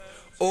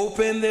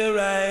Open their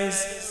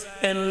eyes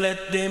and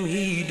let them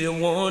heed the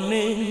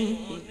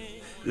warning.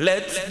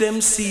 Let them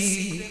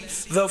see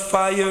the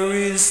fire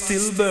is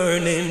still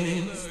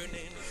burning.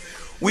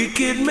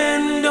 Wicked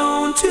men,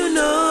 don't you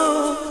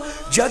know,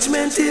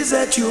 judgment is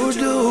at your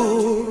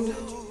door.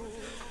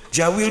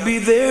 Jah will be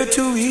there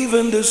to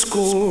even the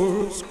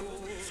score.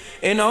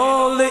 And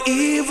all the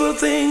evil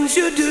things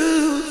you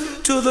do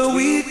to the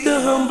weak,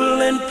 the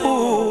humble and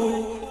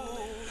poor.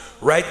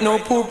 Right now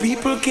poor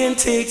people can't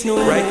take no.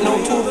 Right now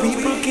poor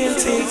people can't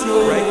take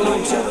no. Right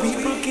now Jah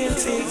people can't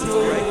take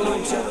no. Right now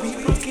Jah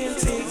people can't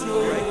take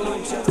no. Right now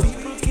Jah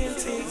people can't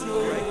take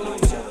no. Right now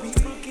Jah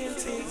people can't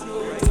take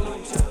no. Right now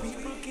Jah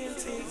people can't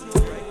take no.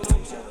 Right now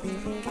Jah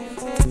people can't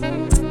take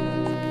no.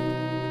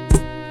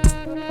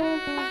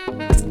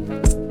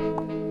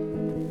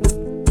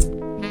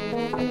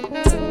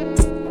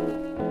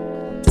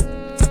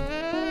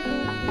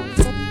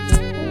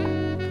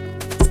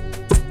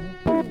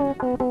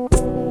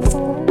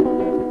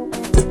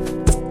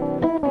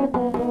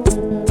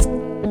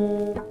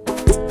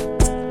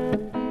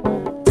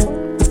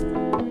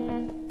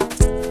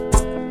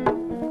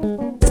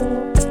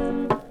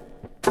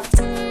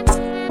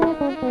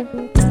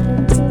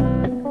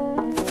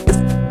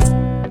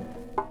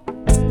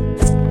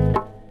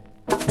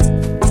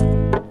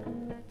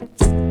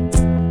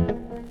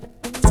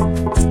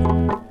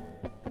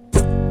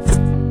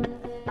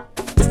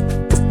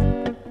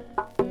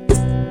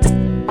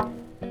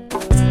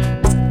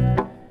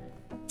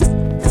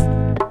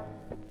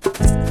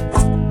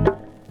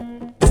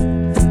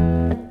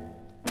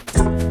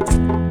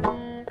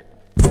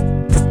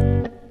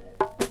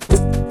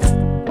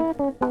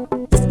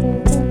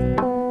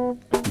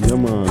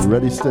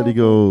 Ready, steady,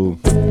 go.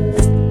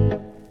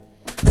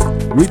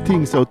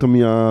 Greetings, Outta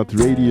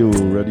Radio.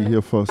 Ready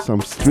here for some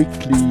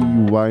strictly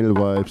vinyl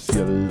vibes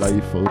here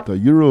live Outta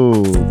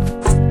Europe.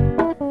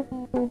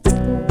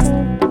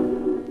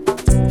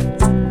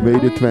 May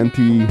the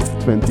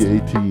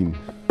 2018.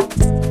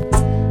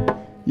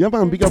 Yeah,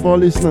 man, big up all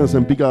listeners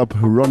and big up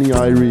Ronnie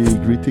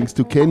Irie. Greetings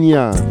to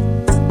Kenya.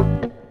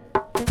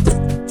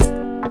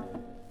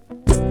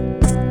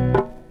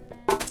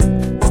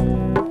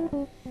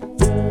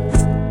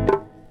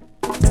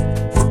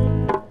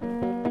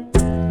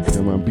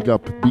 Big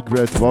up Big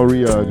Red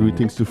Warrior,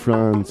 greetings to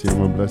France, yeah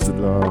man, blessed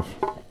love.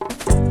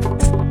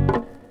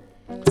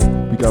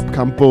 Big up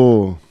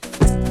Campo,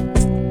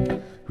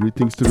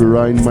 greetings to the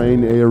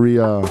Rhine-Main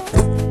area.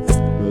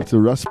 That's a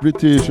Russ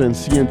British and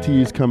CNT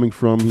is coming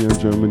from here in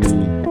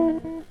Germany.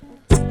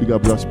 Big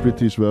up Russ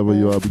British wherever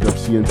you are, big up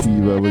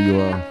CNT wherever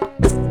you are.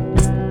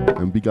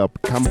 And big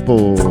up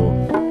Campo.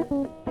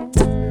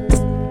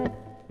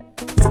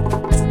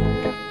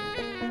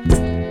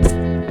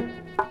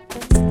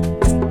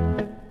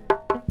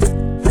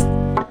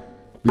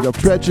 Big up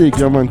Tragic,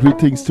 yeah man,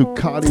 greetings to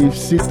Cardiff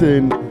City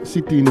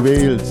in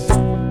Wales.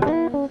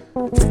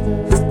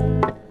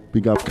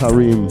 Big up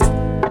Karim.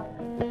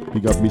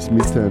 Big up Miss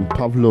Mitten,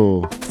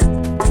 Pavlo.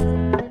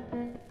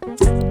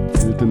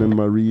 Hilton and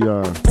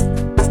Maria.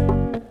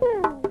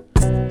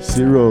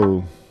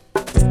 Zero.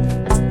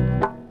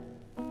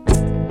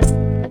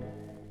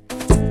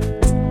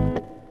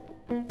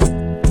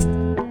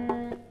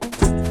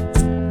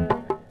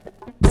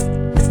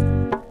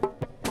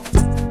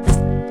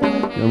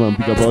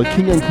 Big up all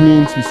King and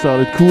Queens, we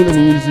started cool and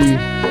easy.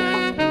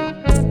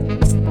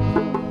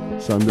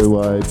 Sunday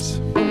vibes.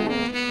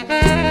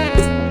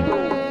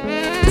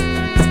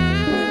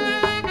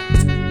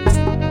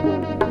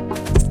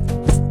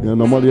 Yeah,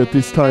 normally at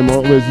this time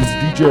always is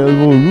DJ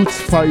Elvo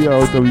Roots Fire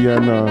out of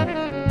Vienna.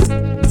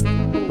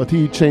 But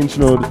he changed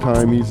now the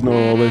time, he's now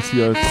always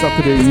here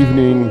Saturday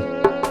evening.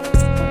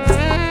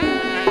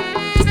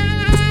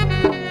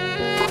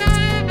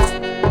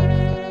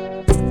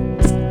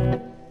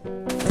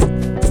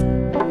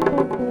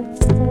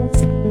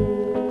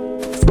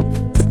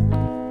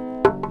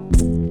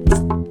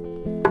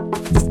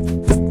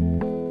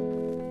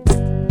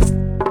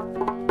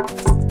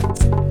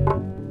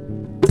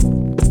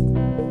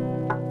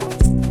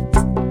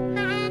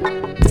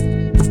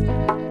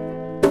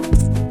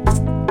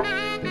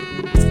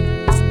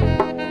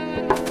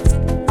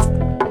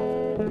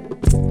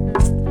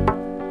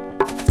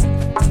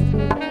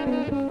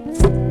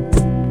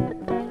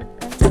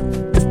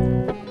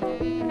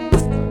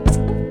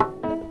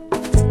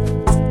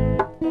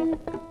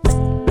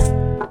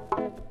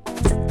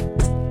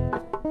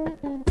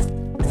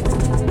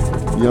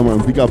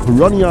 Big up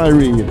Ronnie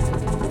Irie,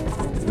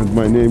 and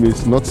my name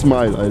is not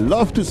Smile. I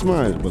love to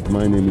smile, but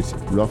my name is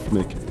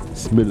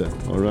Ruffneck-Smille.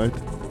 All right.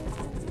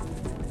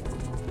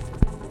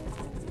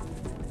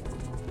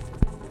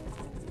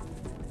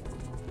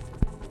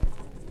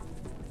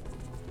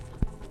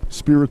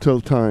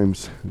 Spiritual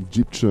Times,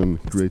 Egyptian,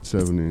 grade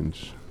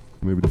 7-inch.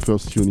 Maybe the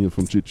first tune here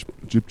from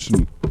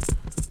Egyptian.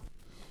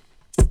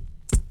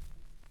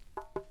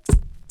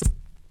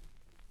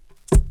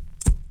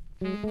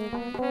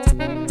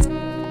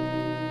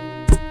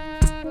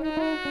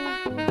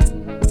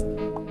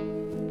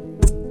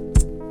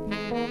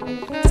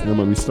 Yeah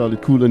man, we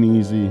started cool and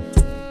easy.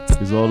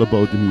 It's all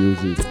about the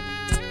music.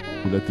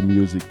 We let the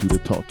music do the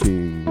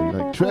talking,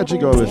 like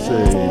Tragic always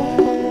say.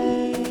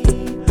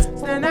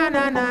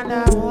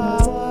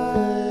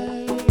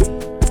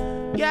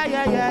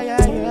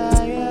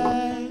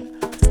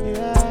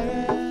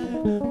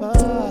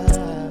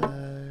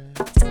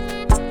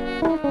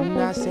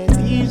 I said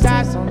these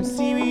are some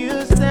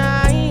serious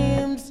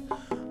times.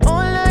 All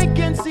I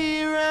can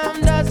see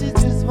around us is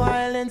just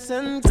violence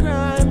and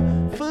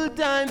crime. Full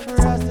time for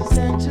us to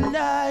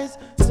centralize,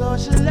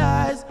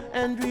 socialize,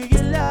 and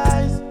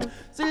realize.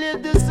 So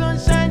let the sun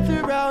shine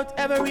throughout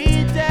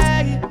every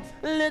day.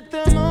 Let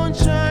the moon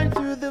shine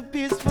through the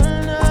peaceful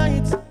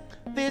night.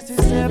 This is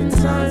 7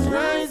 times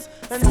rise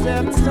and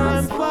 7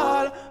 times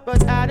fall.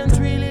 But I don't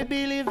really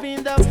believe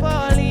in the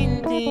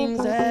falling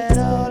things at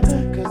all.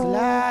 Cause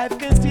life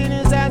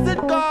continues as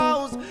it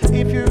goes.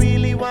 If you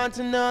really want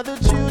to know the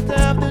truth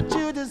of the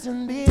truth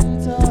isn't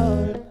being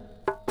told.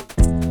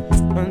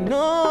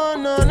 No,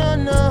 no, no,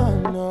 no,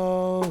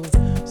 no.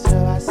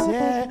 So I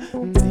said,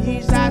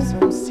 these are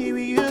some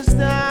serious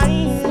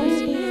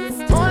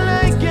times. All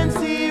I can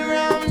see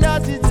around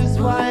us is just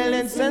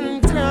violence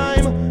and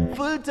crime.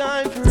 Full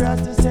time for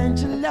us to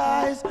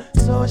centralize,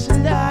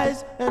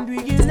 socialize, and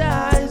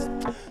realize.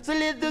 So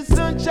let the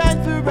sun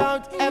shine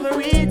throughout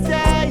every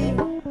day.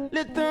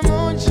 Let the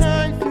moon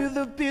shine through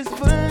the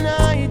peaceful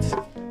night.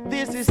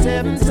 This is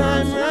 7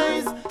 times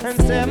rise and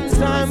 7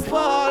 times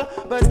fall.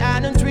 But I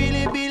don't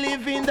really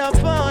believe in the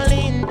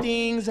falling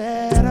things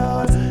at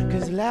all.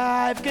 Cause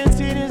life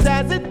continues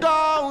as it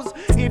goes.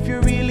 If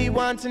you really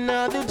want to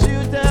know the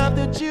truth of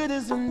the truth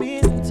isn't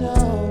being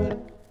told.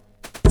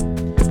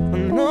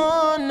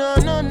 No, no,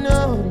 no,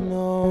 no,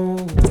 no.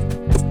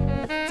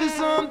 So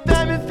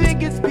sometimes you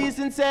think it's peace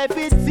and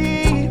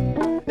safety.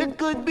 It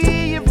could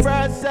be your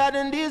first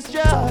sudden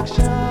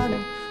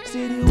destruction.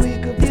 See you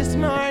wake up this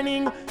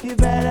morning, you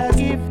better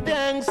give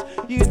thanks.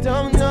 You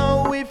don't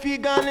know if you're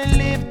gonna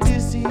live to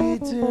see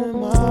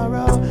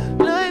tomorrow.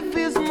 Life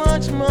is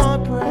much more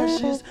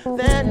precious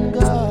than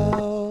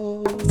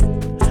gold.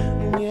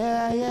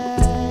 Yeah,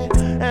 yeah.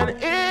 And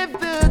if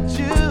the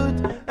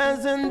truth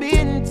hasn't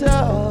been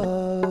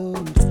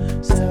told,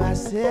 so I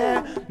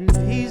said,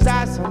 these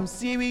are some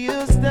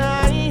serious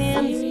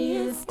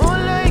times. All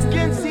I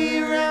can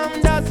see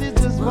around us is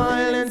just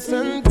violence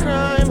and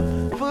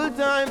crime. Full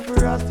time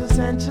for us to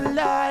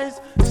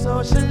centralize,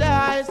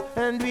 socialize,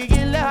 and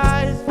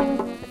realize.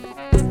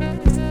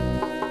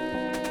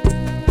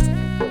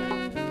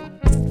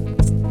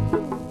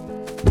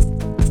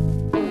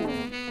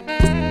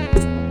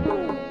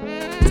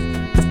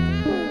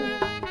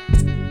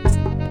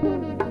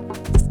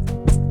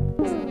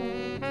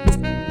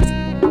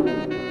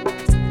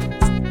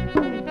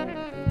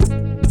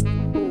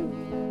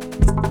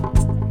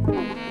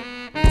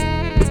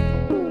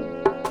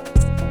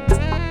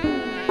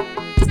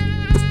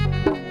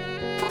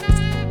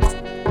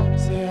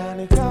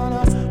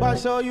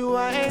 So you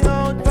a hang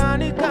out on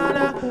the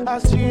corner. I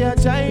see a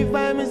jive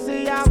by me,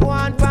 say I go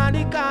on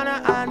the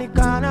corner, on the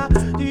corner.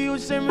 The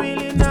youth them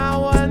really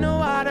now want no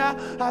water.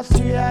 I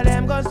see a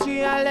them go see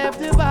a left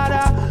the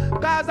border.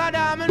 Cause I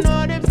damn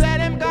know them say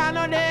them can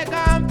no they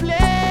can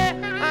play.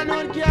 And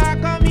none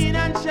can come in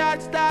and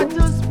shots start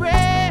to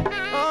spray.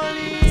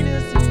 Only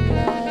innocent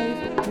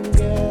life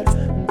get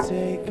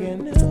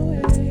taken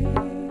away.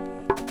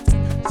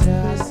 So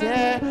I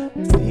say,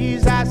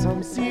 these are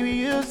some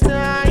serious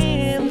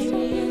times.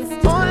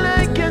 All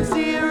I can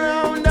see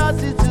around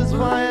us is just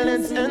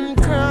violence and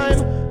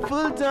crime.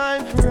 Full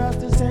time for us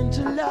to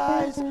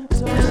centralize.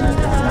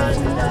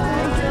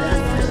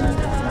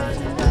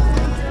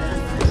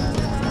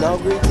 Now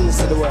greetings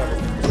to the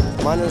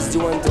world. Manners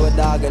due unto a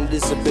dog and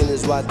discipline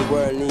is what the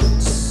world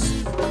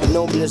needs. The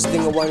noblest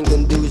thing a one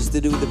can do is to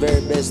do the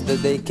very best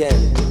that they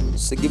can.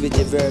 So give it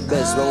your very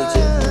best, won't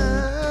you?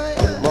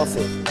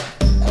 Muffin.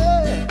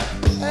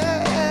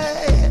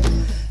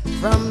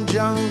 From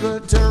jungle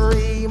to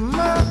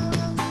Rima,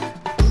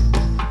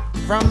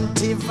 from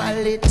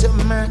Tivoli to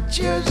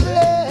Matthews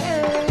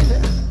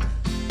Lane.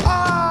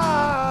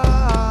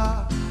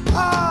 Ah,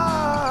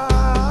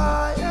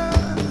 ah,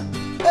 yeah.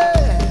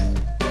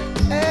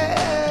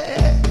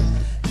 Hey.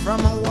 From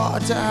a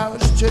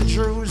Waterhouse to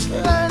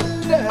Jerusalem,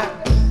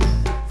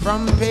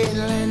 from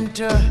Painland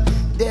to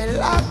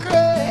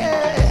Delacroix.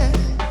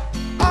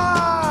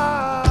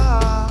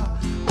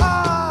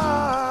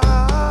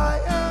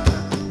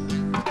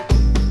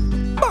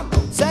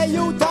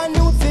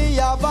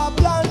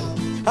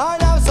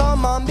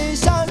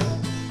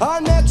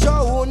 And make sure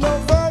who no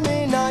firm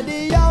in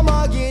the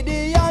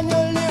Yamagidi and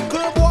your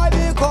little boy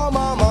become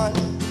a man.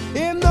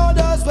 Him know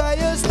that's where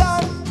you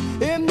stand.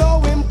 Him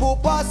know him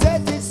Papa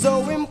set it,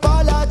 so him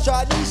follow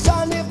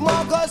tradition. If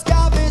Marcus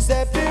Garvey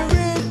say fi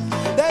read,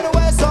 then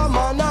where some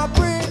man a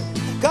pray.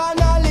 Can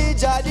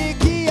knowledge a the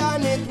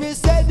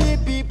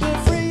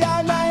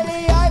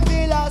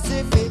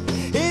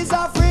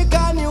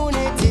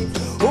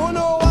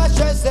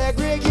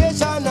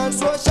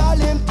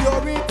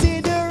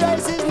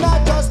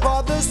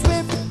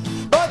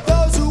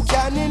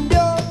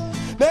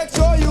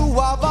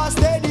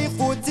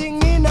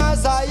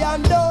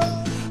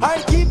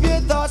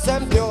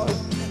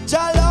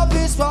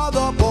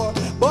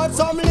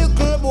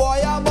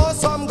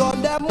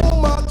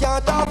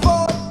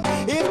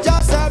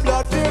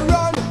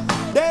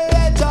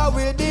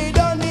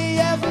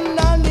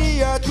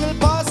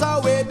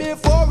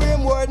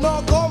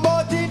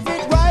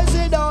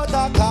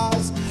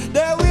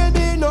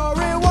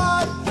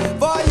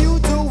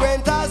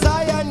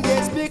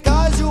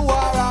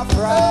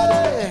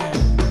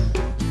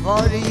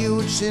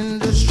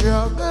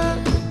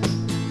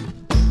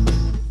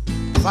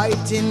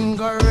fighting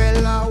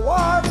guerrilla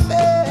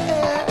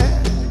warfare.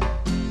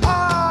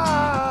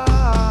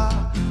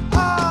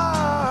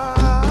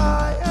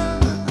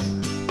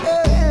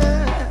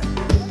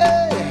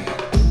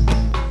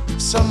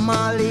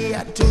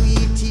 Somalia to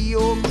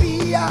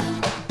Ethiopia,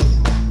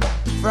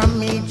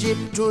 from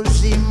Egypt to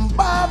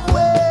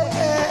Zimbabwe.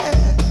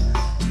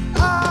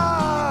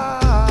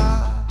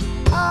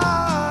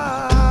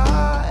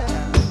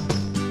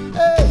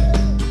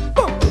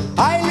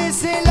 I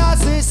listen,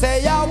 lassie,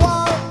 say I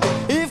want.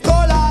 If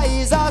cola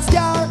is a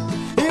scare,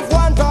 if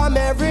one from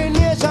every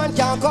nation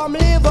can come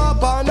live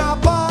up on a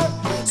par.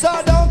 So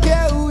don't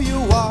care who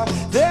you are,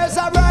 there's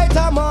a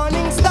brighter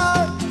morning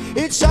star.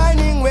 It's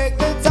shining, wake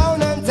the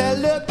town and tell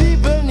the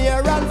people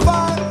near and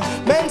far.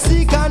 Men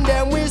seek and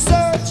then we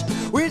search,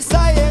 with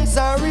science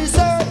and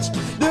research.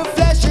 The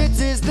flesh it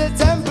is the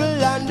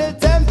temple and the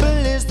temple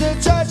is the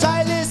church.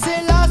 I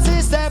listen,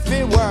 lassie, step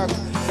in work,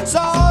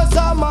 so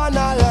some man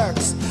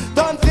lurks.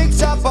 Don't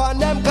fix up on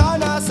them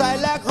corners, I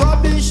like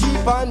rubbish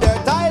sheep and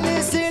dirt. I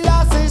listen,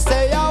 lassie,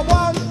 say I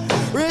want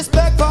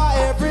respect for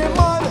every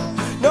man.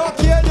 No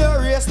care the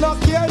race, no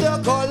care the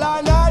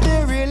color, nor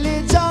the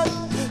religion.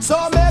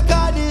 So make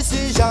a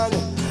decision,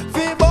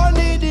 fi burn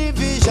the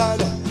division.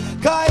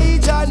 Cause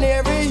each and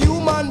every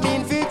human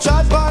being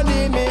featured for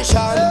the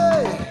mission.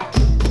 Hey.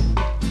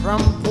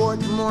 From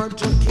Portmore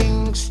to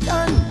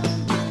Kingston,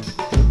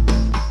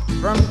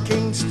 from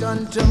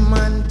Kingston to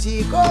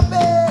Montego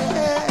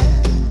Bay.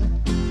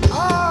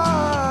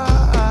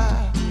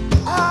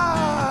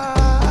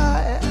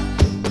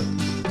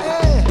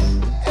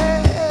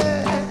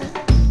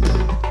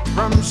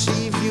 From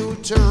Seaview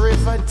to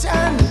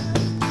Riverton,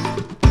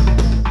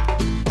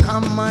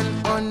 come on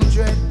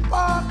 100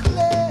 Park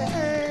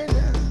Lane.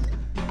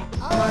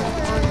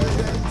 100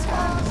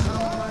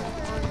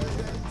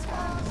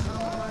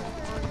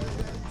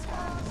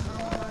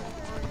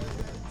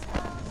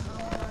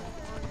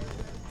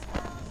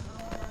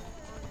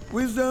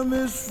 Wisdom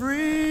is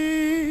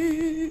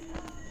free,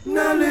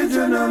 knowledge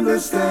and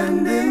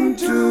understanding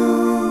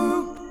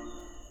too.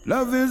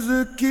 Love is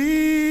the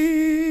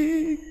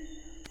key,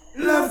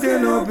 love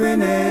can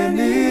open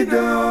any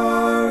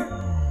door.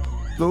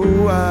 So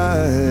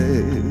why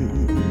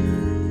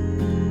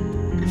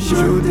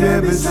should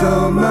there be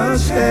so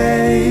much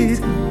hate?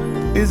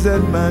 Is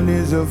that man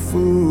is a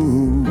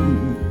fool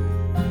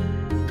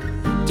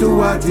to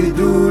what he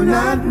do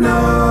not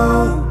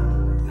know.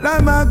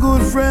 Like my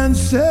good friend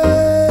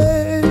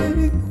say,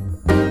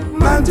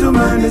 man to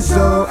man is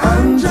so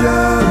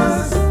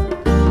unjust.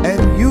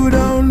 And you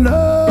don't know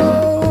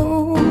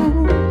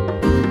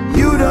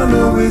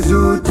is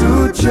who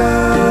to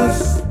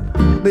trust.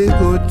 Be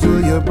good to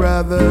your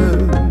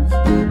brothers,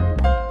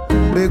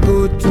 be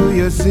good to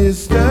your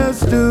sisters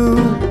too.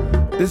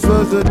 This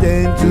was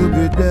ordained to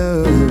be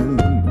done,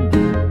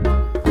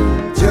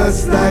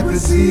 just like the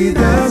seed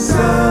of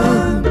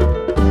sun.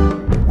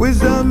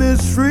 Wisdom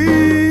is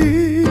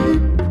free,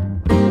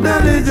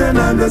 knowledge and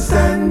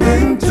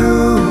understanding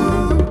too.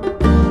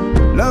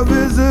 Love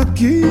is a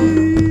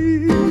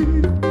key,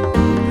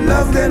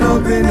 love can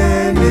open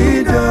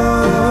any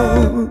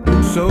door.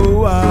 So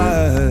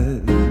why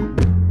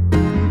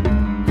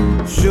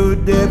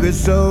should there be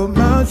so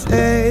much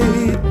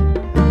hate?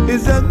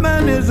 Is that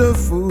man is a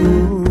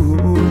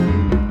fool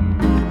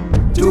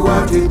to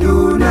what he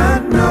do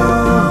not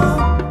know.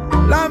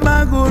 Like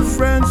my good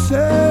friend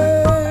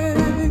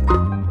say,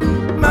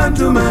 man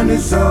to man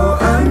is so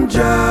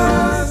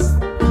unjust.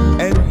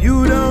 And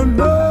you don't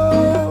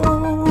know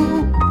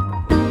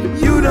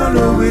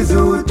is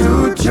who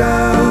to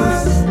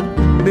trust.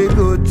 Be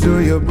good to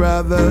your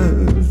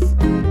brothers,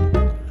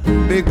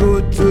 be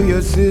good to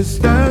your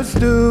sisters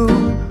too.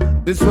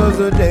 This was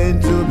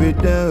ordained to be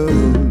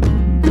done,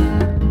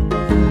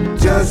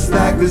 just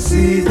like the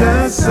seed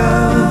of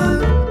sun.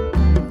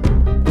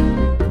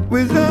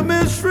 Wisdom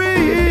is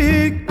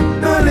free,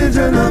 knowledge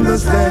and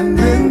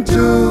understanding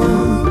too.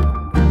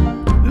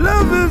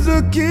 Love is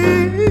a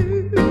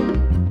key,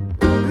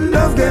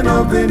 love can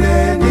open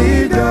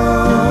any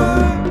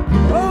door.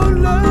 Oh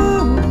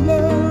love,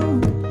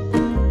 love,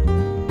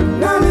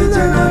 knowledge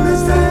and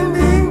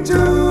understanding too.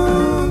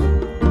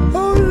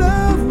 Oh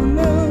love,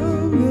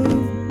 love,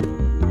 love,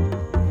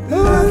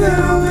 love can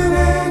open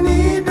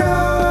any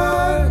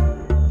door.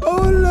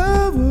 Oh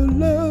love,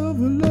 love,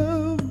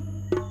 love,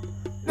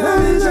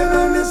 knowledge and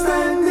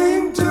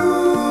understanding too.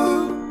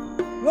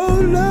 Oh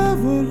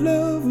love,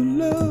 love,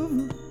 love,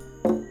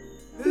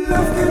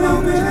 love can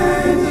open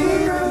any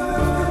door.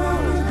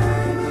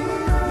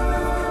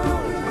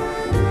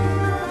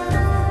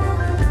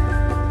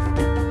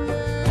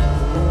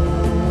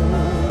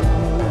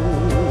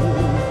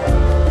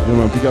 Yeah,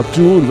 man, pick up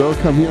June,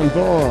 welcome here on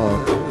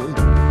board.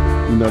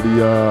 In the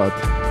yard.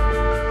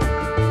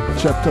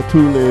 Chapter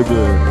 2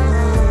 label.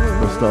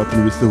 We're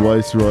starting with the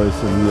Viceroys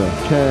and we are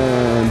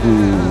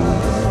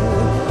Candles.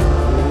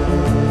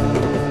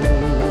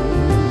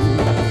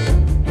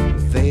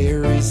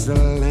 There is a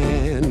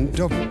land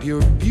of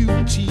pure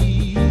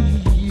beauty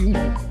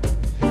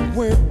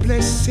where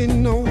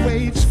blessing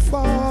awaits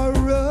for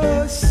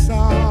us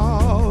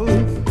all.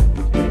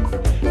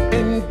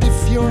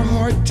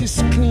 heart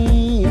is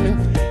clean.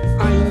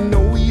 I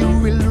know you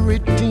will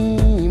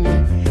redeem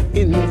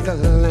in the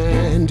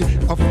land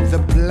of the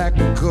black,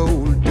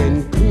 gold,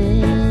 and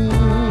green.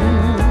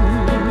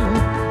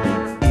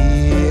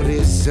 It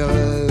is a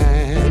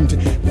land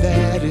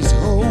that is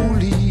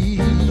holy,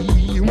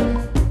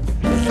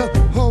 the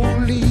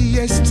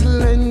holiest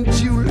land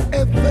you'll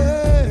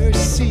ever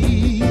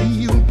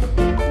see.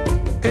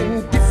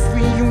 And if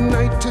we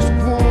unite as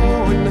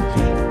one,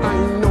 I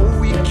know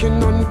we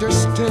can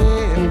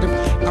understand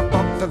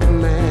about the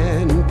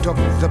land of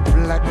the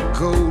black,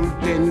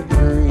 gold, and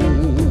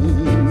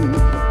green.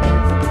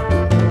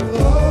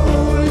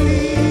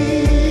 Holy,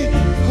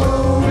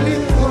 holy,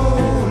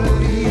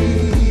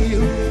 holy,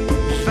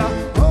 the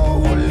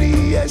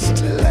holiest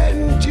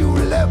land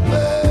you'll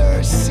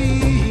ever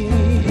see.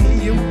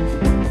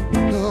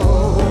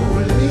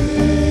 Holy,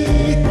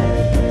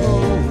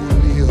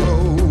 holy,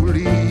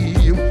 holy,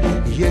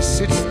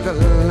 yes, it's the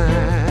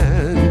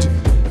land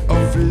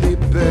of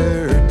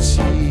liberty.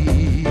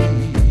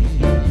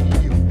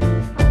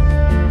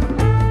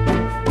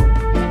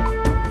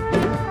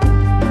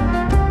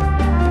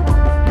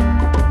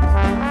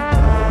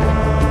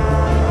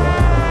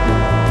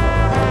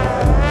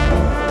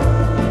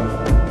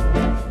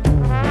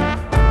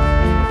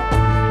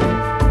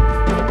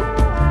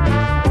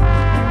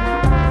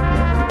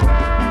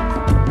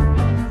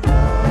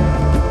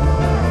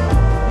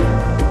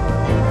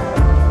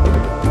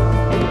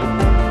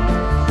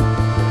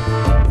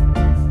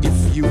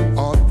 If you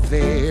are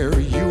there,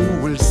 you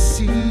will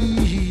see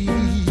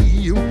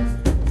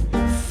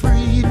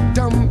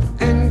freedom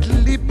and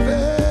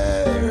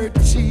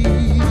liberty.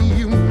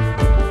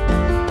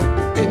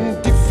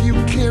 And if you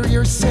carry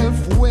yourself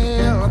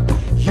well,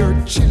 your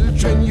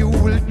children you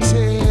will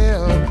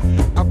tell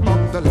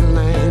about the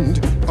land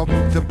of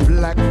the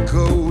black,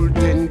 gold,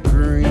 and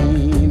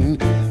green.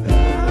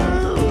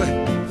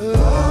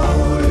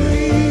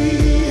 Holy,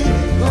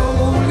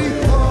 holy,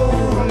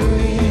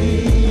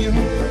 holy,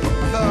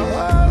 the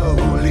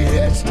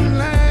holiest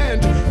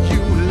land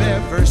you'll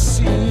ever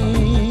see.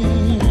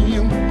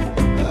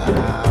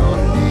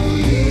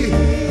 Holy,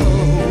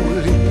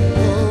 holy,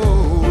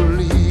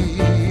 holy,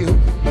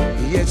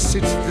 yes,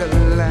 it's the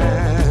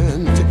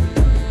land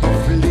of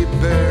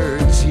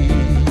liberty.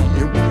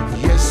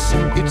 Yes,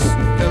 it's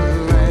the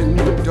land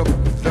of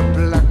the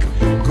black,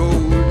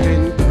 gold,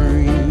 and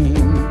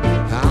green.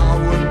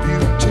 Our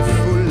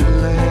beautiful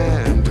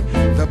land,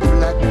 the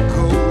black,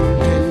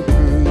 gold, and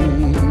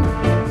green.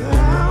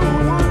 Our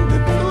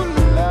wonderful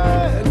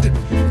land,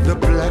 the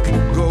black,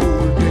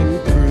 gold, and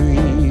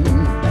green.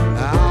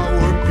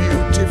 Our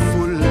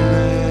beautiful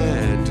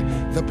land,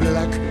 the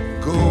black,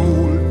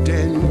 gold,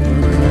 and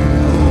green.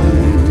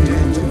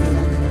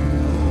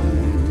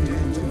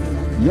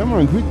 Yeah,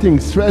 man,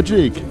 greetings,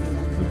 Tragic.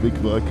 A big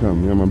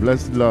welcome. Yeah, man,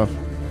 blessed love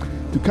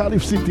to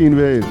Cardiff City in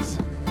Wales.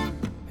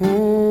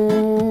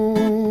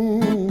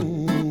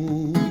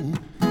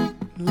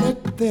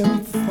 Let them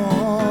fall.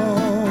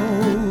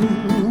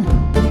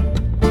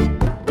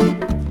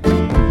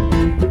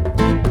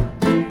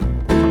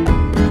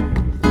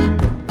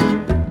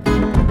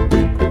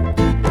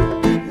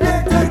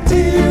 Let the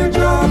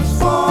teardrops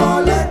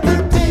fall, let the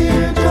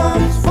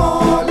teardrops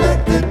fall,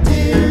 let the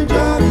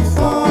teardrops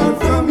fall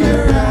from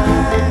your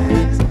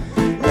eyes.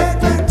 Let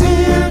the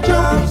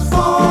teardrops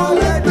fall,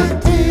 let the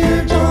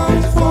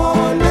teardrops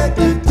fall, let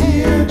the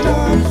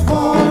teardrops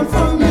fall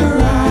from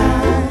your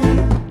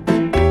eyes.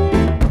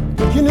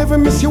 You never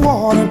miss your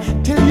water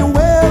till your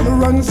well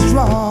runs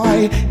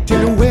dry,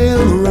 till your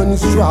well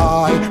runs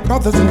dry,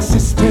 brothers and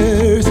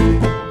sisters.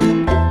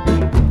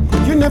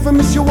 You never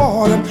miss your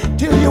water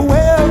till your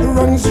well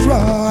runs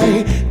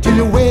dry, till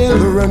your well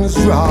runs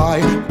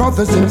dry,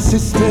 brothers and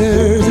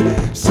sisters.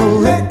 So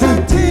let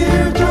the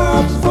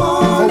Teardrops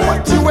fall, for let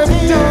what the you have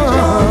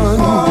teardrops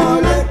fall,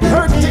 done, let the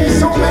hurting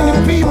so many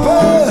teardrops people,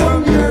 fall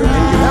from your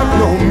and you have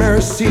no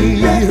mercy.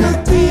 Let the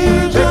Let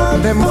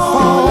teardrops them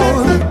fall,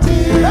 fall, let the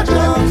let them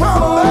teardrops fall,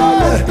 fall,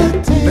 let the let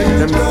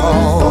them teardrops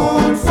fall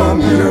fall from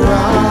your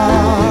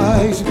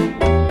eyes.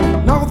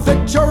 Now that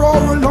you're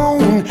all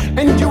alone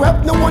and you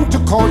have no one to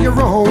call your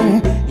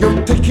own,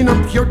 you're taking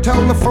up your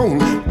telephone,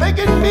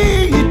 begging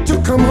me to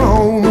come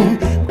home.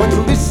 But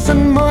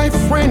listen, my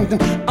friend,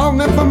 I'll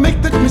never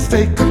make that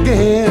mistake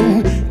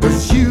again,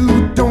 'cause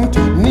you don't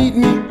need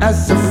me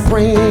as a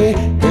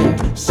friend.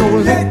 So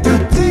let the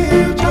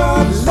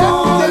teardrops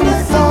fall, let them let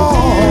the fall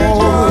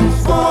teardrops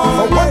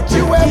fall, for let what the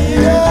you have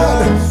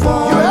done. teardrops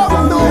fall You have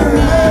from no your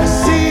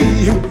mercy,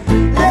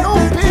 no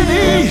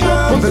pity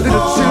for the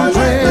little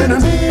children.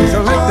 So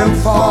let them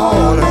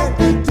fall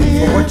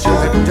for what you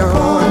have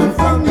done.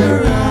 from your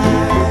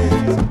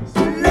eyes.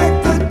 Let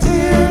the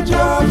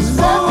teardrops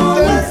fall,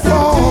 Let let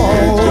them the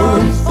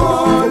teardrops fall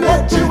fall, for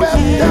let what you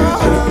have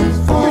done.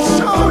 You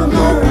show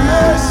no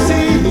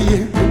mercy,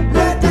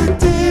 Let the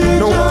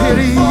no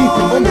pity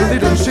on the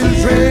little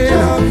children.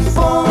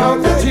 Now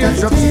the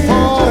teardrops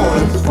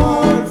fall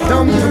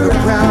down to the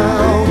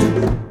ground.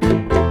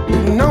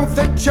 Now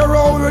that you're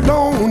all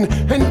alone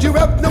and you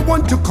have no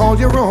one to call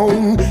your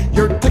own,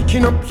 you're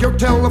taking up your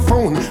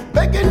telephone,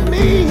 begging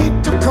me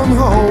to come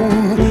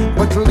home.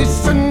 But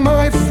listen,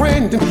 my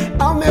friend,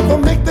 I'll never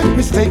make that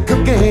mistake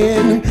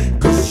again,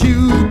 'cause you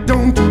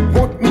don't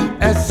want me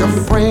as a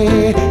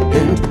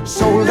friend.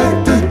 So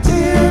let the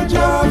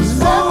teardrops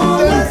fall,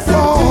 let the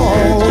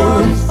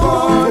teardrops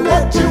fall,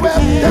 let you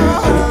have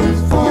done.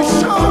 You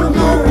show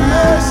no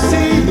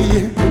mercy,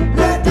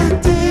 let the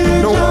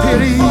teardrops no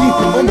pity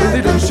on the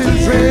little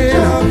children.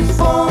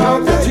 Now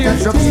the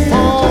teardrops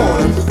fall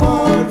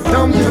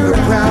down to the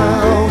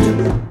ground.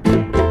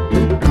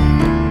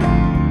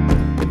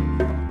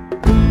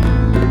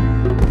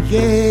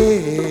 Yeah.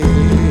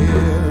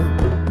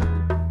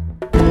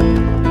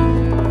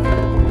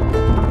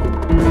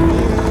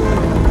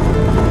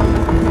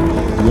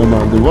 Yeah,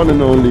 man, the one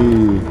and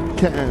only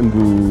Can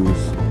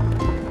Booze.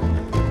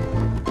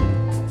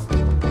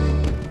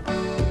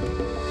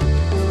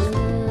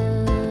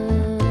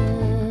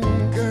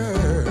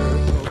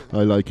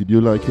 I like it, you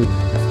like it?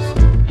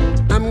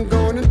 I'm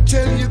gonna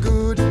tell you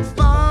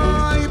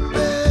goodbye,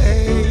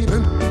 babe,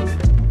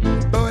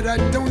 but I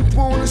don't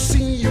wanna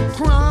see you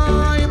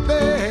cry,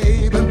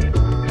 babe.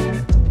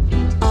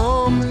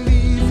 I'm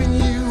leaving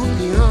you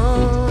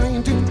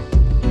behind,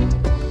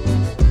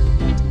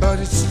 but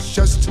it's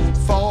just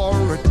for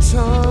a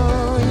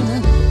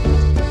time.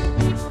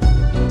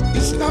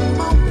 It's not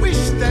my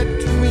wish that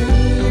we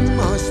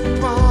must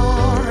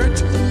part.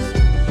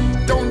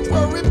 Don't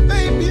worry,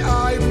 baby,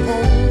 I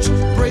won't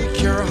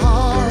break your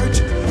heart.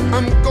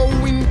 I'm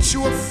going to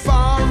a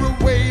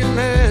faraway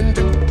land.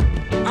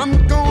 I'm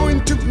going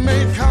to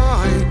make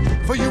high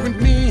for you and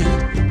me.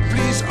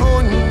 Please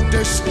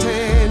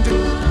understand.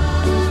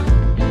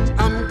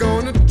 I'm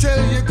gonna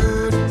tell you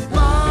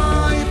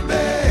goodbye,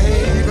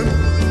 babe,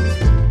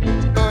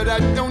 but I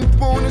don't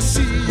wanna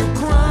see you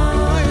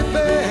cry,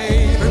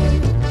 babe.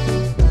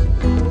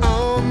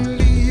 I'm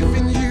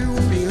leaving you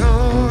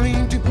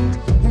behind,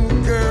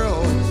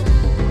 girl,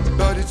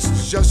 but it's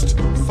just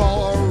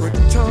for a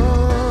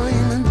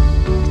time.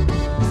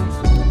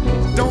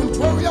 Don't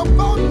worry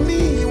about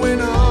me when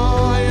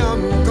I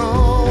am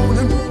gone.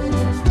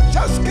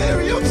 Just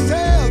carry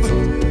yourself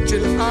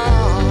till I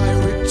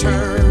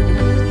return.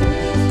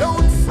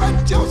 Don't fret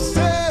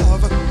yourself,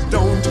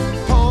 don't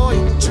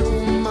point too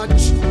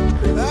much.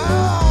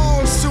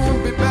 I'll soon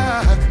be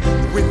back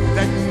with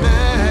that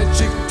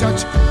magic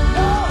touch.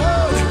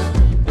 Lord,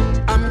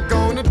 I'm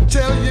gonna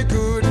tell you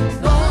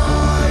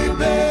goodbye,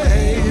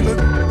 babe,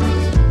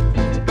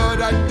 but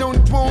I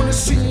don't wanna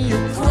see you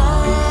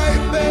cry,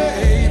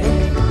 babe.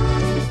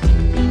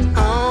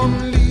 I'm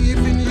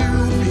leaving you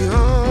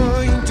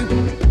behind,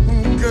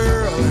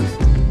 girl,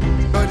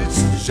 but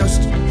it's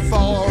just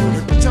for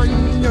a time.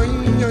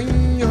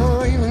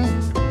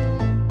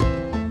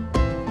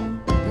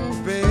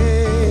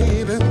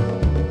 Baby,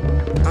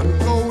 I'm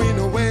going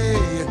away,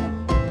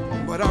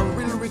 but I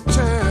will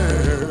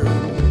return.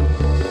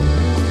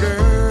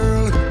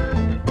 Girl,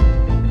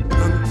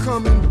 I'm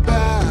coming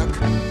back.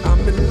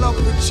 I'm in love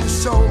with you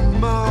so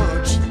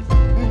much,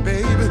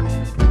 baby.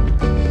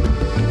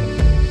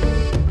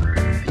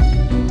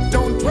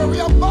 Don't worry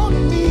about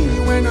me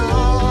when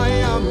I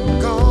am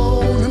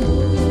gone.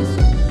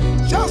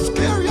 Just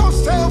carry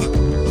yourself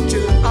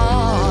till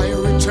I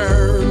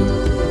return.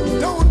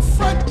 Don't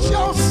fret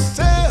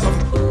yourself,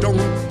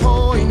 don't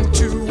point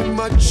too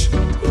much.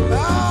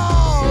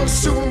 I'll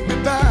soon be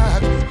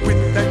back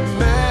with that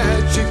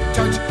magic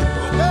touch.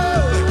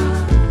 Oh,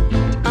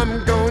 I'm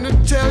gonna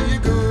tell you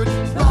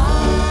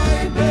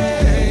goodbye,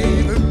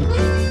 babe,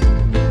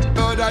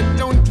 but I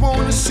don't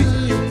wanna see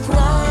you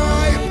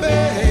cry,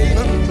 babe.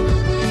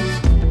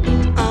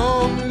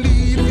 I'm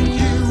leaving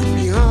you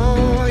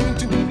behind,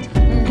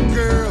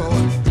 girl,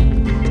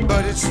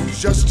 but it's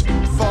just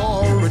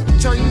for a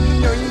time.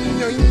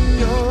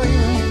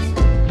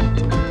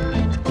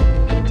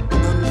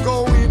 I'm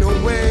going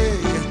away,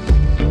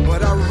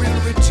 but I will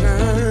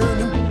return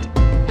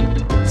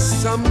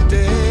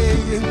someday.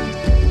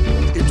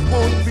 It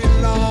won't be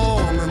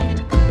long.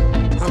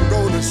 I'm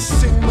gonna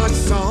sing my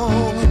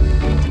song.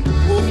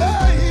 Oh,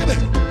 baby,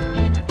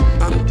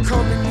 I'm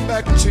coming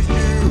back to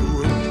you.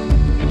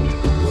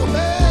 Oh,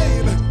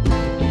 baby,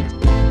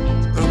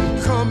 I'm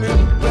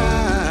coming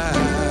back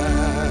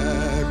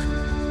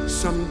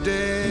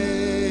someday.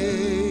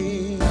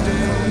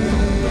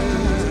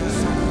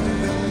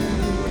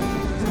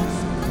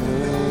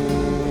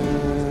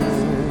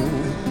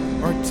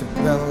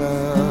 Artibella,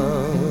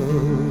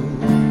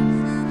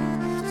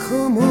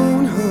 come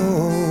on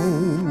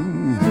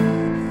home.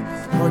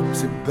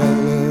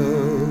 Artibella,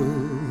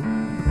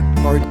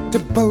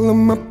 Artibella,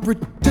 my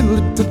pretty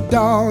little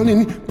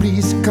darling,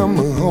 please come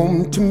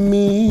home to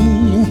me.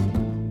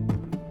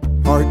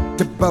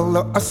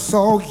 Artibella, I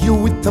saw you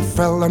with a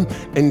fella,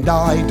 and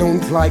I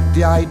don't like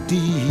the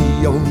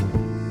idea.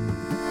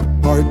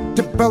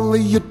 Artibella,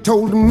 you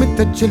told me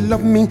that you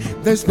love me,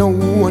 there's no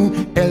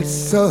one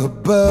else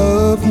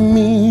above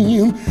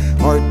me.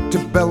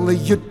 Artibella,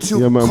 you took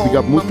Yeah, man, big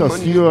up all my Mutter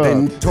money Stewart,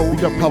 and told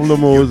big up me Pablo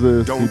you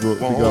Moses, don't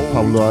big want up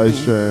Pablo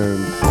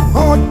Eichens.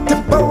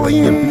 Artibella,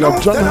 you big know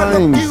up John that I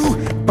love Hines. you,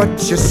 but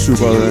you still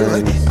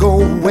go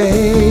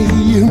away.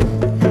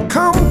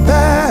 Come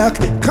back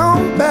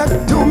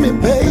to me,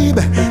 babe.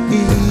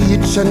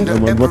 Each and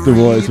every what the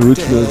voice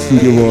original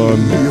studio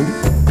one.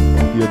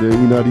 Here the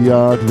Inna the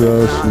Yard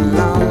version.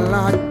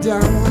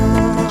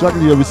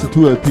 Juggle here with the 2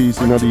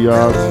 LPs Inna the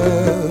Yard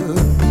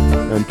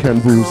and Ken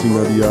Boo's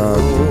Inna the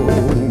Yard.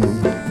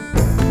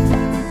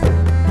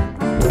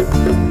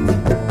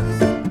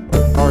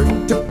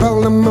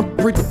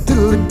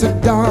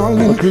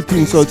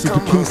 Greetings also to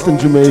Kingston,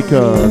 Jamaica.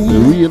 The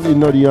real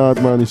Inna the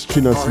Yard man is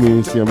China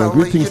Smith. Yeah, man.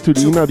 Greetings to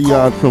the Inna the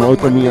Yard from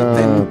Outta.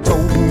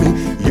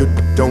 You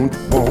don't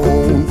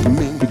want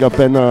me. Big up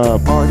Ben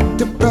up.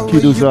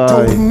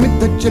 Kiduzai. You told me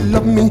that you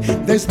love me.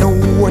 There's no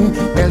one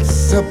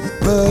else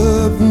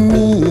above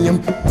me.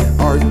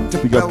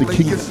 Big up the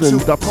Kingston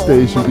Dub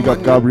Station. Big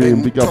up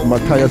Gabriel. Big up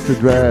Matthias the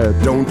Dread.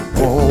 The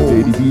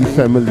ADB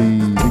family.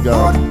 Big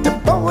up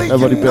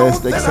Ever the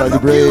Best, Exile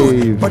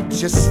Brave. But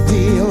you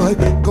still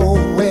go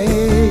away.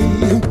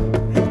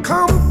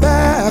 Come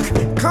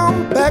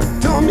back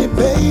to me,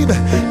 babe.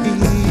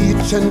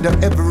 Each and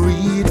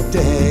every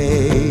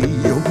day.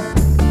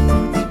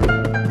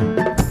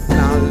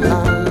 La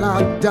la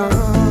la da.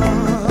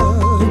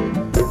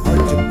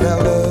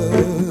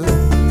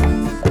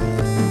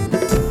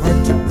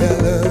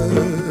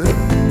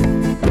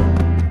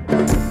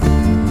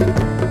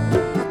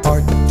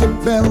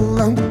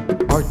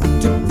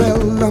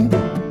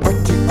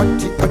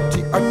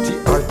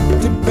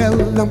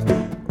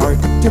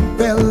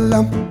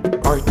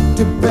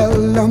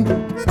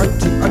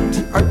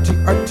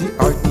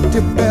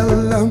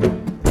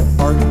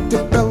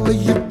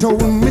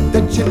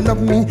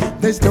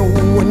 There's no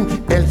one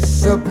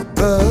else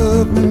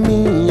above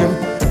me.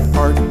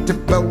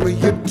 Artibello,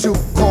 you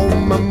took all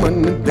my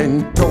money,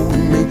 then told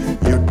me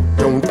you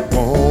don't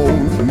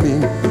want me.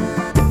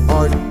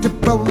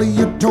 Artibello,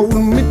 you told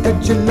me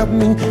that you love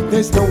me.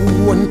 There's no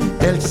one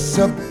else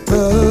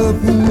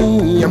above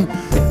me.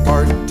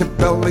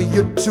 Artibello,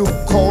 you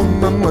took all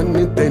my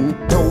money, then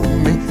told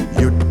me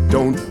you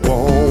don't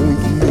want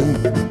me.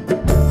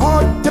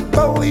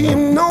 Artibello, you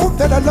know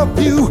that I love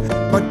you,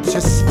 but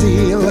you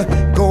still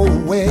go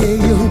away.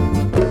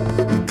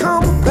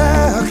 Come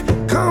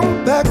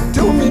back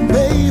to me,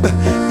 babe,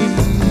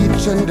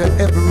 each and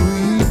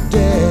every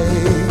day.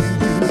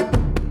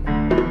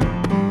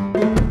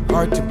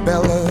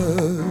 Artibella,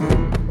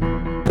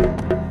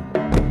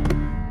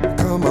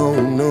 come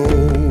on, no.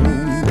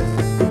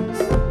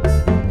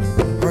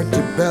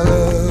 Artibella.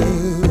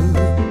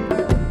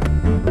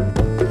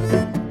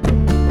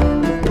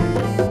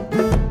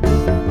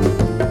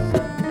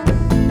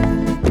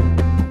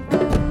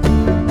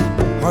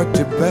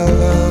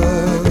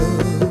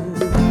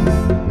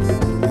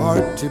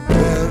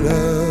 Artibella,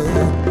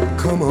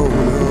 come on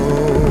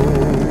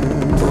home.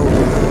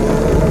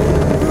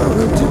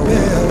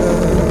 Artibella,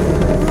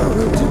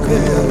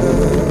 Artibella,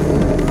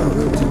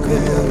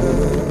 Artibella.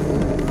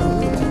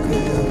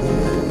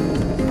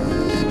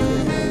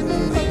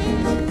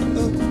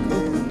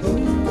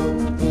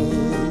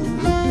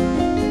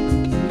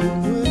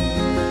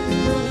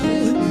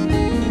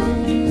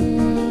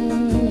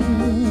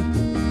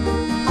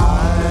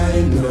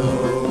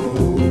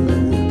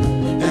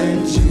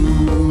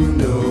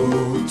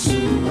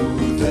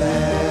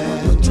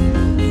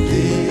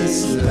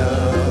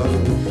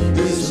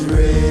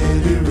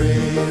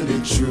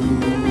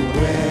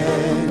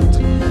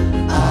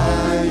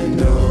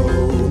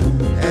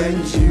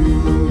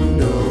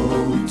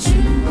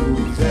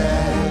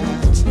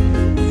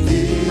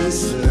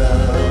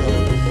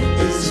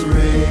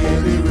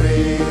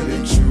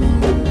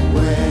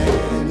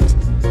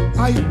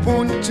 I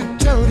want to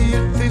tell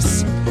you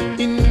this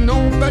in no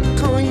bad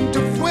kind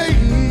of way,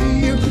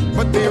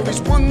 but there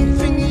is one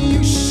thing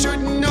you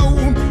should know,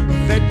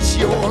 that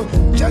you're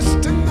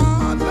just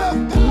another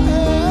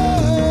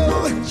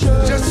girl,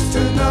 just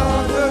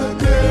another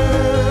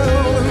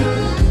girl.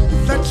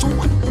 That's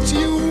what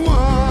you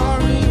are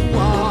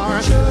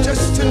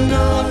just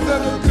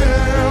another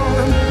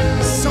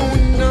girl, so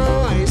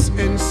nice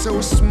and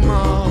so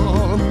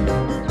small.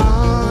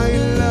 I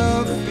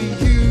love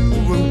you,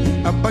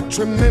 but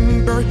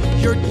remember,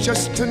 you're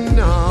just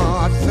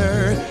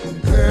another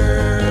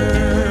girl.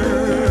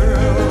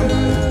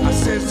 I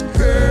says,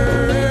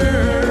 girl,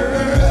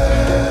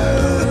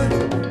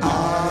 I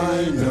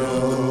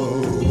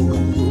know,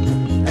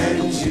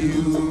 and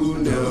you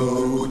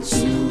know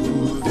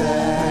too,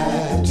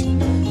 that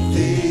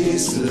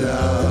this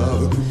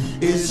love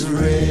is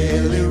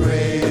really,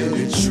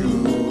 really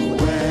true.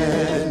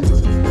 And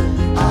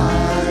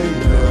I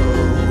know,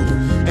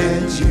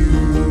 and you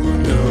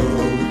know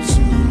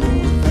too,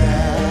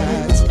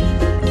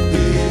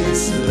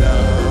 this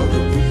love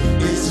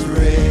is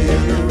real.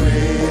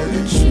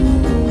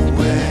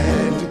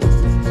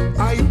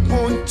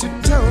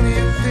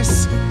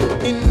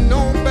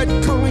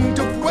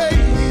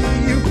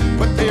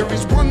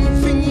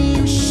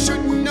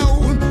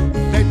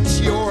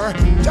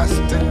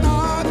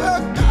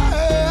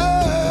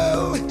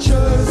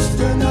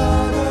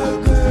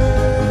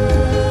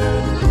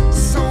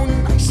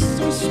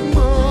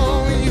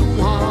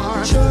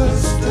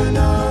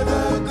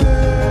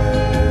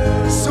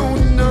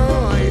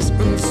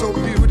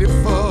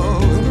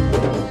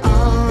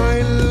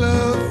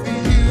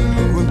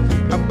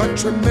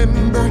 But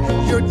remember,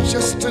 you're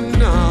just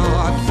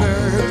another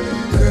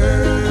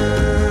girl.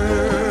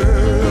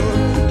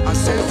 I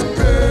said,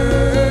 girl.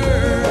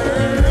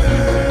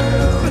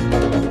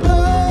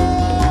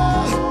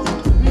 Oh,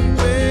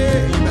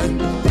 baby,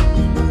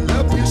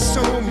 love you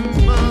so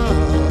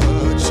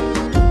much.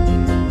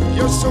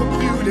 You're so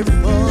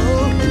beautiful.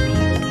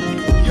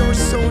 You're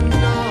so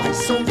nice,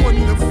 so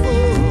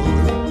wonderful.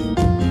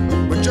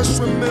 But just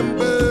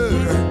remember,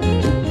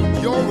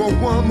 you're a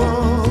woman.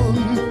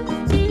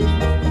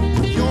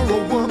 You're a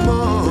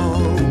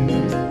woman.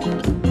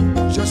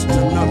 Just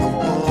another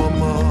woman.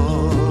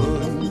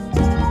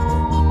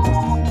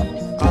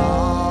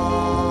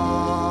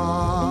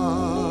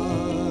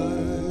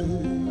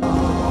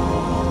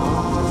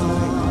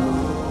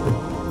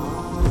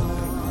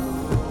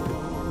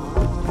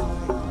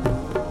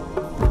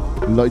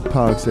 Lloyd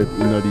Park said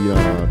Inna the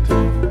Yard.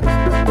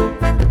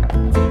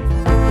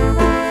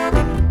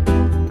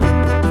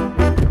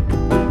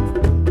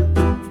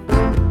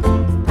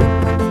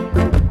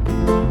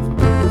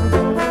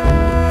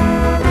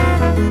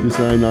 This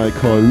line I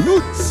call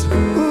Roots.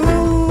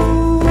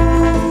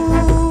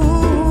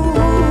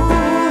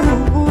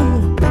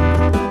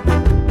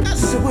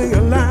 That's the way I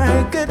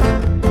like it.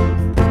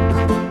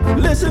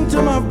 Listen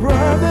to my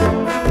brother.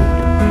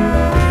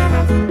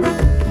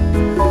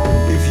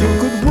 If you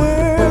could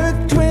work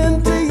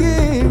 20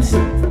 years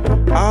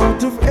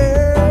out of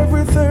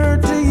every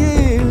 30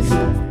 years,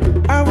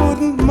 I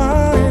wouldn't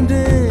mind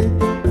it.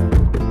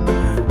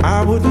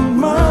 I wouldn't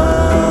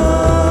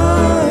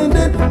mind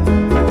it.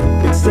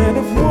 Instead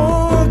of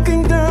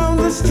walking down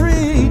the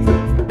street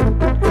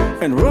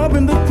and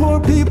robbing the poor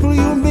people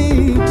you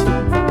meet,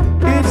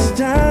 it's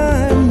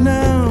time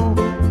now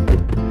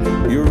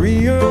you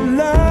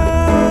realize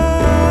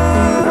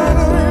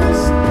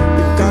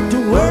you've got to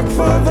work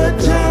for the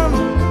jam.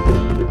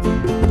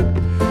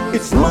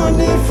 It's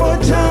money for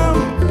jam.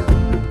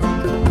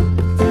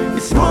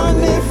 It's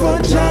money for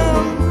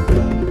jam.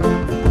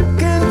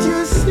 Can't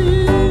you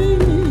see?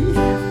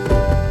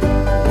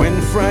 When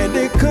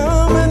Friday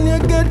come and you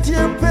get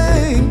your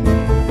pay,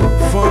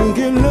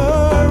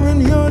 fungular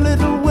in your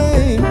little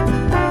way,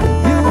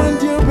 you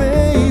and your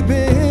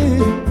baby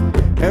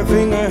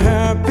having a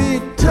happy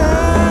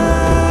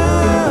time.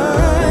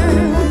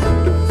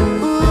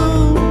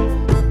 Ooh.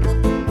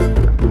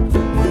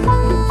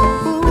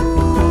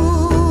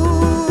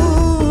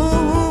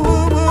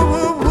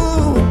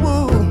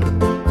 Ooh.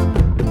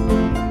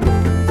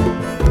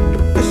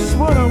 This is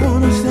what I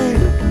wanna say.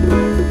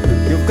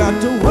 You've got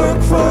to work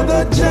for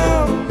the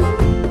job.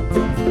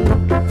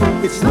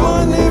 It's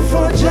money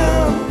for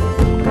jam.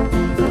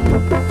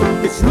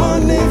 It's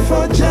money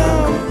for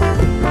jam.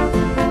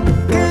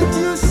 Can't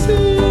you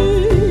see?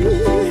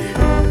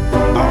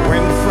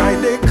 When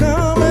Friday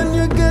come and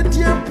you get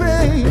your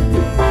pay,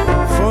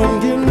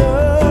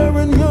 fungular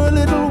in your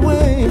little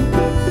way,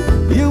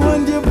 you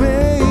and your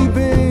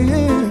baby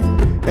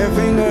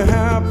having a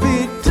happy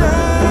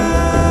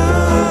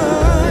time.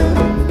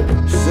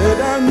 Said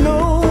I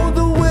know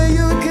the way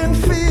you can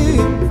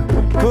feel,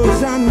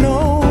 'cause I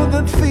know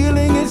that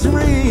feeling is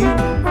real.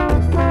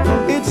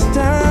 It's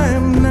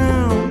time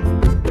now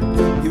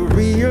you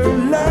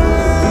realize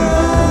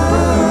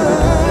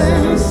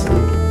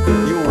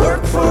you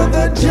work for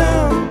the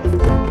jam.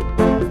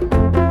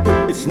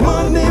 It's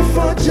money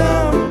for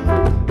jam.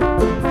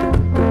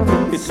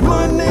 It's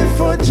money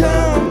for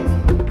jam.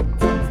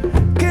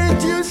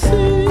 Can't you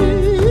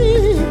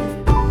see?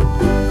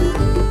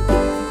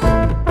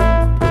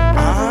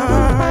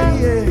 Ah,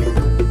 yeah.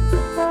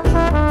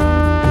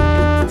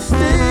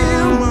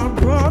 Steal my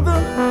brother.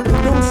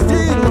 Don't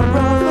steal my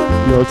brother.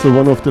 Yeah, also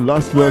one of the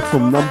last work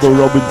from Numbo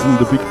Robinson,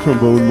 the big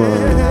trombone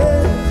man,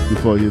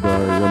 before he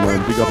died. Yeah, man,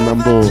 big up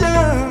Numbo.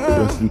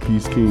 Rest in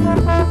peace, King.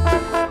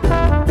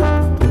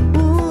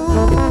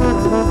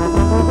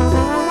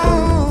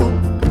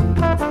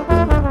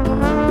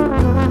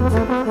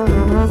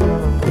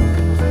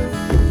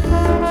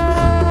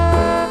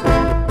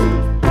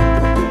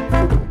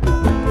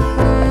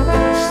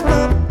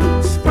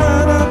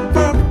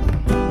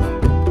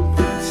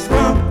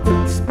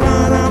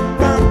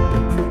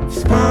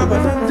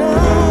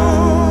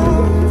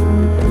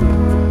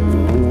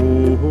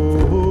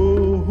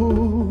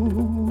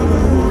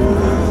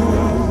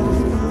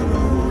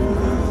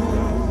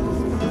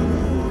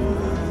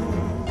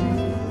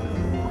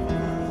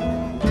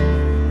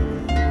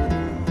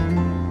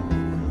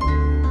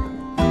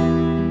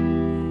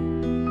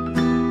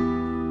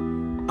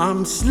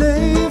 I'm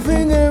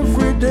slaving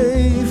every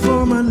day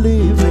for my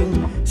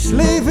living,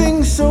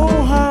 slaving so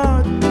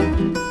hard.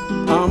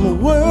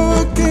 I'm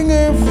working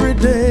every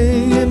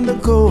day in the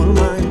coal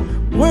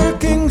mine,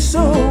 working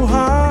so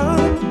hard.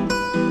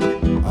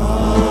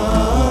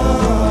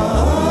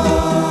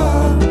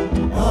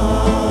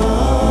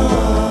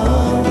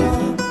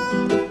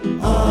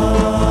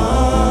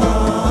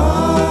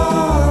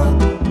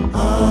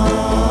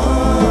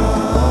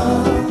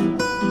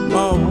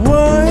 My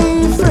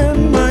wife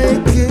and my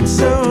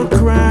kids are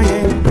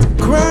crying,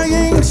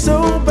 crying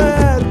so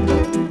bad.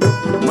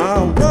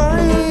 My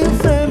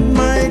wife and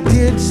my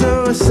kids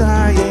are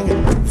sighing,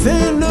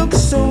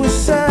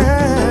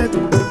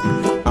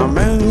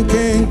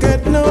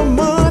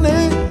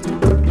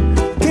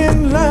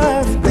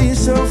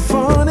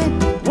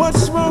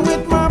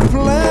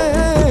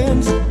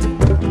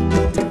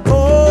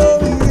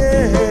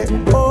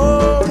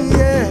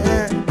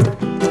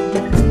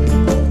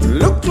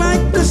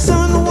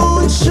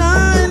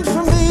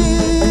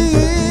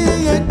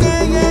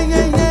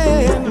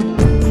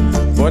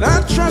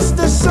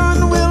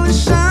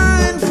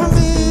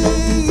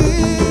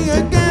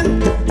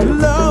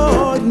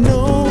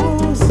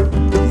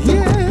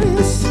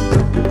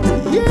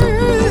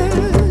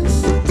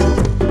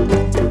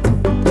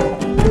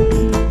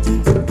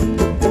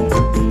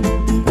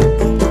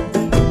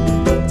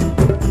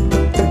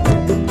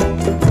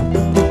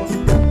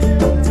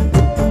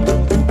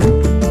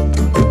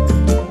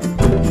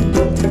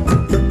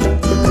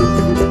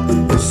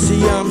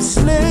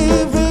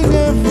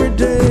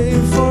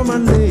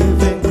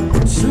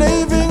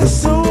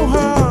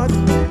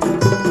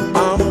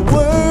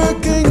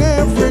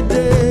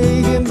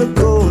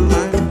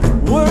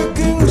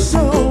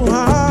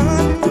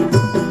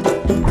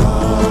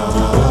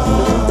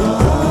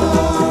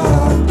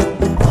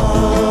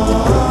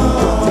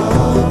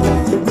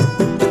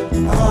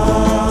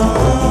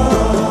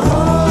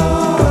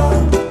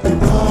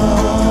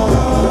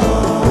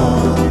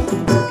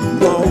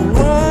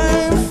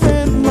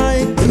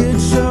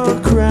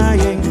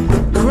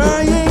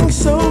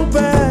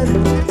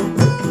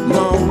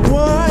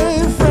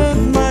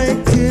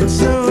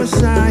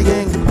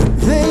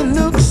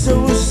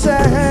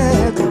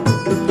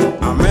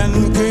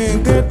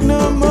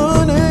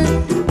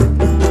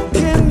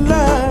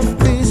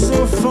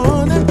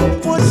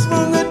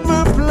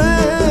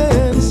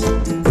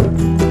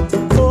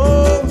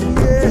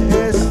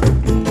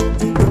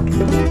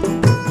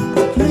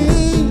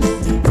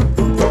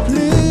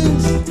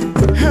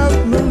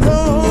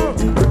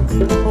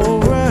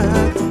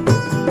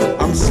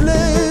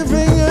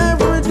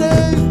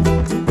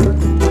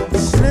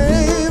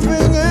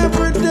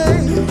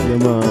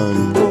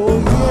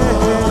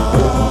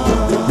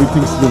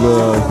 the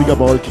world. Big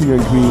up all king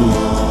and queen.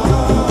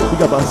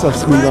 Big up Asaf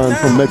Skulan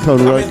from Metal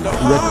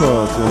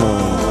Records.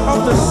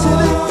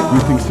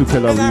 Greetings to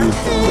Tel Aviv.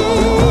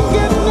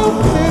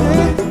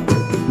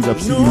 Big up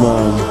CD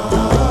Man.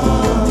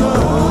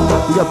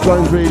 Big up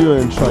Joint Radio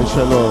and Shai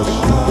Shalosh.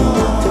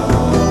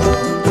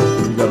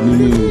 Big up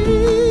Mimi.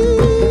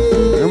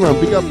 Yeah man,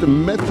 big up the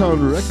Metal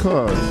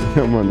Records.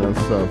 Yeah man,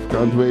 Asaf.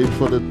 Can't wait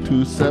for the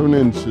 2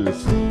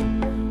 7-inches.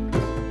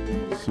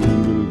 Soon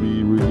will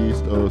be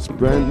released as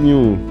brand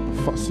new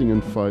Fussing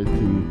and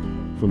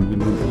Fighting from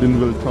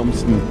Linville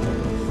Thompson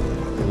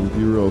and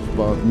Bureau of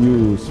Bad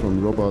News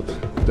from Robert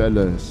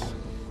Dallas.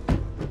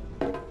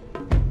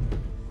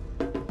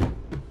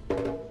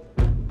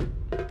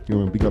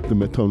 Big up the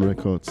Meton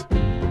Records.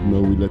 Now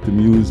we let the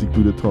music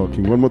do the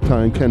talking. One more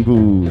time, Ken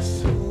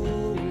Booze.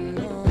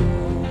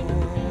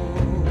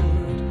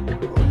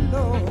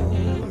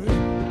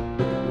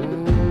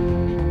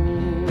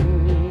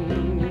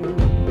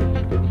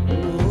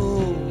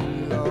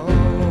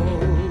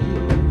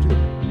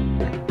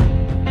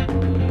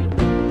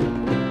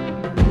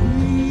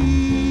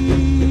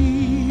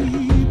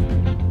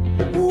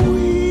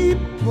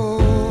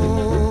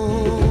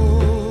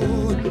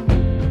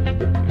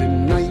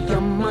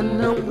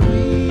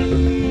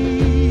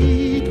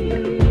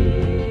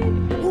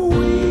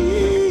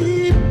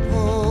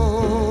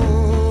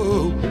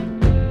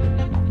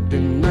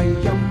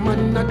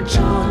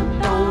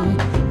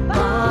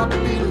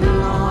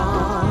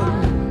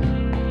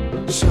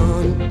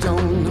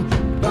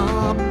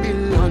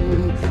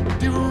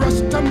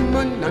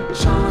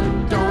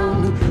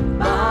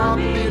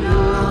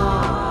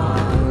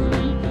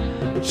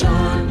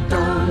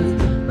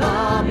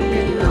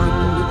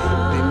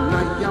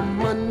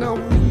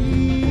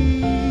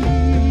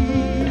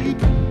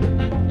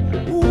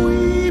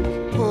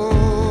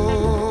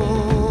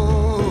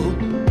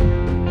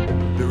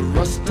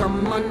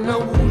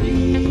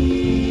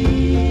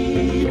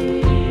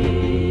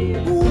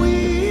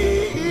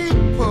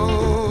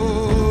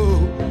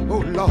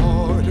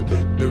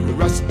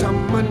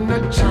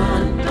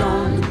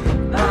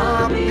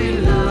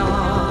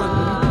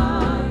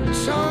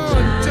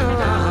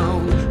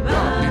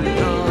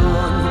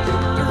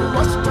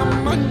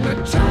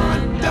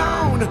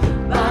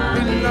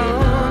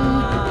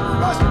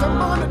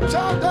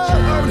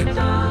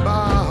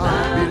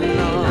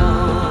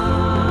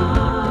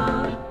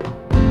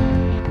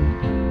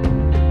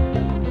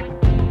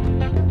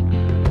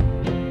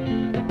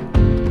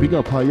 Big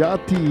up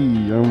Hayati,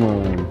 yeah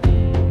man.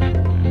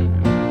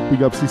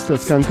 Big up Sister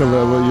Skanka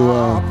wherever you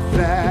are.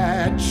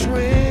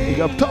 Big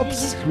up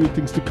Tops,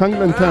 greetings to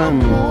Kanglan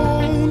Town. I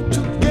want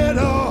to get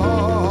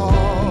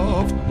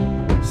off,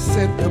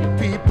 said the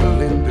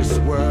people in this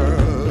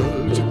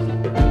world.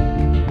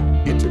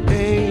 It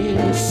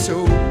ain't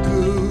so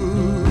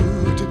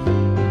good.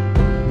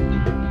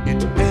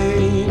 It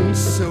ain't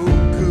so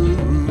good.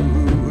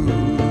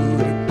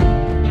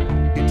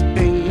 It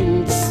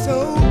ain't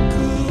so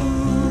good.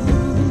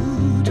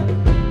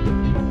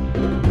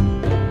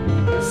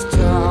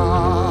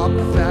 Stop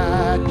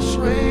that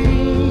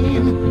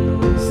train.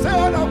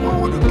 Said I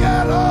want to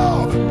get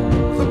off.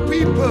 The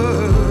people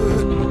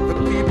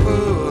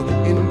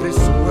in this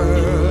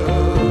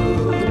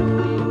world.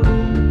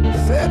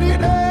 Said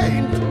it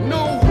ain't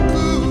no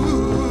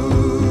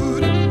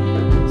good.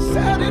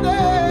 Said it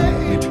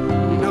ain't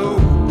no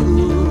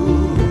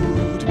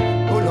good.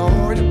 Oh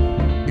Lord,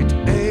 it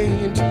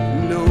ain't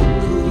no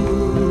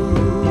good.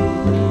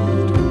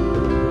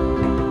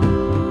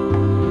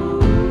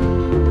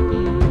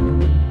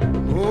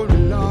 Oh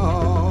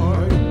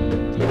Lord.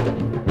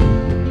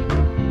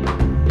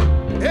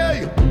 Hey.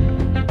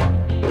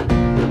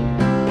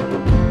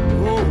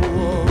 Oh,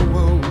 oh,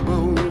 oh,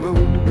 oh,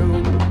 oh, oh.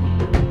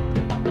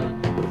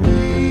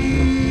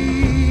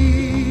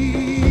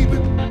 Weep,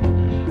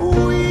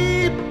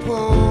 weep,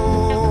 oh.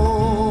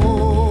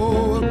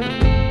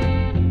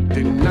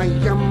 Deny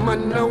your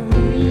man a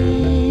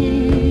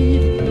weep.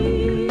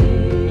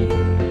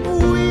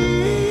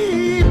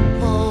 Weep,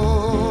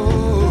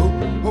 oh.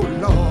 Oh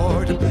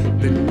Lord,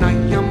 deny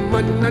your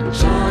man a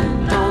chant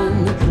down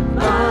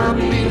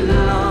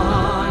Babylon.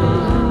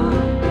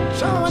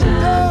 Chant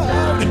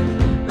down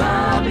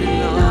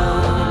Babylon.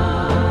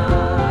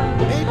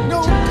 Ain't no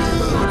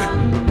good.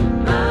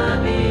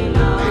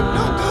 Ain't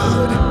no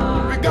good.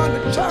 We're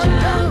gonna chant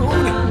down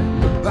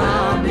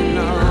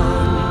Babylon.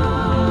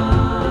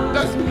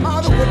 Doesn't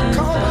matter what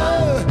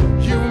color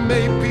you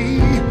may be,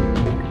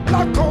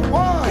 black or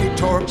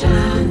white or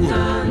blue,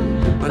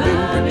 and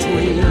in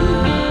between.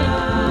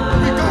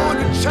 We're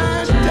gonna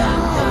chant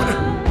down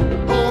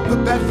all the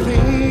bad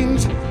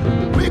things.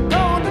 We're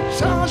gonna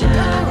chant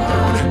down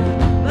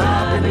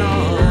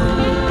Babylon.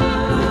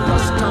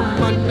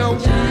 Rastaman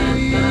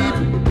weep,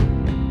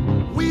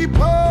 weep,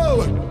 oh,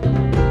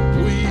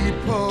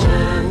 weep, oh.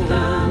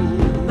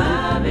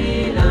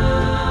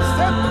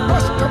 Set the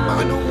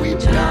Rastaman weep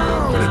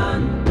down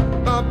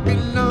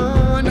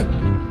Babylon.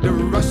 The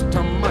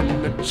Rastaman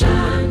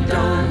chant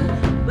down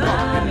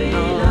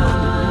Babylon.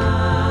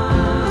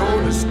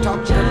 Gonna stop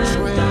the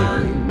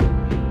train.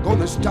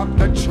 Gonna stop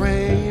the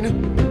train.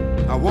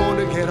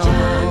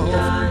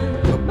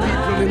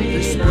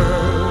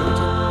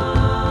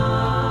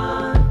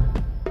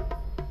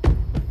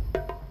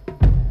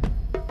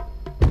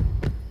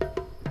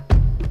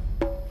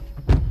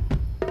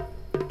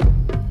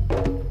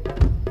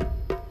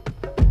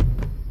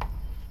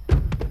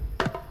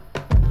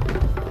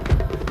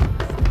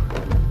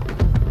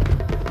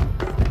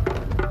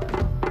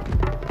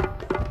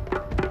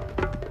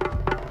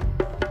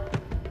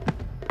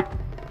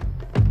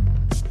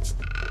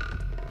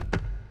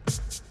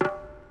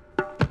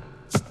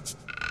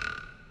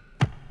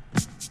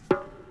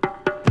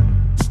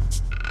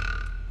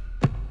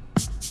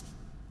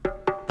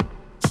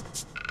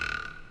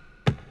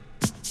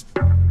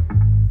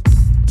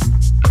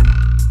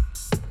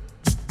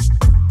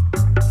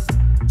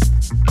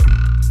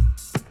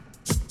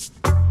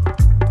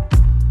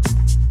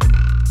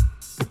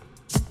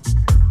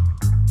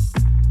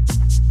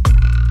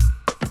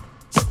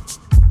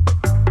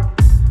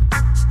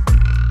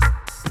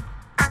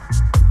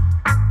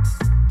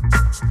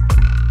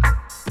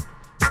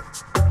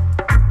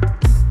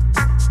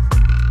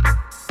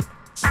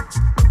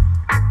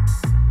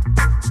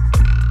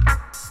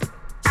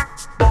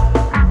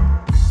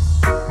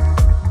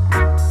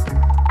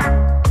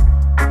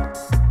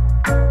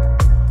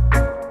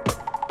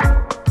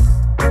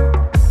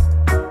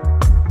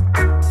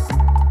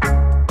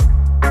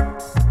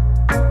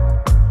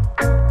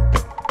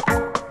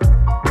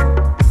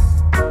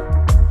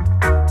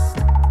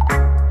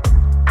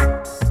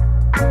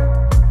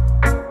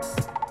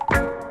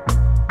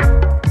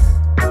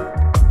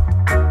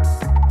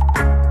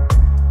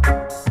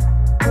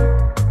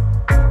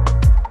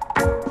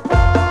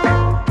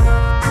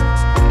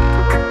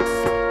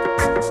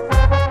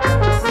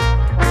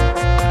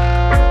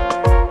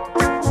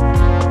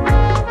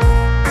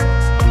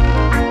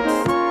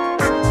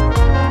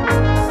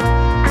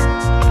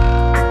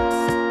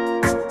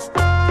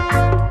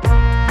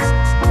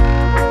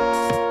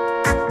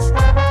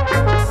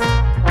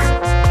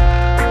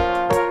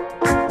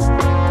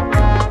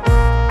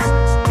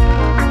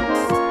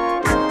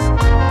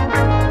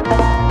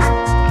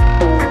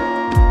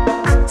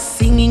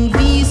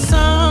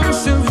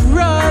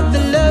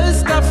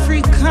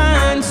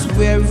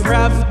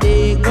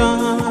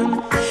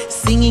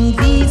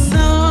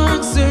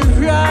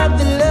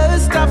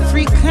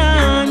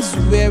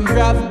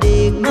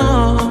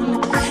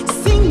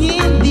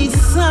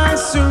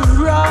 songs to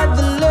all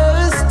the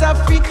lost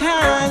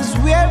Africans,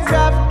 where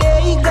have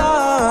they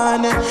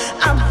gone?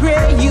 I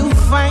pray you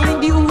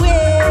find your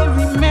way.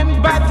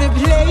 Remember the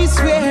place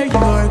where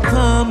you're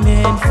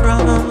coming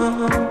from.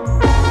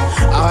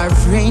 Our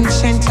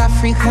ancient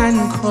African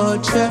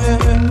culture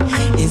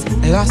is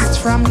lost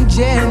from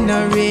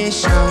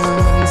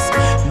generations.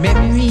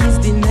 Memories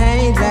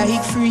denied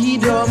like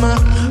freedom.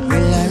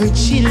 Will our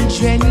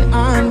children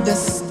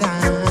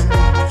understand?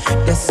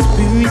 The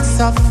spirits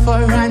of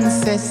our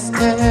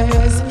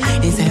ancestors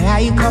is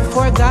like a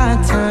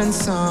forgotten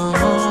song.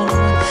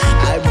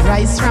 I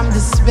rise from the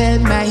spell,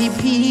 my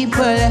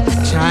people.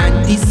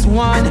 Chant this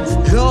one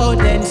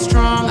loud and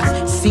strong.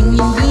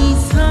 Singing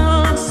these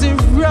songs to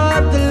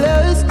all the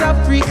lost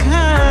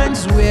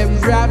Africans, where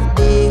have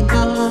they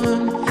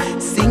gone?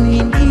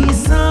 Singing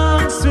these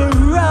songs to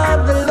all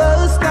the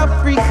lost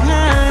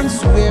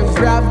Africans, where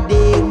have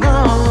they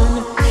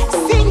gone?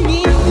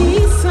 Singing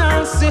these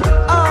songs to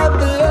all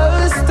the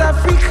lost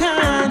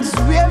Africans,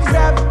 where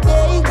have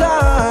they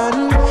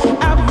gone?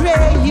 I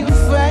pray you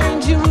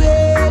find your way.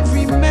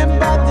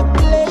 Remember the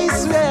place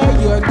where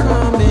you're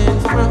coming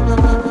from.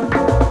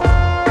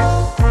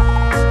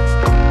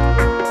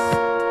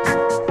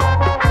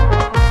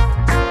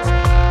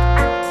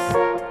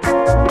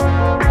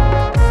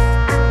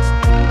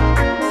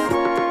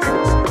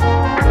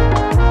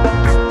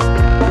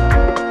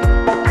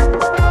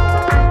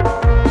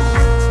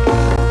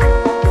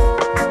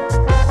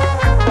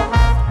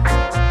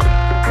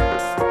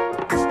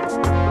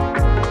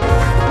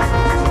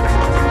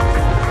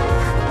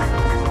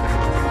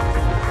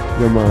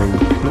 Yeah, man.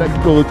 Black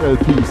Gold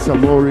LP,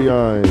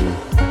 Samurai.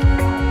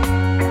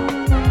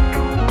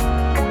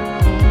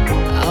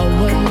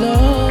 Our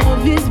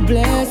love is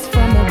blessed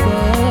from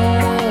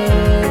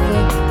above.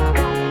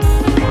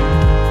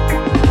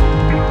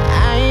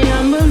 I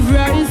am a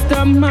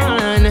Rasta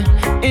man,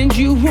 and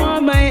you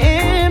are my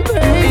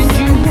empress. And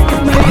you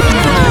are my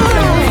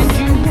empress.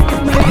 You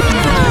are my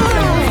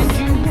empress.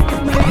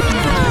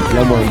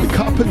 Yeah, man. The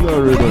Carpenter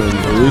Rhythm,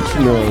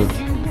 original.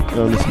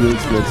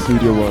 Ruffneck-Smille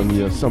Studio One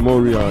here,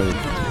 Samurai.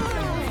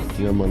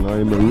 Yeah, man. I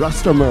am a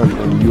Rasta man,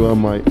 and you are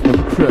my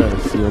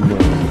empress. Yeah, man.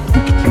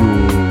 Big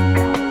tune.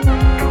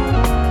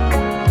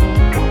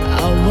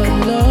 Our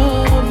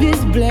love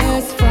is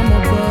blessed from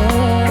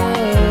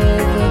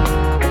above.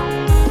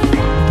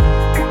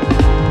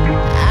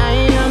 I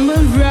am a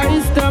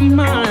Rasta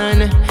man,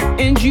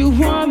 and you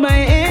are my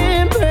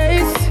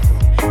empress.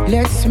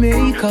 Let's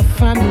make a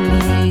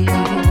family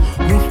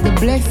with the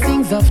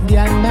blessings of the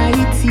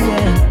Almighty.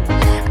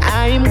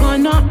 I'm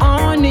gonna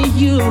honor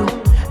you,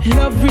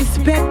 love,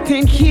 respect,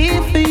 and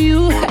care for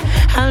you.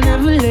 I'll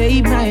never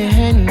lay my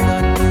hand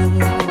on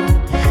you.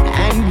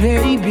 And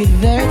baby,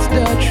 that's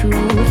the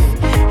truth,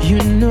 you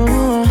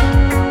know.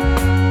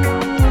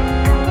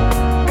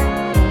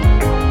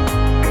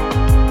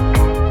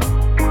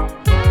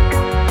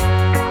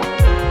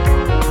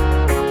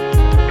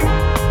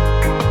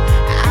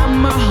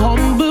 I'm a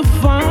humble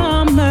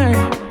farmer,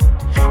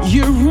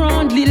 you're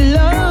only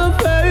lover.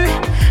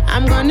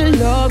 I'm gonna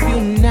love you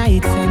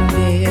night and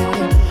day.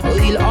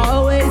 We'll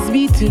always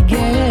be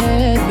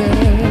together.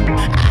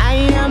 I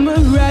am a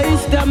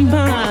Rasta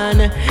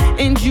man,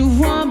 and you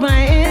are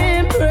my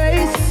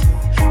embrace.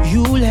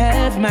 You'll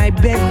have my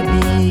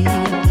baby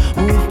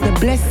with the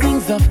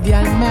blessings of the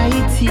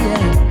Almighty.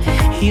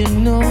 You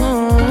know,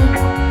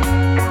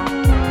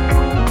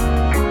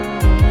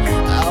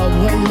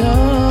 our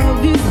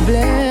love is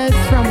blessed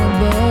from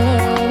above.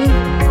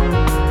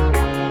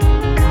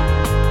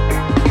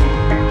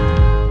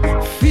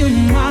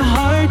 My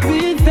heart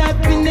with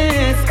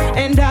happiness,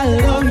 and I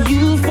love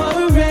you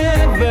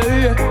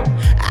forever.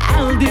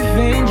 I'll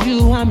defend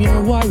you, I'm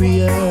your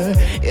warrior.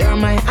 You're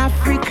my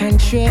African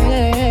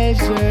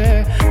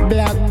treasure,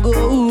 black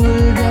gold.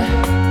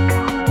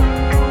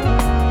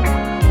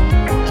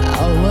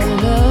 Our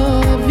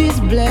love is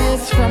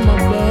blessed from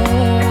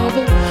above.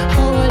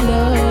 Our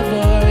love,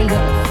 our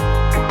love.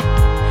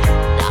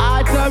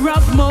 Daughter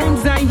of Mount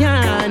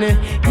Zion,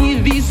 hear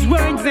these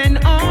words and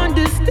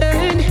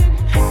understand.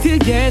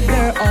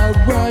 Together our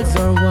worlds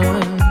are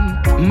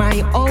one,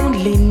 my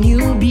only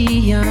new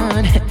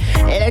beyond.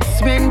 Let's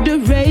spend the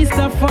rest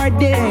of our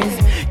days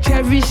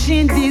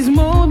cherishing these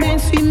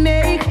moments we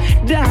make.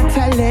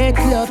 Daughter, let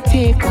love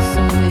take us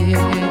away.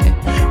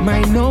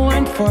 My no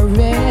one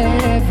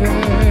forever,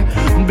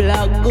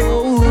 black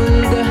gold.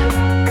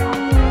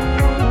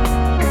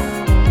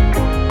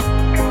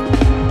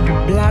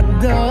 Black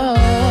gold.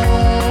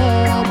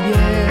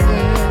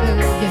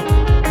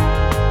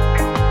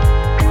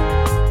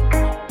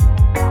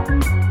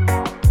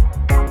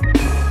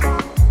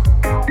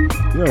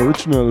 Yeah,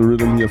 original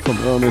rhythm here from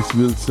Ernest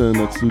Wilson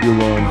at Studio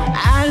One.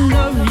 I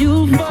love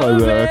you If I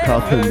were a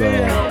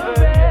carpenter,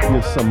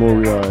 here's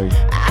Samurai.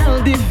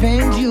 I'll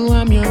defend you,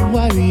 I'm your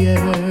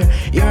warrior.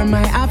 You're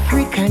my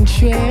African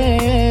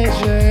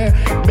treasure,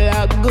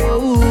 black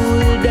gold.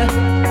 Yeah,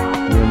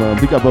 man,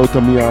 big up Outta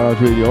Me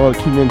Heart Radio, all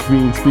King and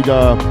Queens, big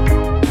up.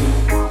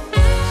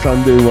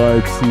 Sunday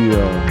vibes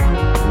here,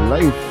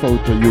 live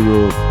out of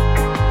Europe.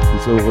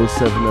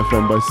 106.7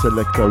 FM by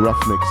selector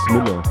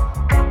Ruffneck-Smille.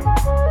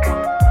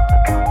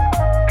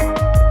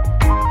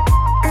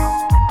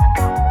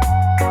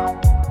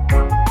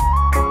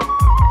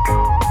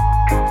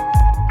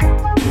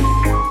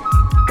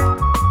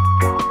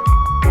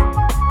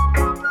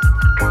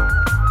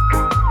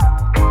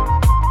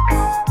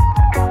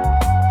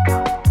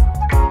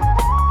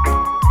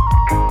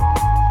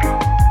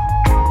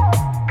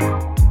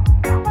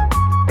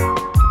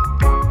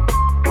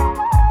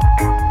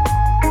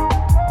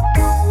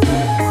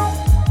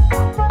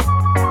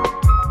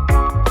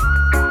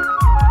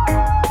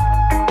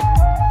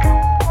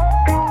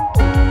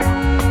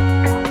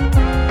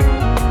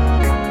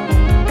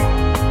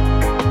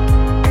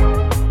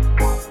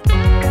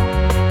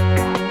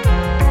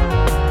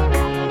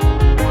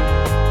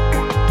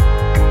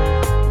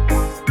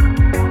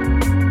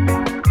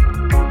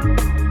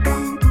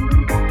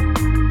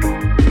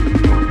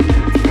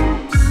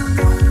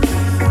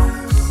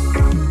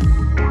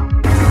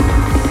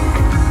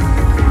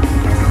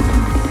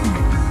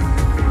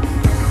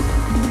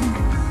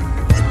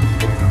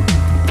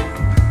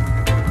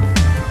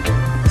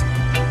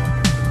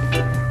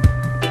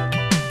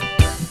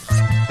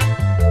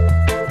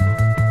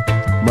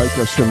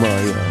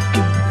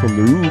 From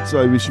the Roots,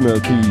 Irish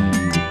Melty.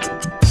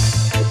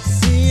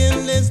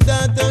 Seeing this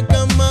daughter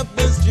come up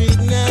the street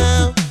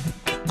now,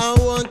 I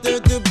want her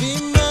to be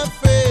my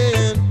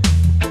friend.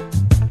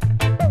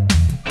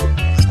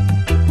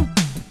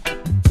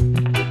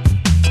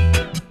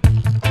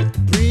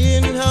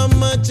 Praying how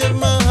much of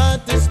my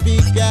heart to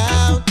speak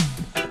out.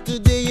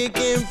 Today you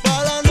can't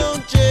follow no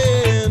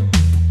trend.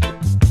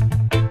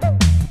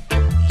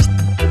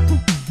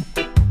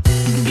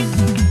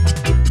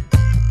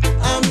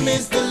 I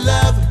miss the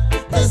love,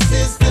 the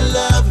sister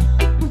love,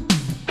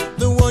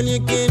 the one you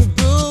can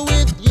go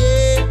with,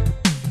 yeah.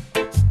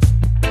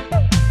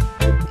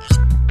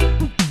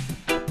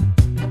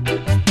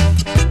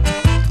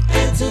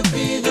 And to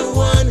be the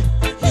one,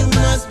 you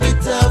must be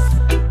tough.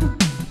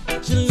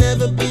 She'll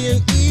never be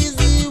an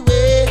easy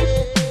way.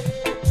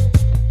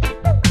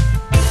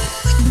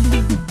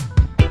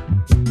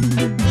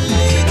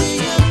 Lady,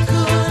 you're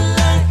cool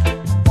like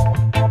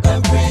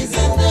a breeze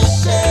in the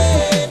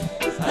shade.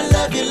 I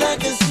love you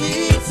like a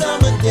sweet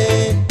summer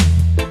day.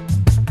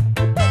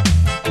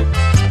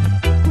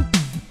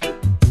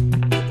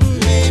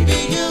 Maybe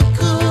you're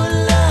cool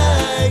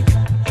like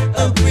a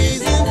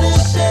breeze in the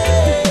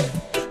shade.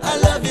 I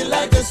love you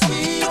like a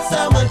sweet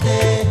summer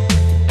day.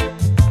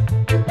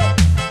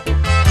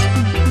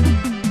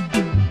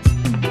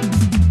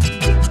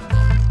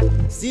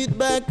 Sit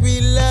back,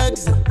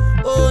 relax,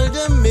 hold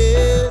the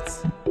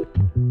mates.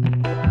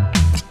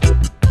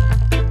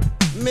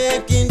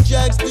 Making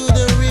tracks to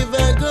the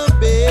river go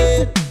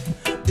bed.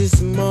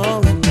 This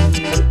morning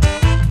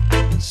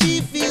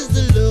she feels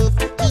the love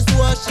just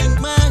washing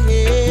my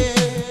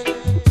head.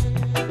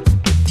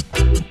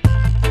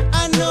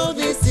 I know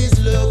this is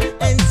love,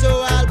 and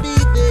so I'll be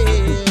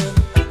there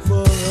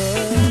for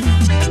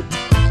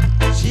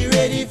her. She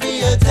ready for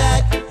your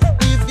attack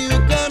if you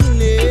come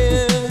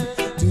near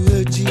to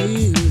her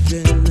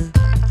children.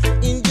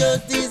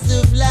 Injustice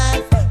of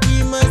life,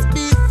 we must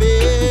be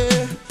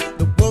fair.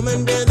 The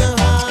woman bear the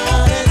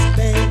hardest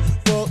pain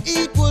for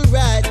equal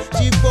rights.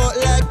 She fought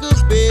like a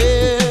bear.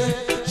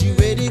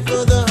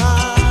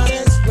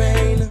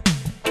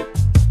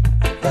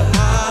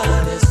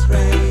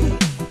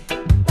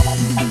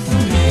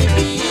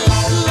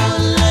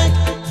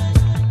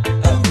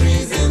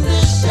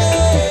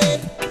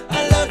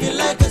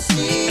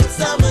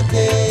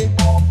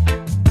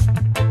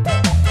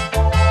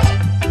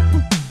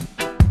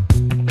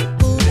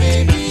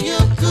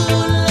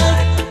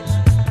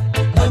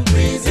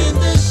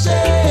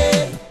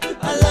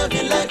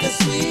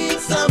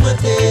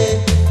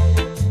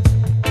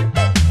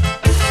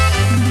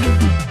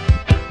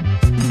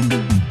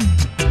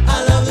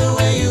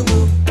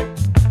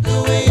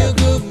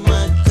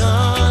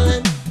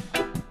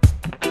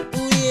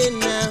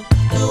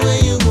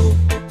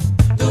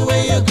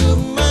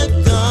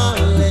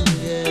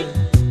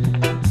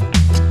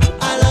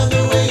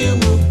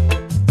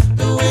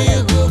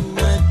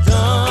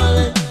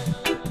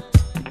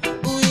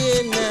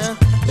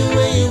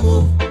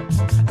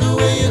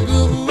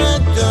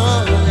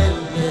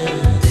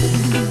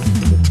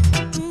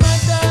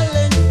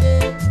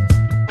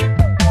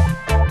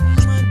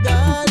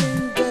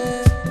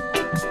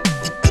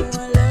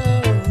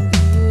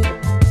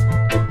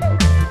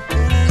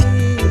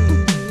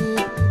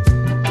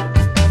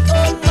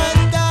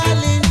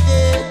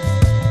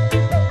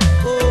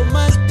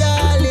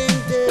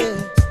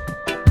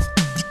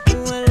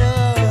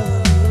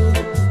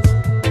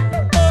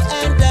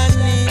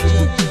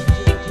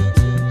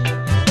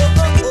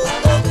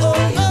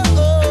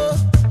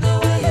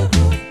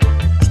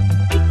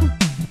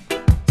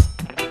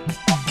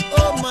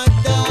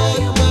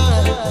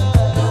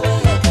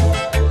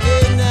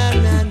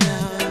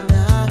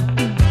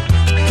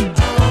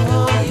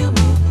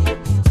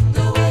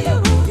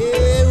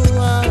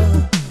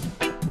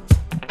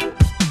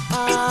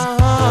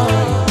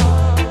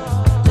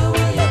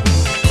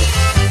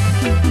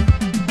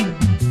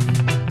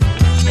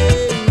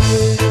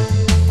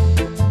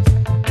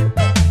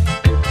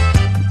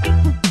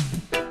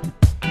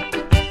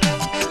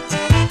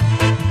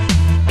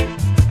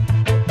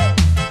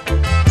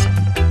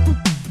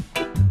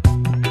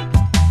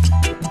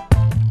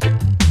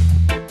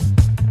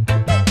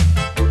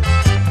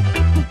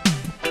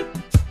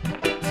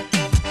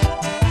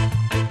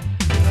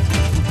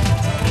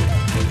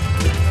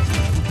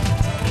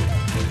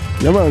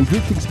 Yeah man,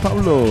 greetings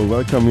Pablo,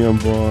 welcome here on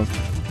board.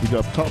 Big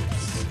up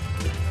Tops,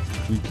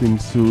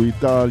 greetings to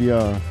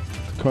Italia,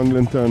 to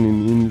Congleton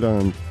in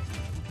England.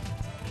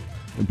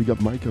 And big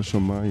up Micah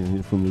Shamaya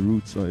here from the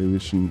Roots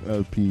Irish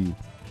LP.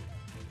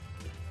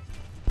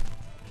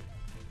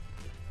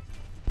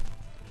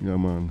 Yeah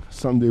man,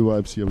 Sunday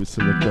vibes here with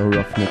selector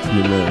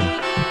Ruffneck-Smille.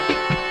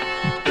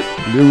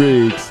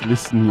 Lyrics,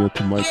 listen here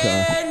to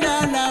Micah.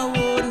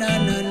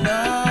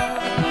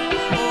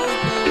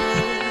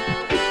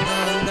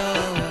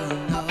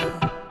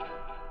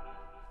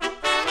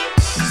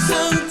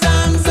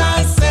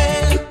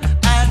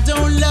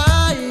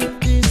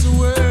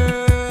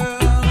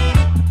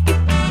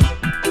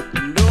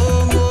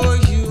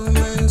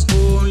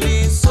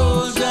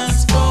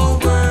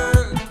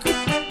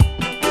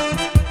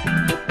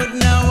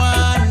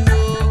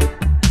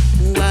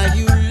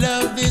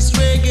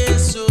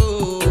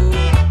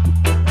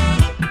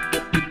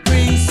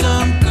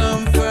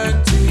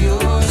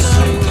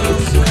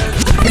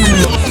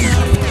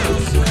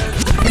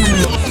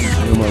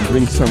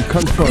 Some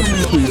comfort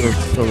to your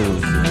soul.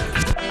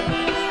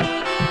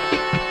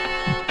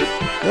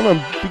 Yeah man,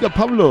 big up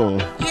Pablo.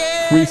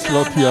 Free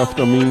slot here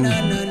after me.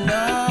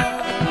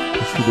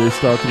 As today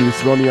started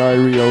with Ronnie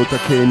Irie, Outta,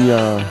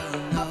 Kenya.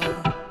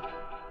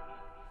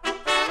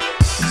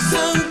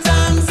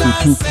 To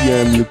 2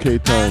 p.m.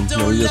 UK time.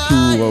 Now we are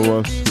 2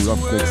 hours to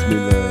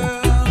Ruffneck-Smille.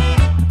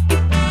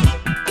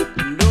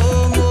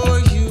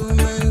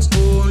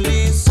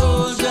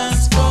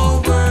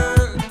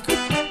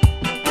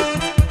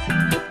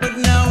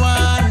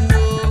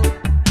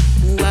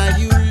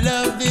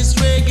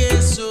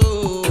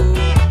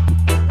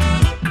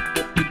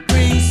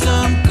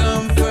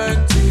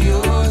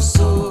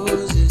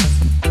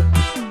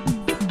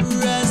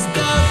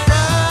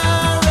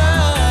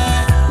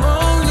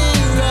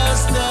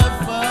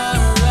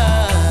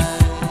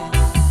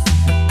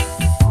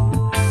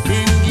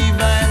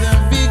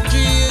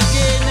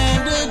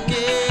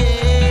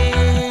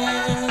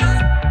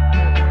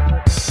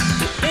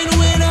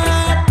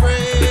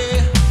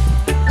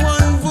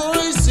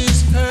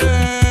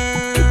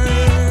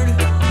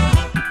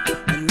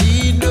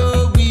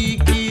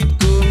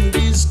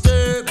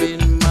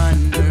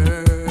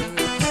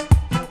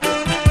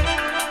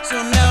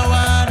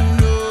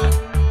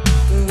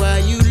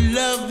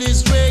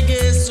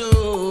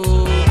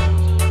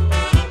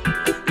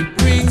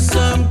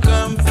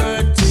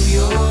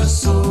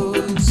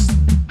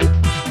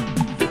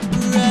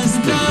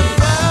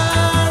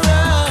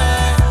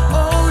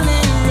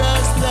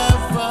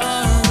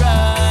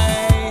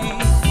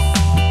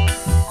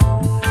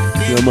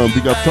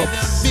 Big up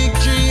Tops.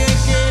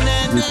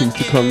 Greetings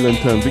to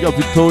Congleton. Big up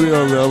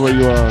Victoria, wherever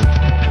you are.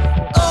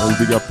 And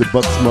big up the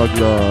Butt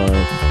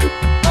Smugglers.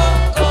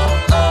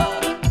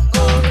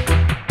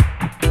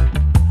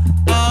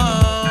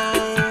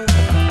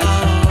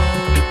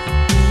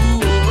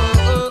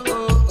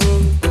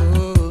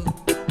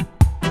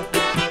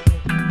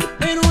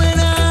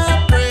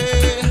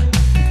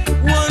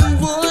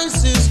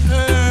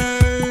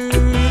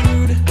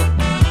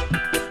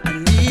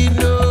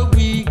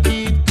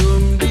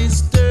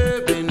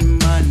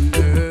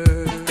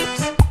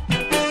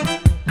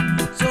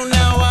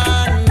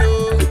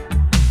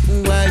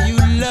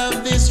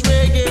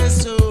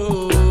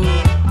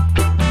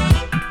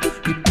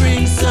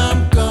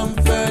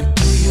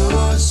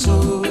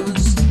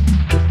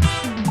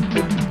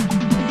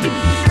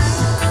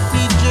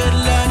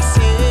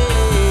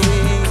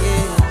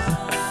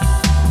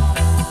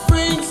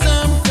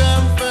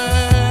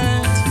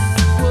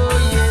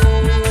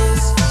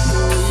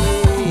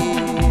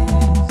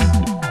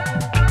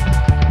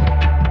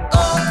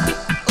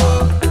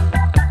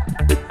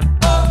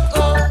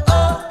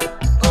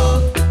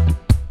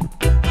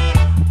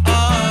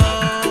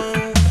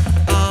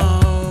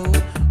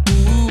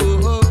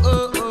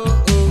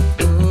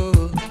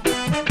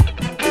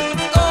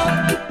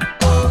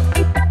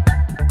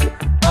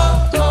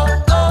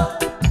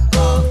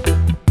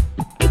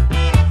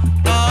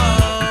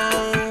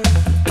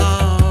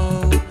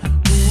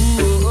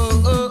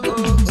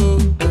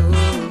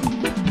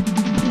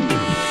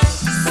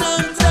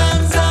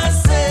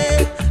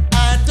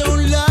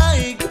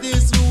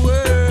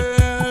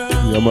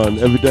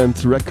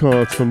 Evidence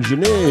Records from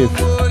Genève,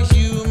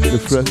 the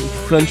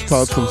French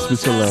part from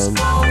Switzerland.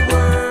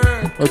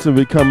 Also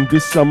we come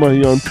this summer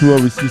here on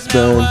tour with this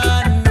band.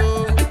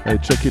 Hey,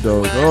 check it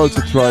out. I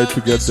also try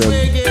to get them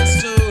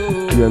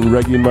here in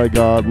Reggae in My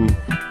Garden.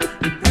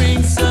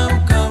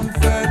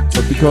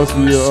 But because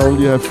we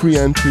only have free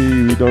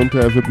entry, we don't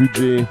have a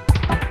budget.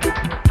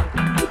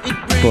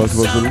 Because it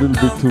was a little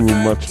bit too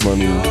much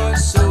money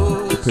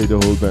to pay the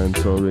whole band,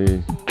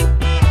 sorry.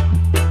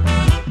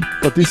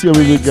 But this year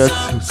we will get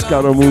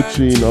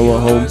Scaramucci in our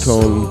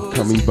hometown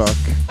coming back,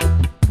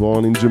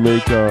 born in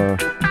Jamaica.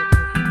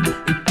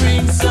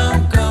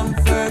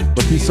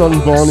 But his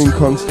son born in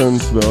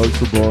Constance were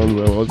also born,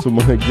 where also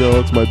my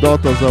girls, my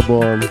daughters are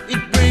born.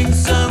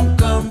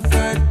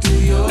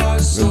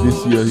 And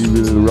this year he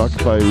will rock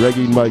by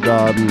Reggae in My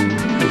Garden.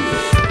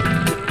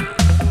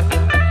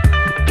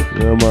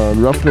 Yeah man,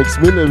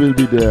 Ruffneck-Smille will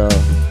be there.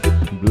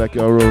 Black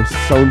Arrow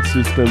sound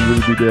system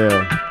will be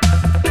there.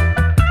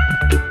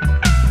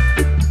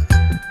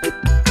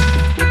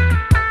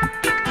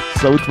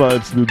 South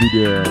Vibes will be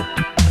there.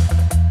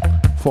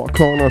 Four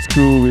Corners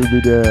crew will be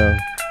there.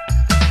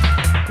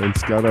 And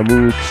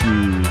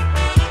Scaramucci.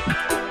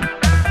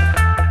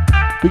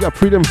 Big up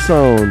Freedom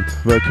Sound.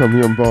 Welcome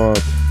here on board.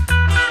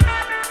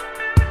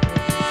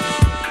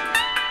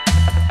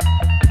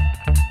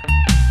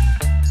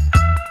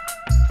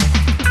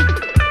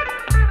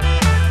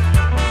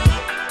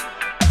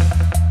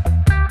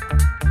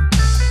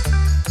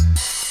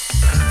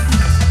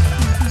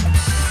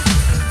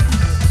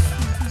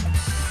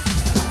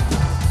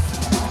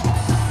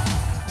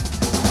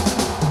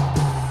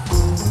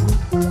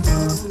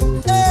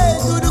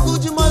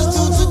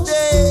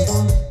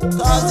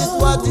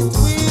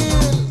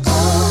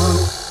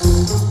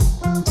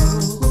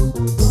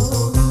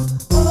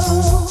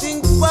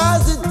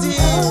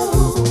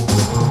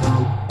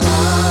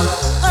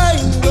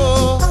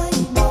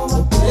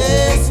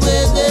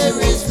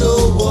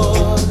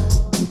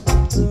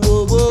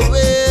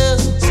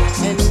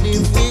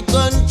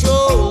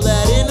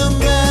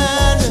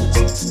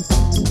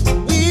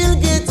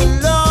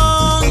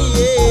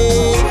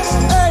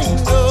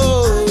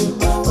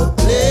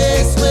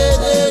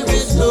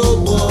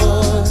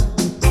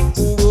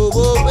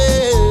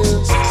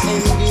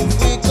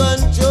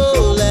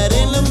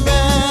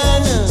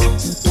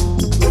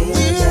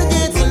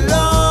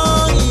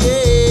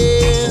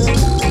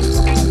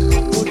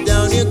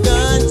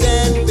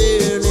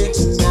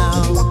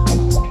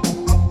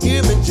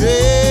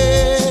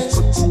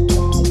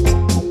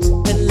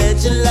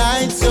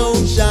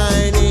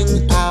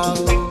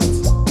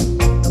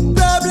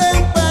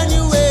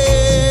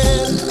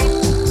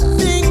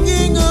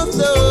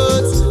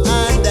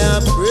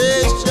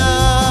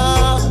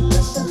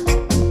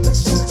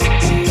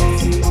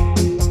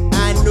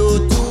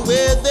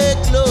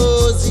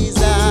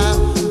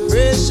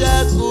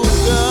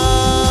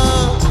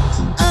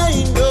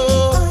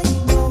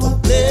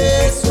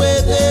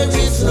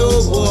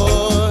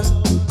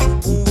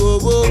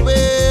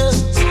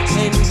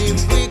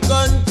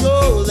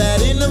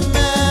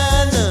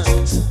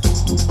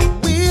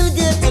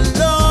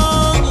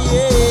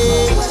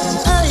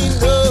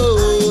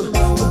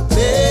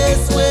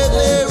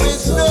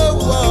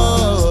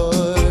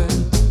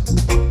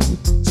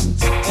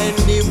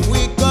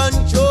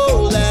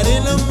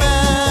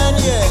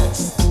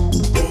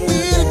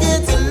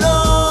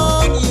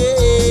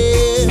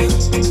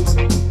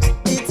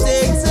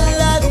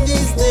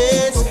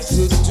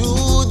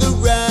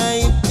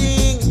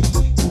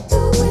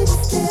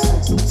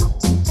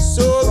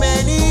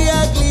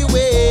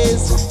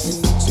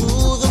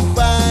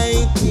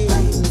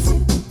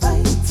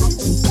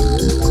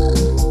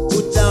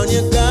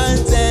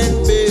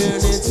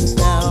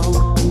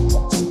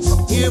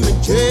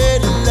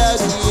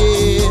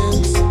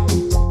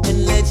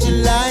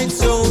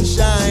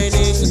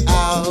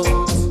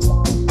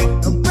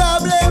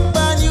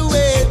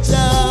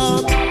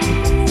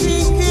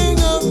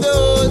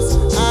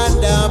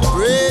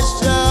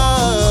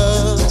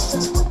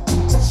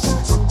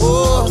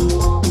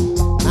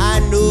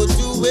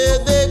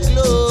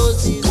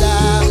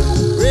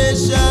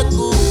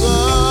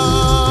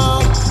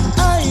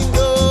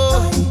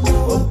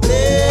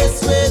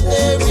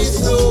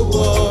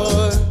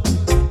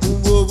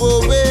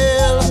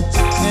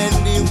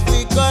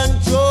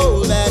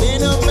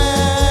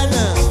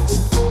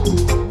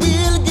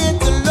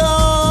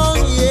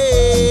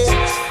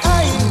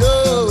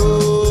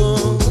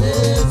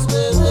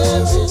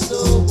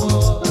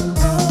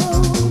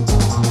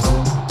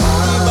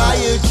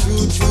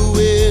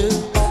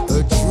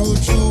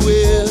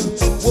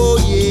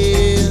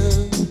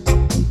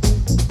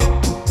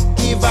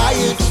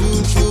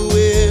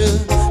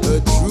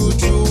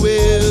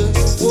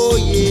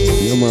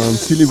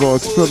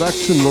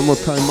 Production, one more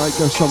time,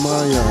 Micah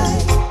Shamaya.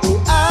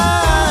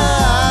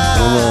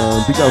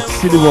 Big up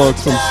Silly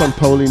Walks from St.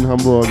 Pauli in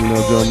Hamburg,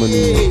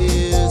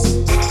 Germany.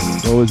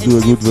 Always do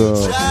a good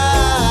work.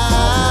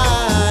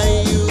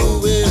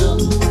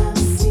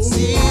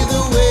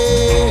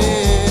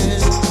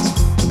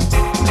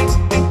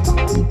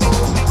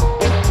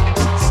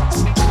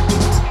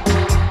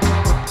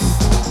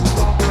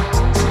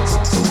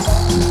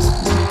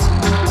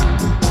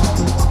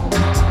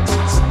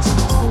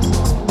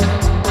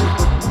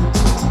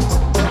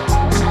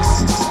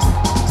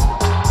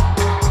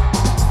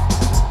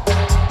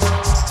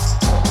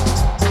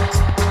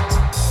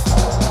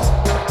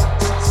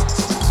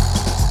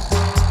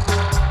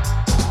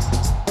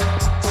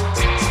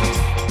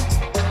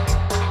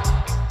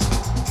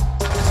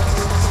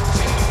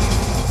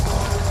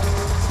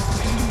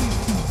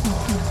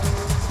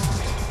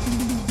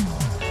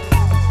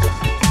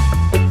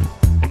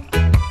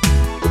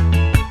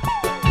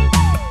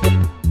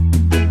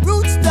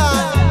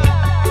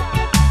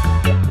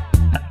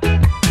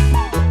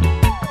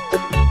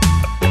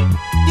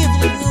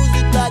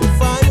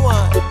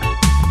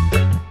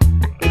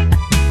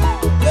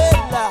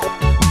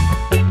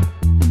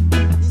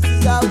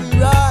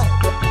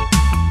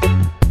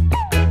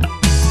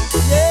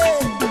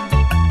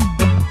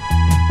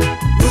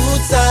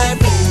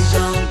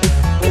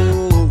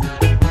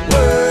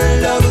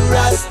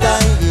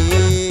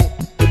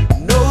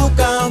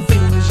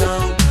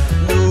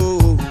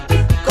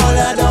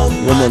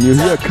 man, you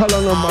hear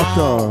color no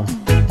matter.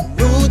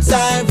 Roots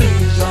I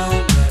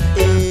vision,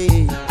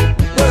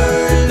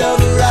 world of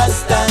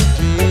Rasta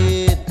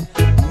dread.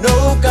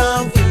 No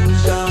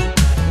confusion,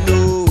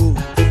 no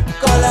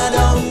color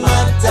don't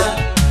matter.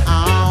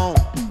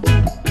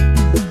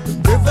 The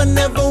river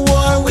never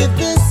war with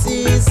the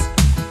seas.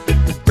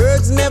 The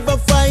birds never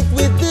fight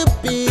with the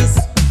bees.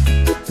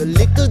 The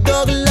little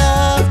dog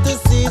love to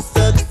see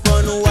such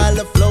fun while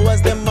the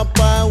flowers them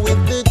apart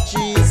with the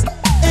trees.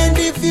 And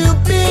if you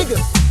big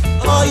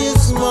or you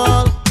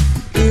small,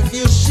 if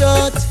you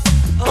short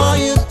or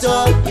you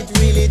tall, it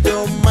really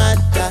don't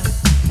matter.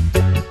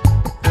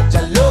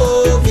 Your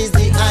love is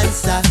the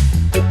answer.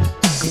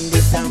 In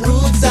this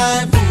roots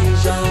I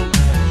vision,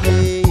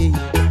 yeah.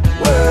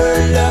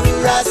 World of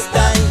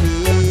Rasta,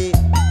 yeah.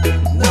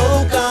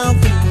 No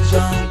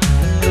confusion,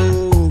 no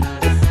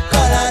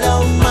color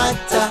don't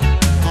matter.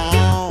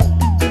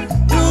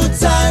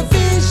 Roots I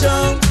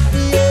vision,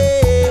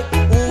 yeah.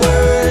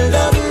 World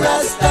of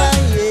Rasta,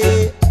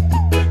 yeah.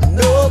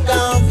 No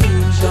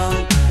confusion,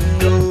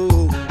 no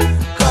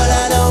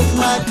color don't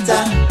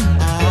matter.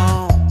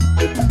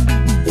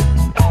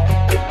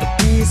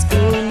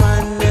 Peaceful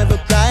man never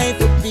cry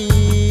for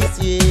peace,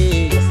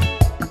 yes.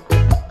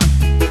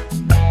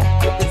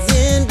 It's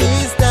in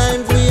these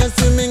times we are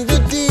swimming the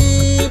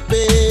deep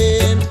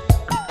end.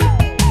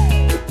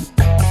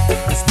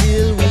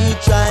 Still we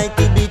try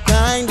to be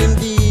kind in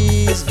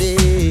these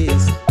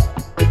days.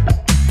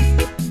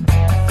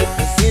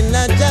 In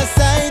a just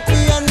sight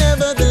we are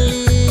never the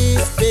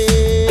least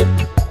paid.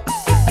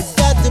 It's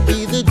got to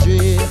be the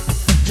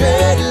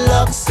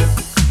dreadlocks.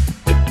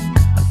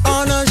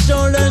 On our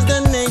shoulders the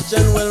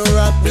nation will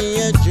rock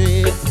me a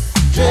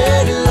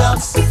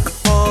dreadlocks.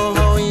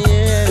 Oh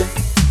yeah.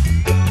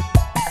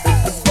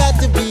 It's got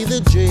to be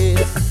the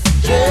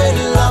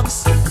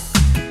dreadlocks.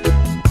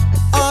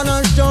 On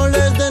our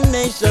shoulders the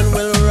nation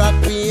will rock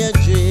me a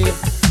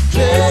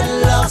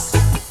dreadlocks.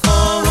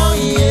 Oh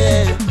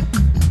yeah.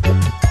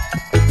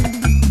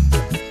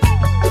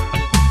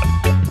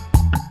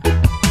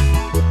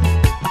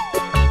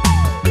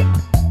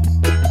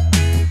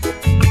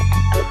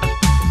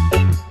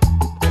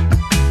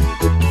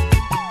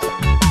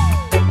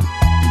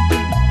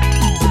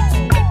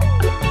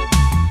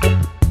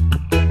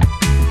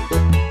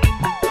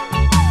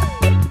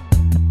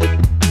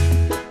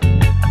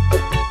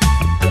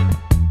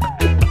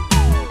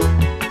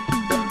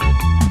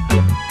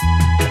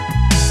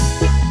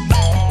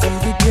 To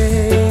the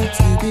gates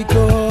we be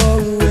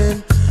going.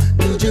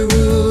 New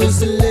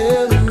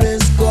Jerusalem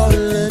is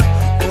calling.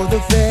 For the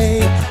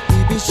faith we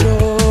be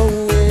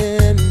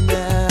showing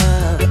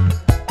now.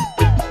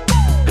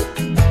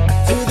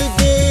 To the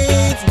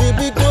gates we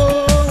be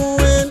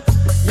going.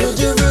 New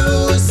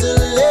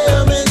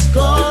Jerusalem is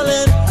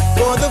calling.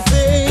 For the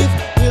faith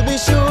we'll be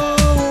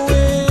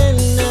showing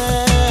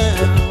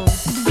now.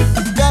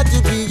 Got to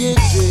be a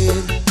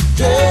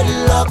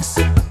dreadlocks.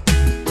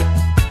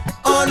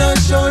 On our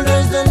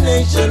shoulders the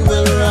nation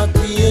will rock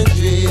me a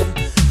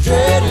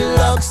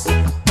dreadlocks.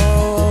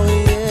 Oh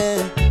yeah.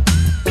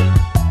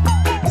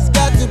 It's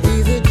got to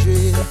be the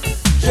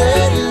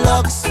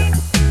dreadlocks.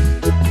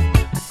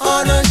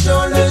 On our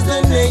shoulders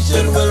the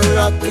nation will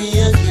rock me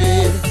a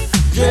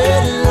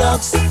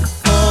dreadlocks.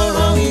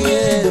 Oh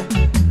yeah.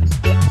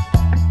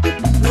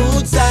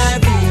 Roots I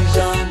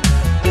vision,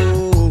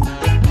 oh,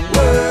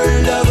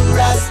 world of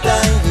Rasta,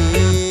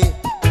 yeah.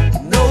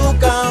 No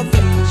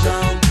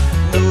confusion,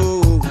 no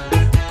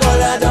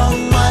color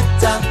don't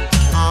matter.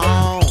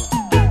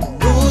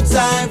 Roots I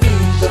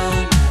vision,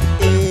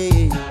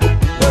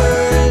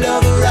 world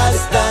of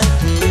Rasta,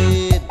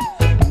 yeah.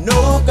 No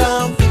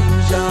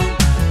confusion,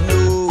 no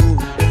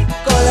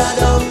color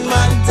don't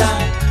matter.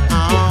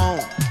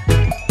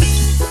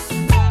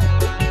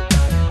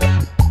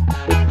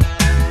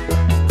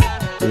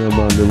 Yeah,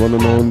 man, the one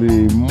and only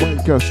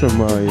Micah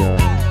Shamaya.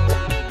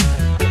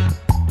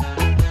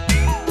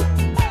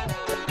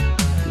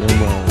 Yeah,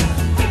 man.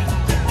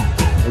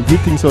 And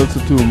greetings also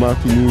to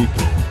Martinique.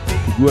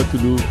 To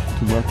Guadeloupe,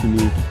 to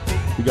Martinique.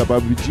 We got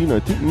Baby Gina. I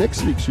think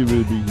next week she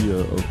will be here.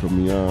 Out of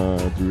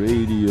Miad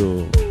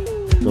Radio.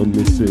 Don't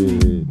miss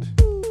it.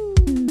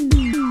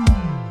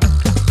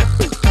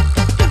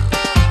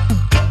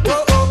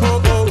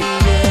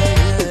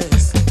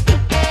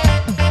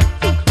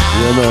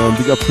 Yeah, man.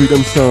 Big up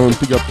Freedom Sound.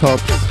 Big up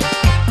Tops.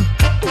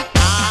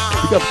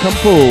 Big up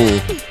Campo.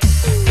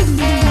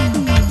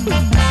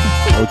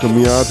 Out of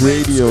Miad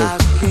Radio.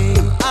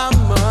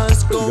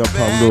 Big up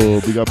Pablo.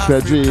 Big up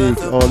Cedric.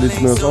 All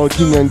listeners. All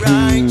king and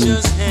queens.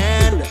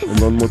 And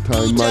one more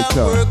time,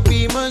 Micah.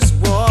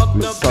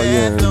 With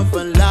Cyan.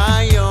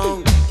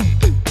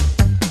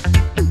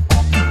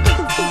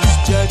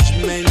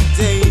 Judgment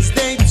days,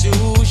 they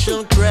too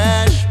shall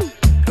crash.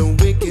 The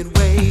wicked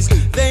ways,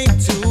 they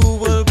too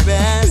will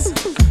pass.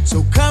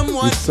 So come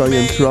what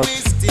may, we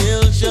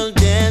still shall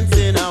dance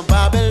in our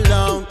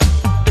Babylon.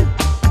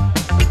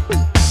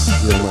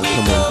 Yeah, man,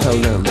 come on, tell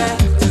them. Back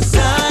to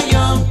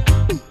Zion,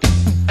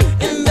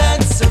 and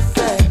that's a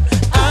fact.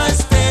 I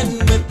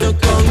stand with the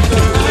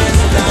conquerors.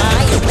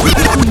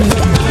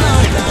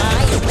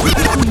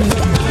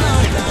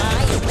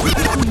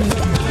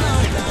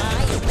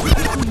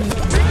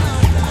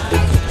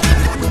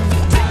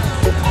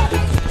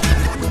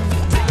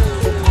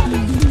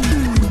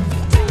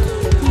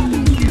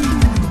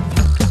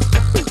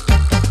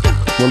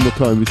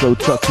 time without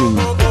chatting.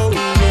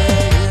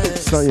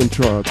 Science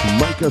Track,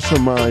 Micah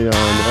Shamaya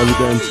on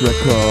Evidence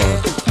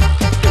Records.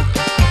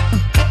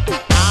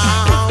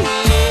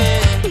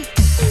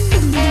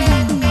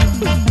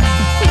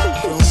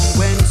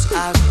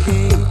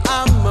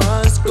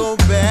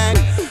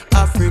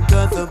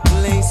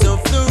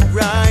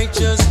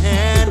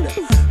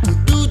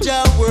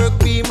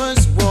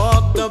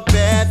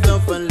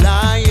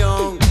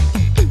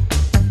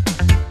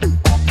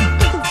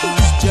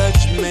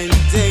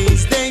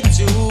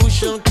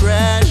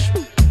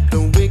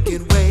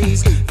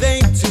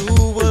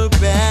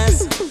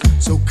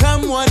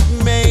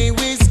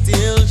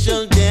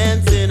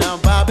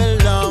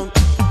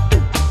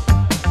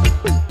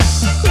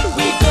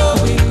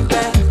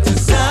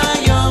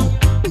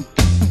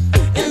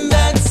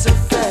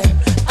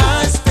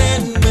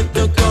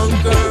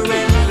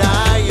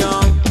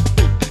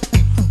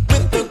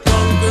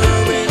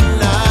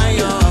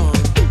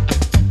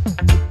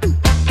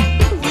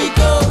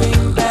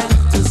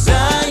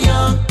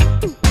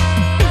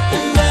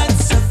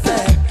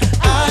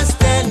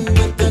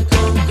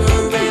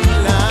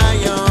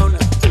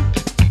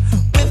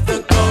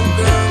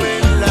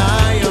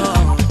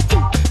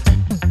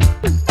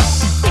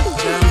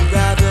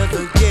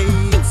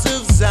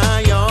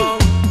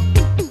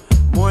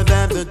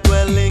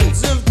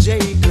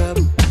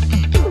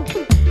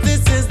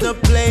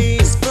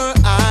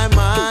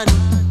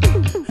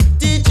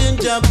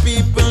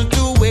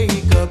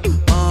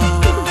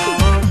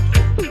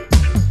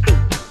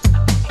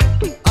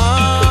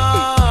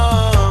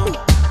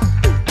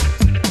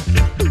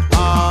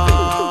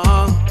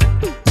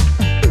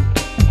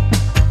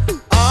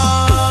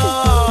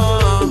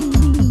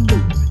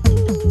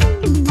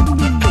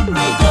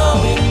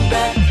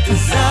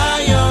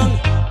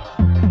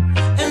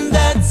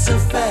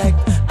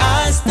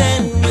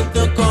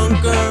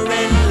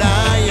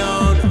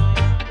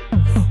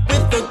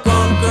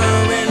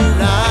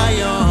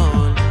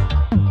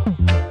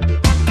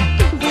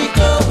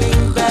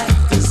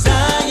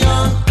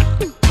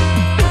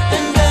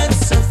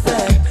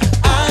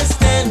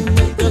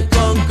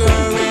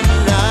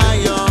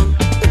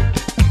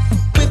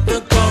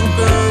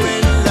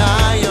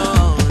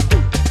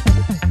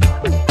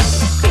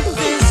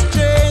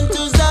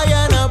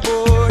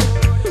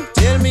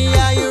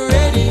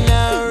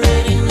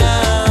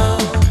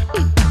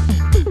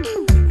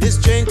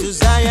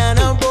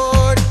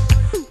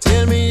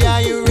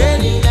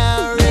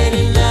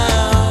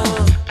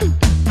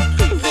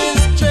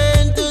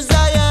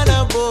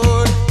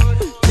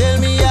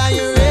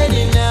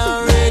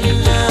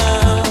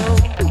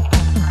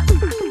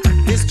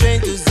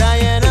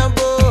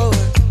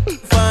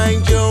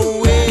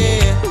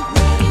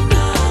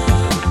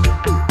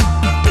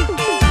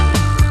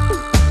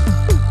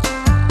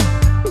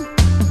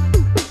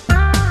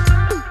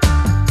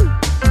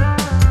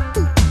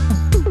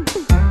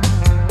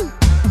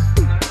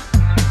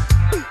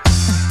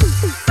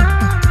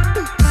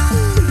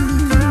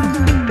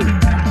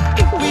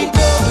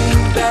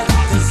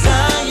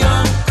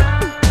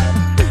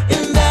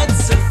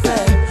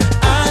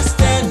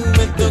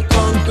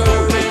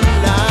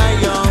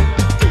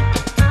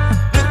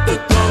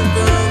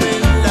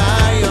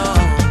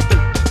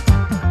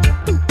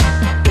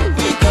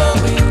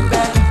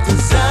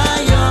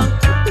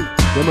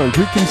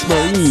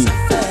 Ruffneck-Smille.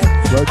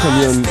 Welcome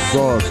here on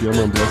God. Yeah,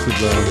 man,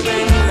 blessed God.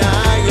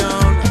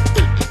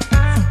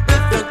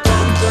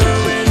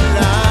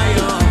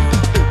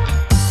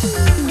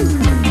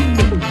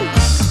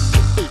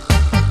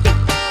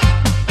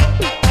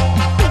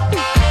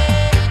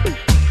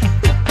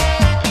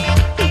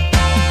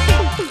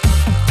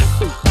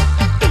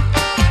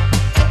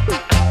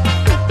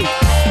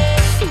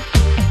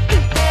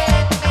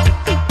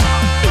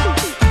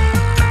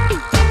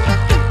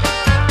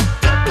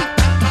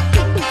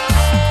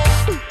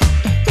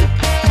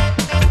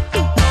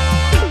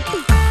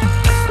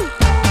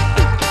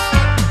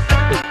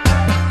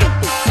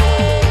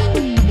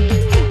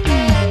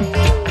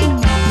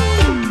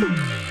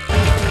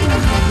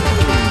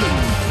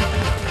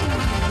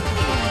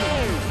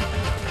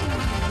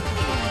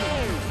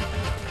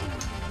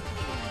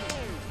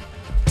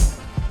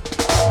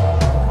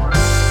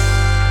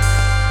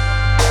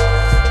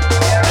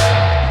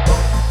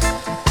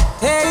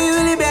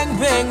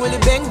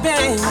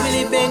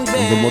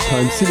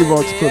 City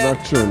Box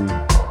production,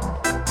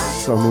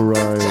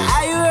 Samurai.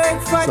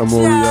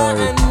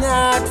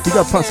 We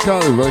got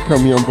Pascal,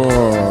 welcome here on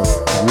board.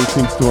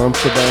 Greetings to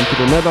Amsterdam, to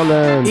the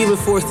Netherlands. Evil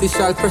forces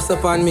shall press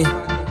upon me,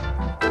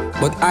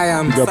 but I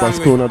am we got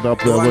Pascona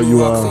up wherever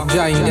you are.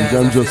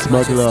 Ganja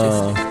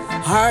Smuggler.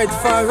 Hard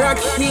for a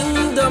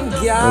kingdom, and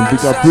we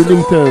got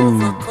Brillington.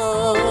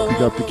 We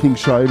got the King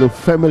Shiloh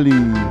family.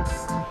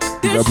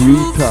 We got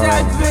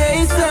Rita.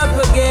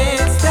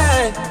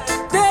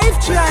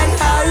 Tried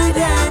hard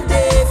and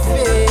they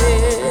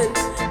failed.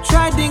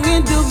 Treading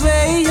in the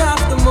way of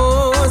the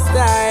Most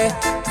High,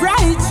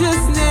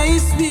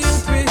 righteousness will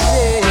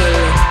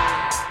prevail.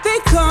 They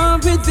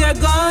come with their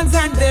guns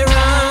and their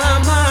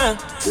armor,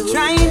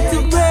 trying to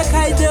break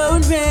I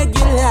don't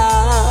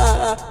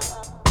regular.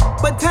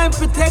 but I'm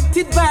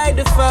protected by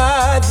the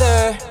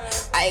Father.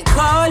 I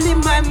call him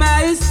my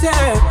master,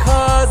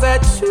 cause a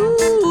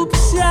troop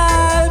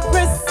shall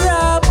press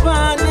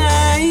upon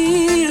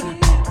I.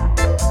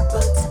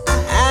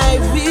 I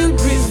will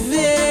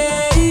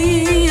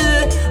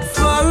prevail,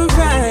 for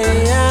I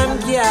am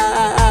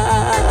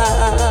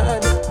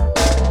God.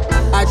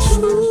 A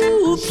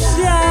troop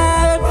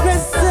shall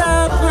press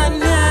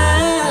upon I.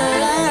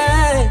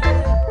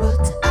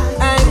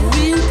 I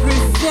will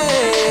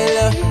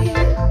prevail,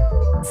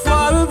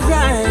 for I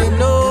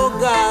know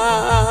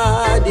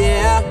God,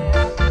 yeah.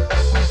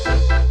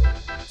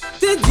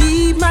 The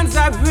demons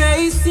are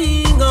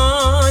racing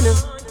on,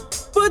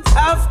 but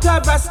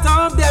after a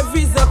storm there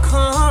is a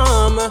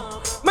calm.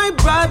 My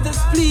brothers,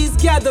 please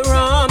gather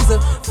arms,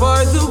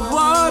 for the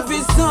war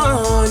is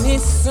on,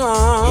 it's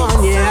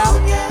on,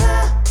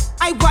 yeah.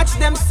 I watch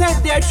them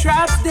set their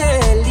traps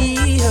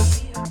daily,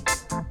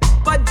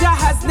 but Jah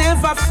has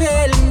never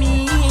failed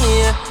me.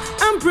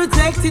 I'm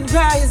protected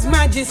by His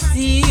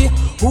Majesty.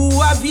 Who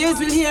have ears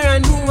will hear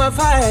and who have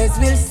eyes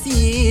will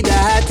see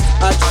that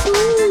a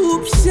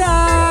troop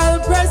shall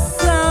press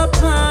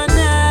upon I.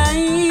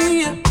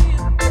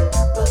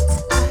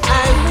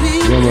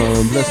 Yeah,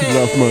 man, blessed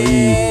love,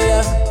 Marie.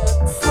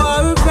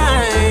 For I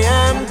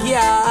am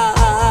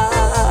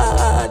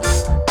God.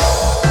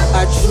 A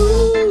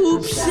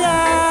troop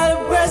shall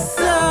press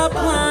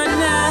upon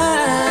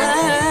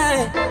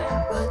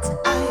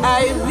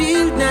I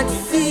will not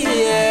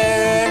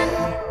fear,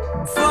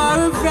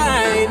 for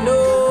I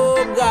know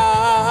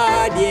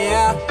God,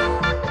 yeah.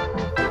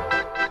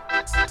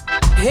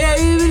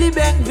 Hey, willy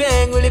bang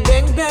bang, willy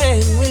bang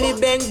bang, willy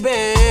bang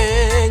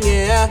bang,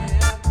 yeah.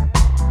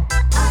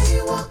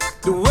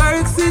 The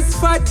works is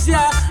for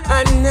Jah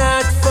and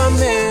not for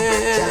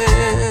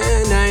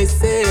man, I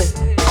say.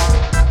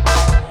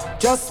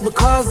 Just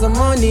because of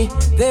money,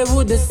 they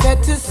would have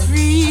set us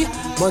free.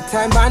 But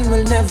a man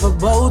will never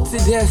bow to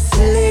their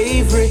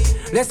slavery.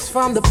 Lest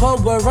from the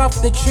power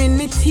of the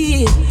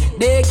Trinity,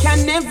 they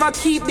can never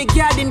keep the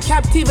God in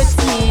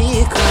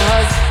captivity.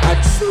 Cause a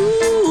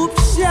troop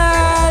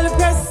shall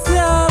press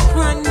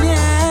upon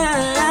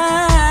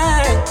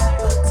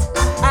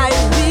I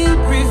will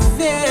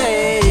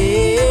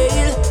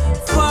prevail,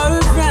 for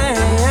I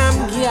am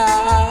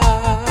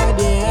God,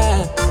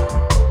 yeah.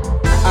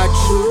 A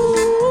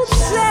troop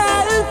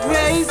shall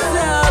raise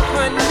up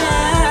on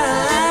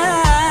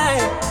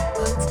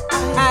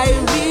I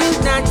will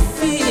not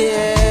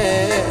fear,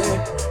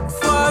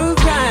 for I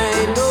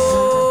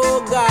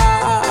know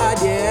God,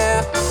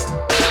 yeah.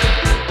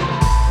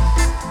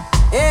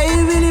 Hey,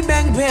 willy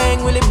bang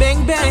bang, willy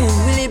bang bang,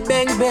 willy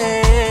bang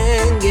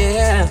bang,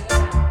 yeah.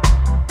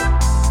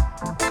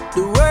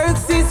 The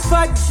works is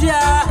for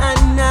Jah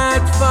and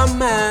not for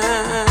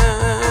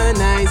man,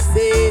 I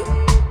say.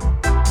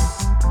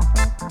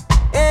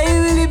 Hey,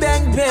 willy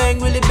bang bang,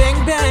 willy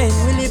bang bang,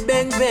 willy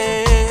bang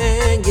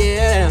bang,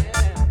 yeah.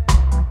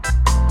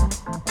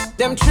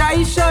 Them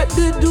try shut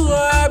the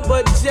door,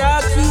 but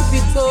Jah keep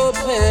it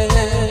open.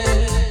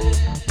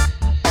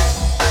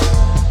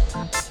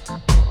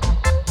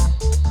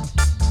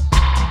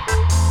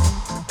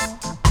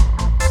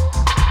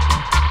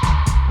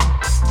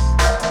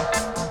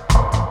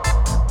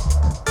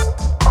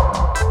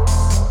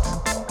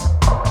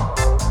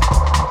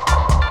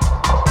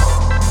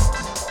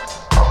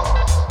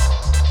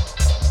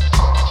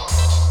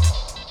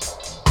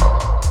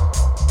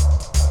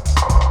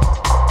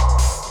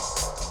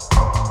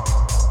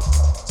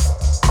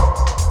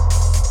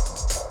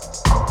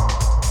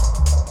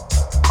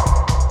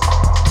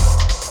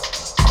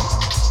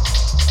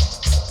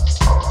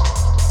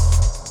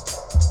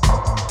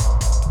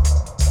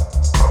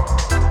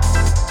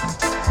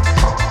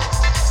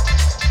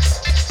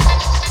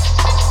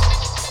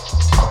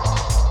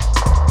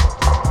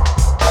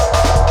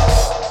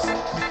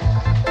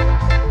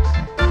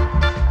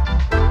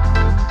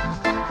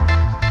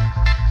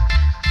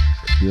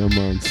 Yeah,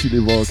 man, City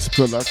Walks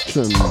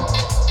Production.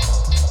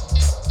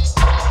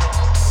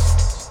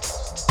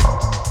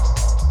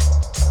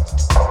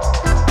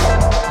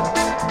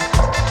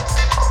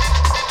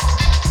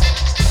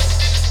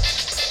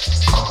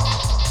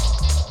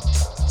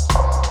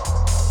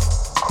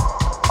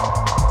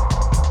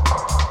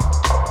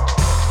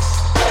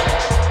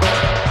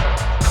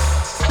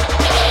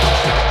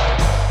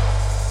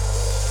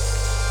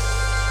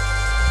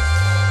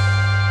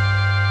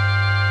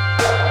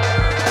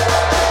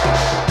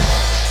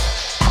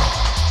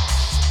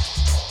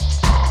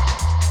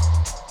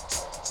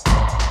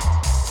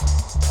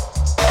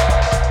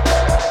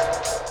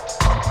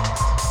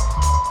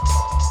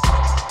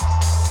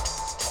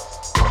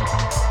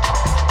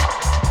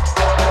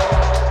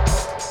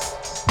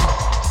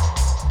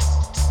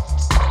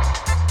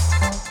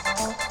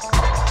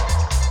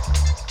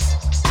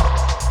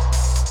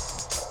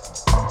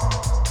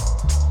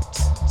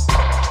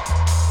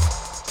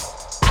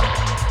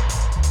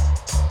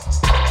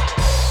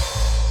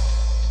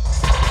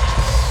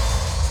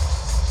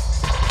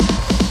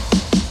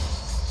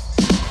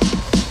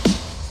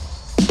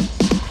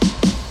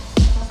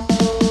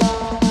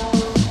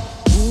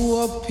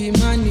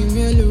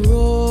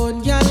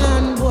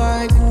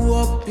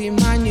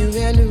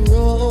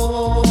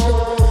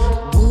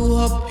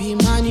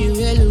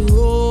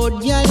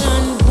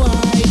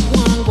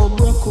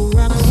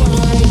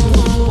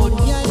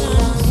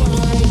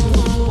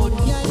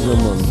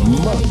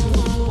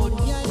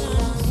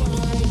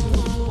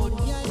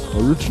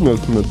 original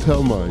from the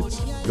Termites,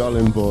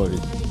 Garland Boy.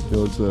 He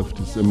also have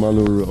this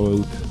Emmanuel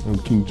Old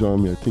and King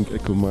Jamie, I think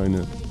Echo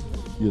Minor.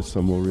 Yes,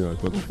 Samoria,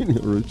 but really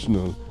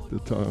original, the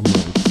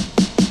Termites.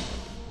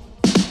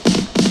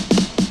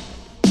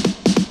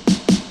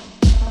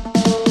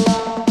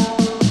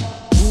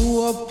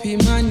 Go up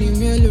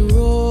Emmanuel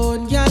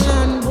Road,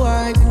 Garland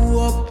Boy, go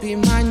up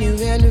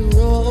Emmanuel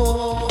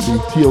Road. I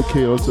think TOK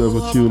also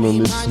have a tune on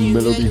this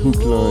melody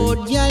hook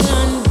line.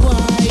 Garland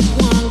Boy,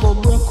 go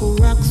broke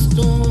rock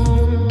stone.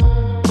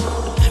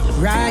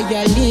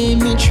 Royally,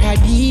 me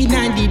tradin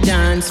and the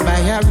dance by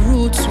a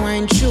roots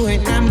wine through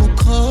it, I'm a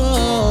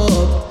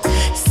cup.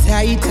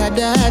 Sight a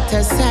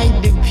data,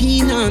 side the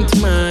peanut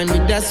man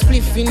with a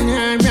spliff in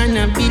her and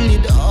I build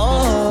it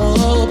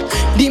up.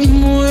 The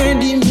more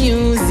the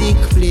music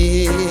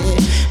play,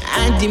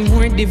 and the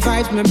more the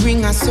vibes me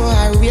bring, I saw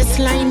her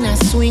waistline a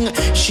swing.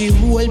 She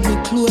hold me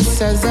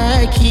close as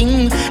a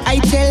king. I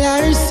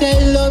tell her,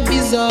 say love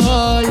is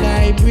all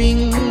I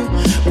bring.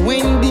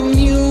 When the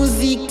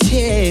music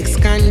takes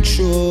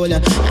control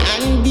and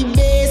the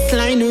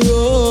bassline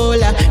roll,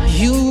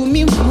 you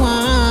me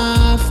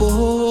want for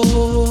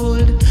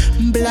hold.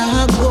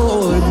 Black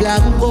gold,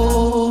 black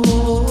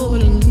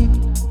gold.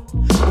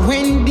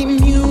 When the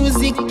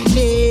music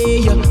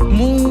play,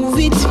 move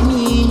it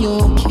me,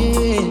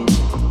 okay.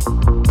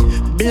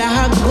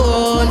 Black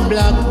gold,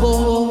 black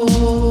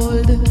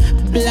gold.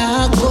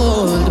 Black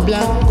gold,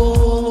 black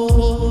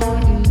gold.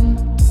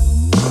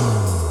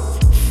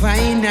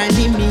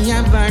 Finally me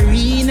have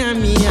arena,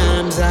 me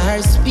arms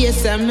are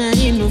space, I'm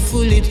in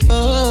full it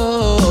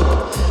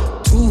up.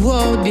 To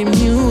how the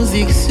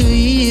music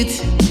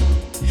sweet.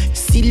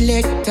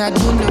 Selector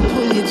gonna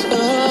pull it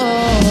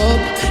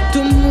up.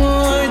 The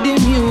more the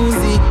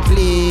music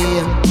play,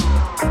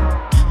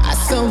 I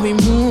saw we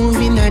move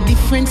in a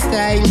different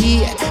style.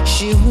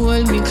 She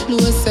hold me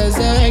close as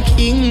a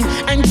king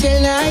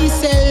until I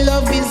say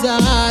love is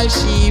all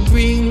she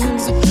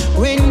brings.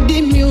 When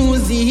the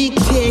music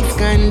takes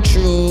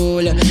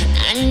control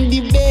and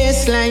the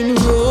bassline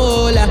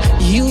roll,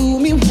 you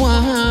me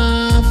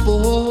want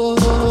for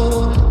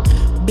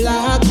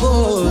black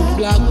gold,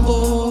 black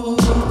gold.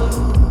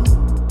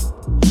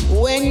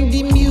 When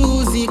the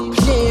music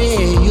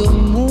play, you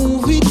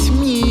move with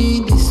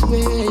me this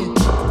way.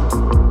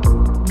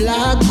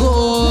 Black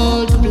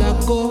gold,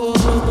 black gold.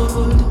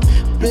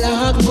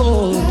 Black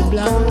gold,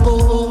 black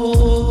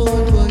gold.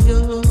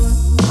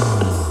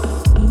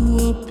 Go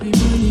up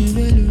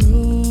Emmanuel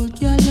Road,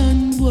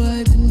 Garland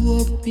Boy,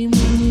 go up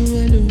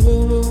Emmanuel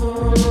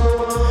Road.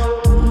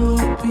 Go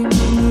up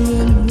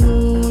Emmanuel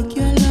Road,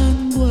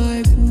 Garland Boy,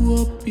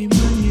 go up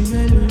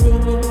Emmanuel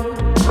Road.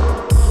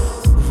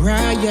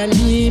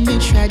 Royally, me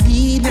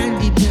tradin and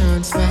the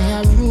dance by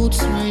a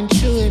roots wine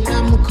through and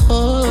I'm a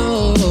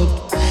cup.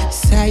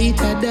 Side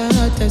a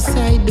daughter,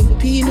 side the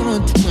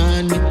peanut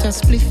man with a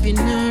spliff in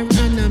her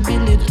and I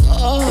build it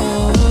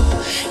up.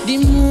 The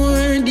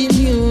more the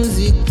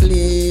music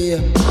play,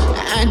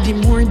 and the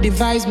more the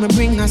vibes me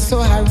bring, I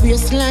saw her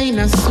waistline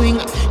a swing.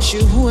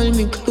 She hold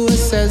me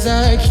close as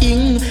a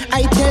king.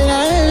 I tell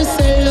her,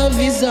 say love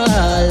is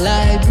all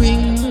I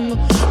bring.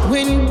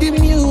 When the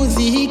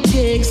music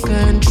takes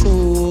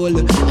control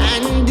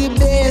and the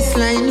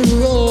bassline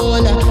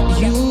roll,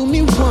 you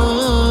me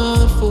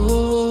want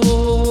for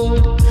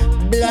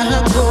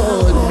black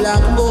gold,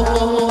 black gold.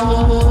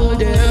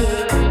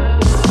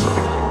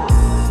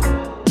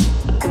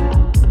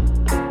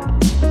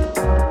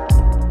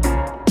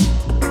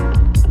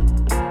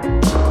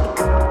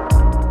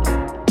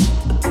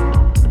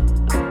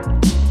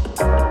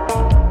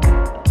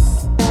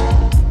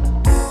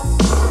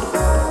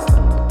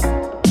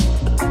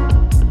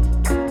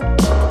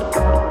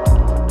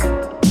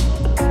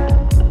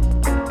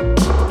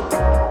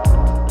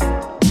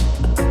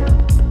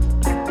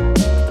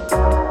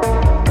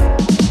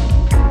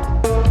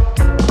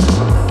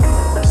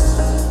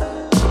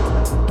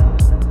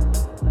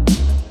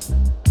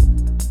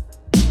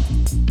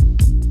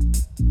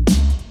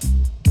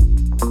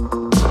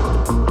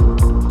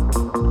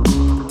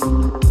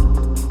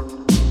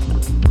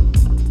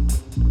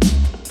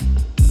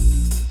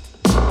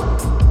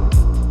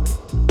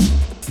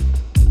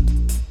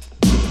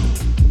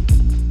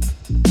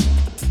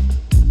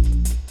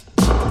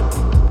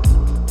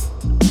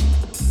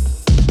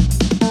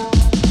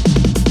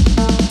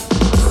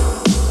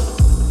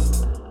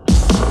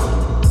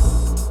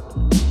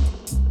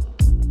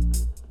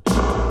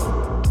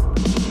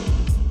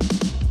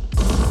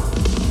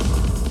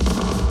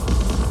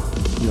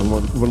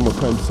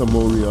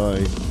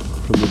 Samoria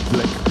from the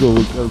Black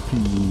Gold LP.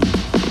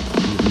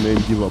 The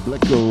name giver,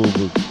 Black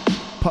Gold.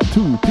 Part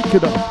 2, pick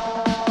it up.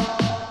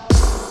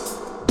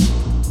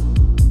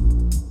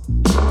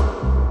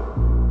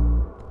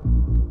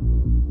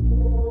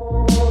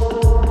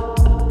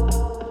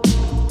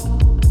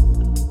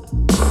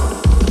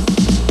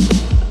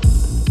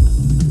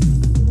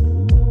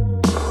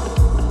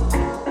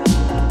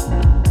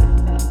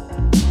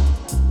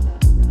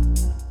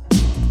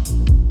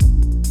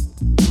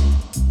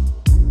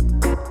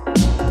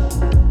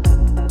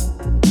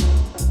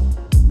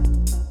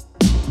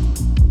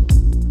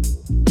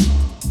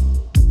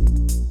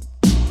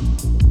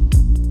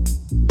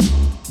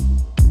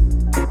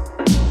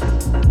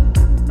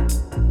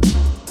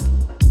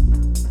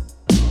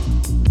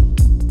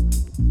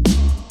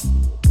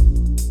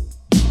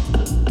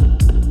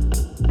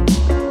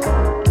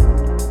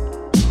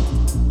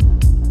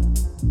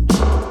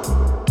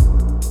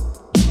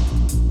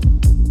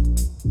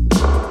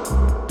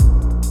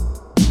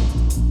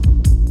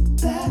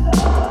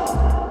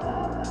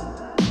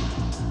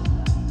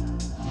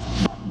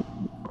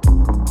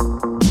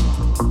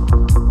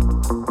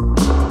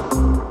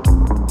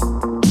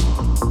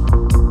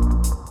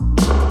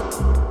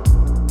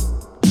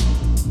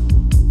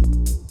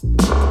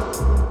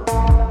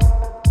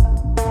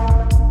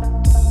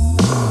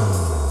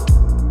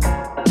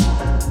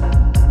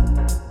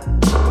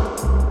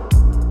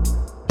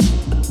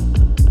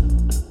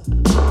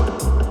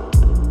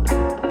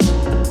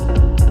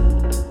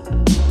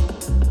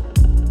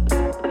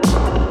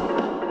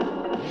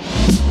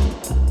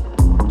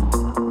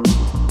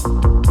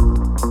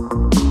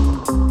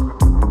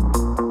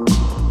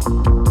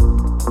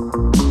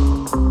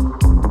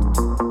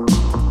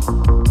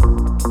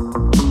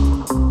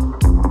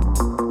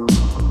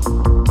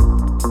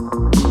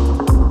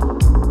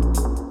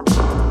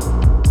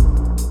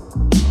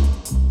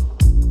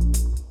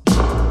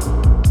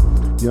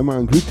 Yeah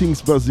man,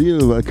 greetings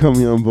Basil, welcome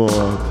here on board.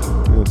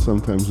 Yeah,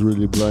 sometimes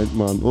really bright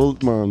man,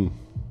 old man.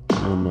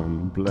 Yeah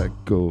man, black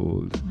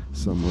gold,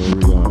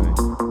 samurai.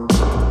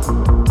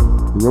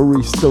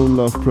 Rory Stone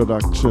Love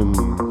production.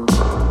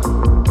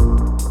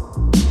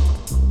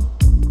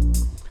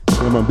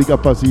 Yeah man, big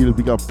up Basil,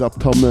 big up Dub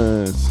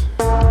Thomas.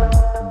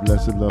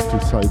 Blessed love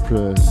to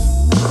Cyprus.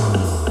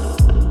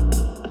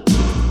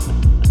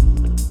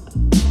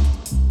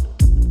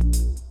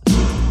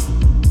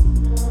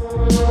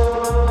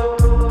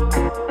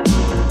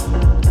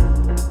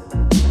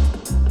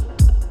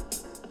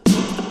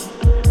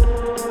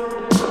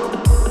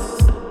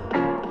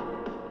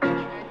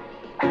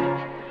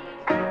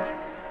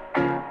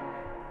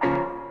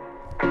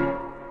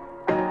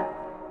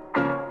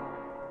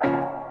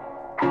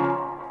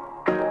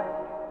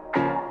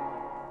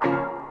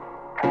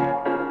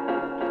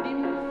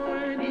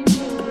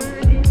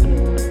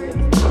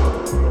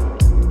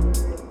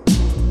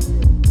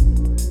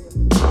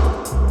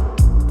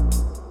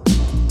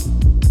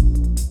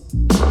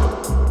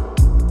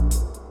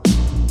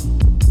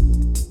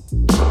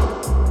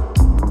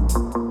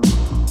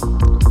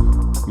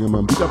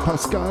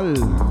 Pascal,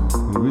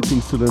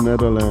 greetings to the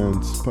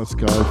Netherlands.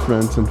 Pascal,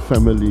 friends and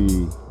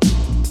family.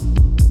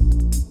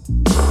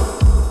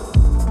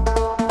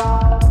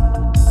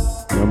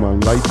 Yeah man,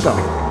 light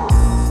up.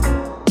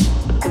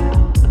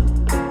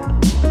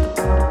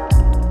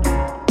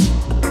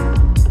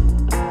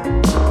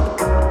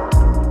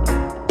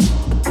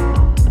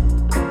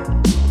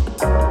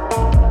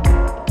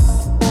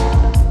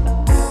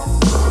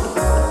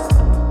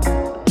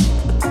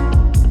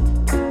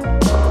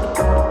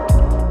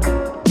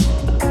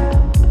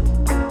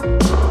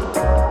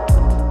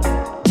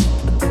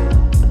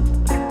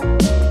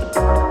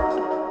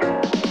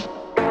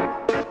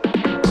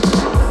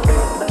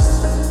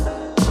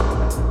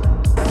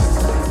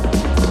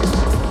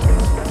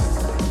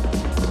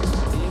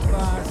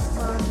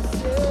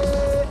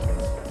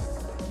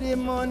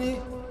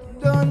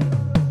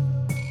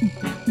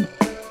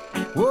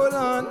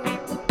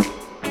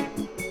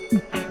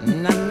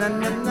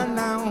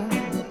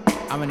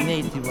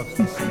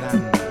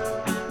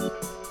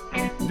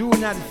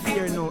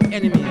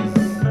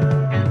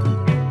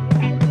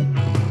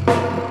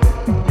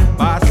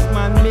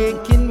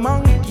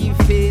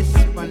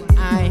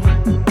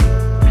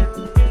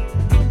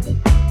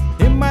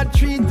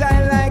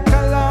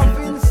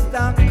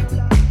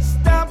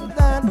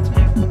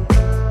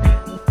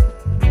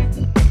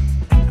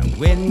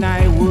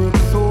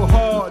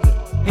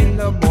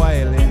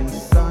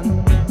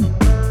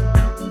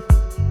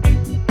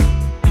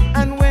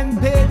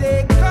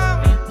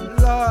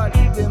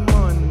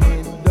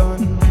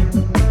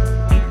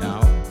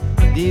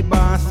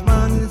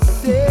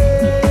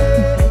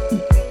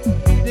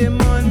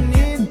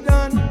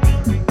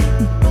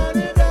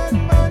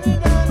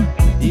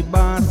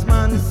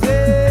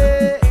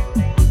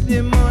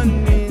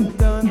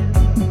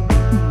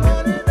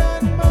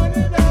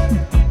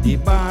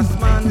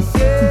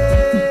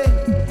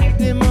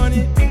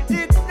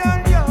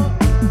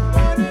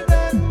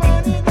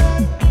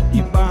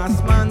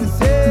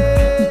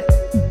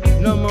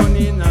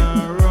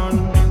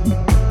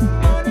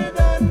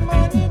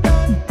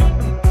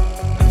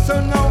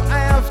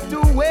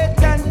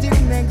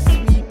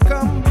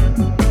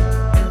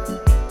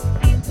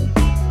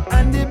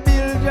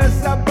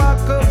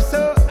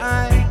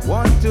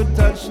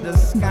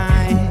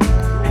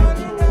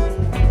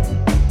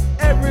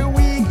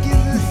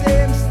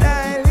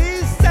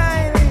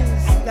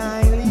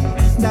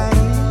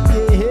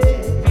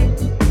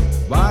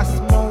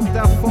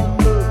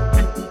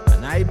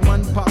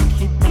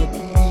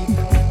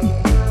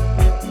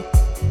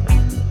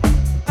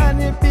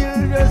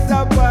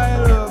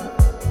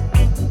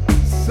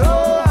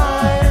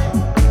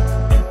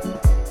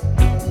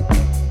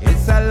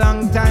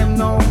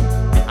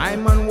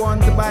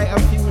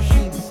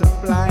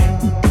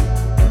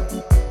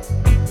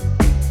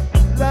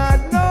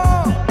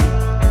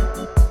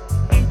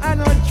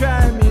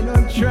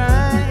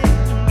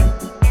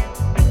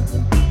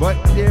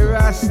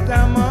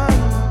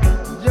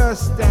 Rastaman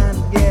just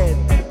can't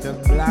get to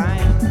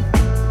blind.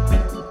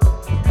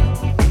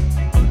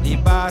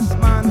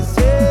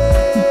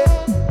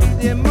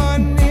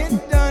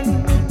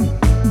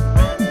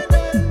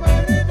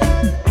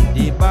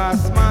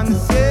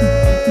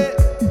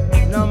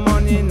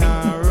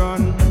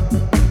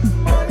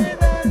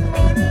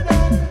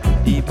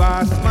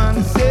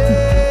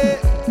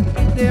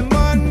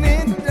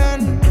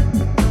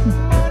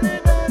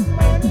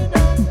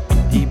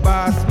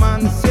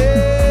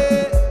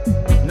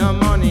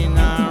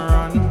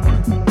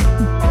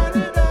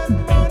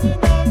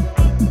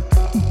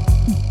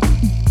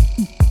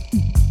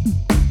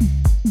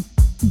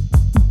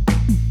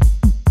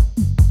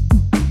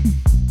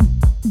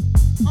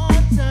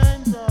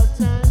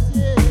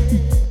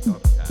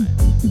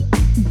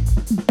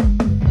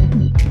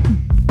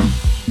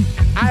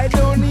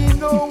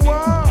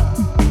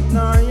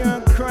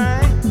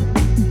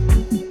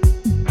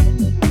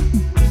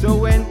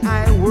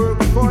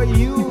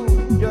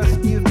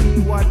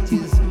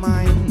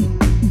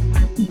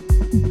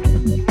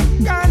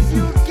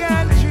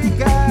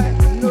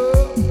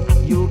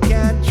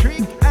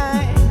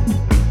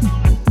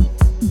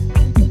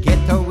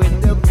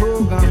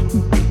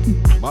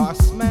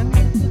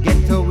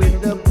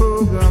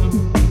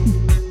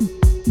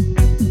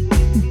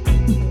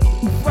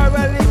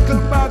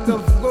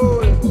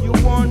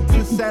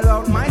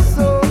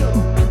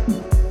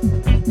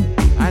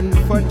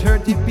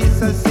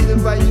 a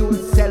silver, you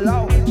sell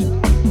out.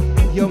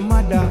 Your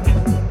mother,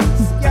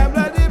 scam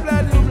bloody,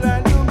 bloody,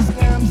 bloody,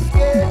 scam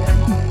scare.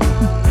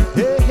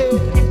 Hey, hey,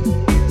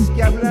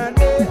 scam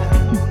bloody.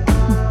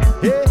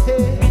 Hey,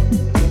 hey.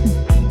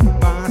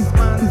 Boss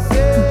man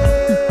say,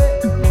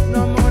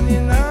 no money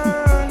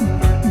none.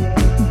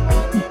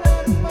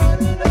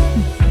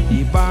 The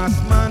boss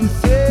man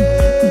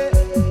say,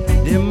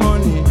 the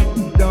money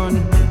done.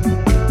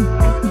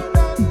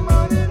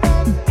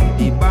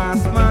 The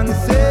boss man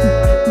say,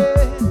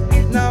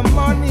 no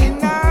money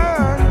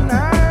none,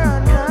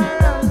 none,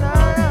 none,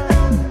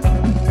 none.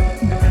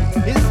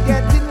 It's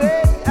getting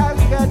late,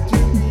 I've got to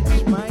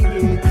reach my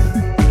gates.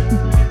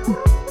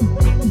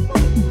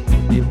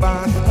 The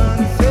boss man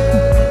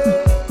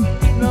say,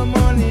 no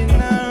money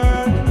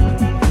none.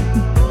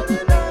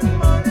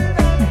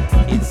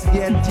 It's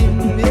getting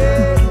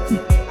late,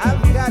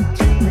 I've got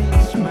to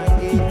reach my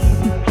gates.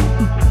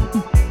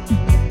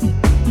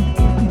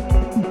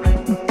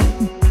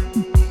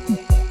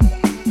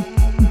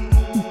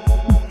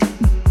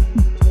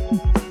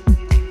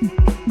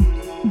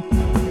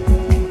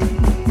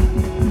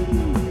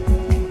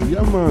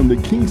 Yeah, man, the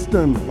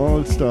Kingston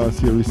All-Stars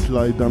here. We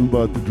slide down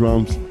about the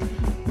drums.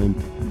 And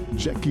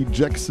Jackie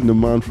Jackson, the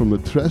man from the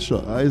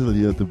Treasure Isle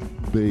here at the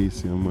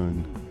bass. Yeah,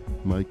 man.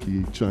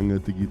 Mikey Chung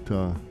at the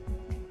guitar.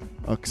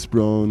 Axe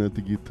Brown at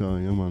the guitar.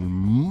 Yeah, man.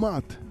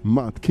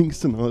 Mad.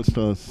 Kingston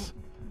All-Stars.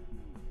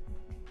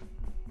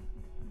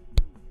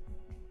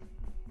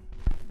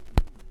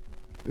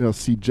 Yeah,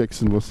 C.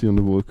 Jackson was here on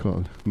the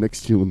vocal.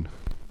 Next tune.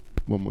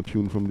 One more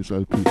tune from this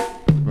LP.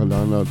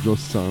 Alana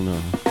Josana.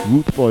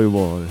 Root Boy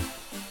Wall.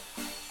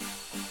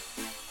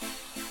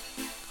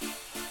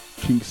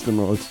 Kingston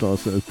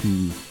All-Stars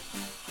LP.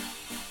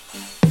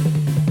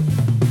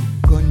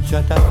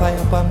 Gunshot a fire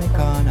upon me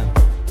corner.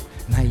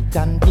 Night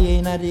and day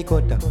in the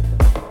gutter.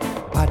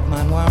 Bad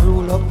man want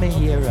rule up me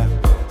era.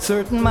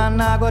 Certain man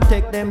now go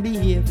take them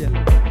behavior.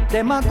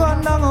 Them a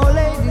gun down old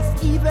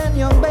ladies, even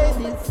young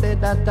babies. Say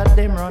that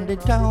them run the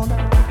town.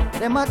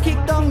 Them a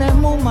kick down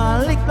them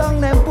woman, lick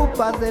down them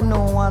poopas. They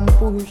no one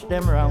push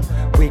them round.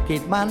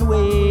 Wicked man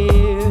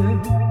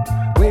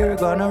where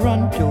gonna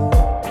run to?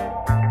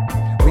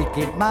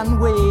 Wicked man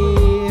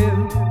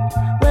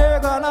where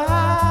gonna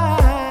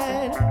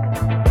hide?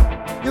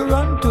 You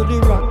run to the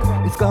rock,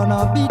 it's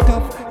gonna be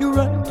tough. You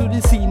run to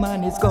the sea,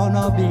 man, it's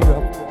gonna be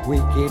rough.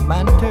 Wicked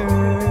man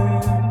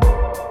turn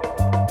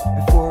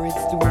before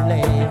it's too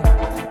late.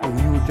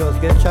 You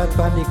just get shot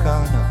on the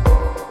corner.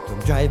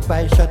 Some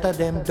drive-by shot at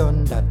them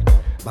done that.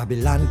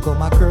 Babylon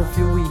come a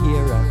curfew, we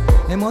hear her.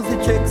 They must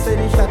check, say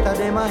the shot at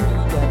them a hear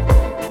that.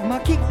 Them a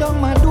kick down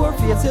my door,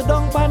 face you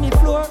down on the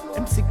floor.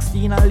 Them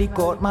 16 a lick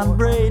out my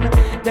brain.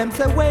 Them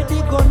say where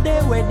the gun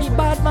there, where the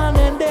bad man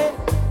and there.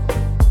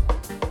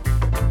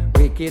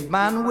 Wicked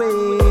man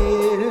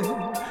where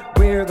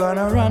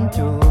gonna run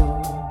to?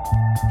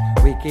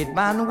 Wicked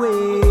man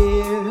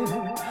where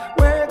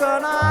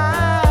gonna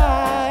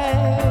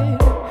hide?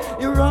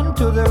 You run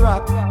to the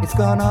rock, it's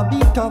gonna be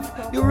tough.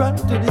 You run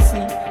to the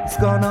sea, it's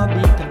gonna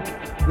be tough.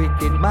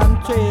 Wicked man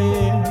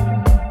train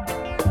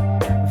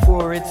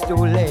before it's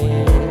too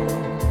late.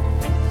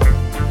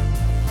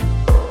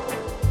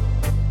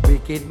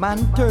 Wicked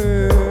man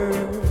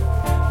turn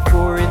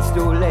before it's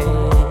too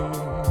late.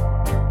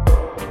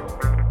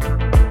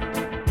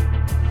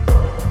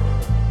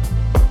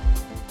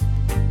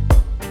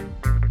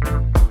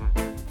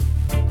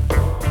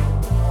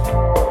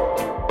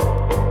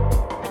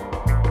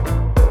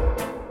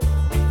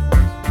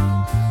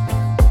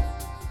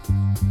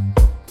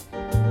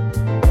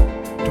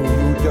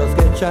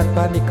 Shot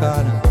on the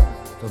corner.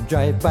 Some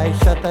drive-by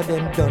shot at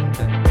them done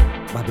that.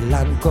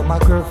 Babylon come a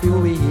curfew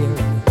we hear.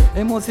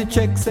 They must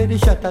check, say the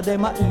shot at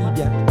them a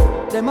idiot.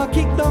 Them a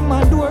kick down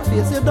my door,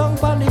 face you down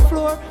on the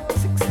floor.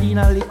 16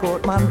 a lick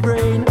out man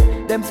brain.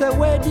 Them say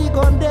where the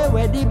gun there,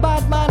 where the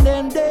bad man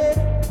then there.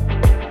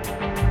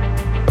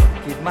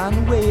 Wicked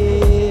man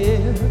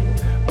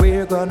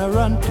where gonna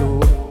run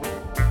to?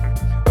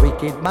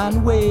 Wicked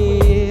man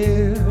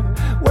where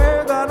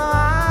gonna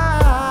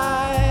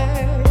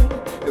hide?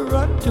 You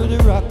run to the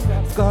rock,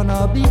 it's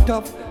gonna be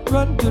tough.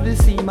 Run to the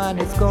sea, man,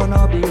 it's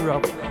gonna be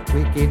rough.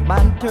 Wicked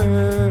man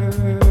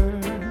turn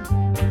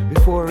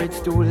before it's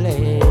too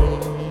late.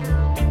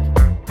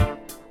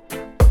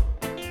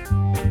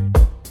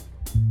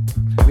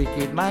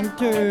 Wicked man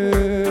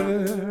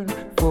turn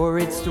before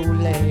it's too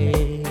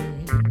late.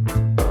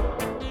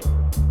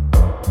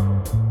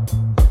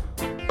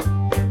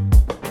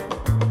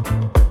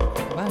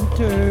 Man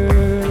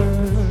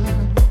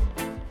turn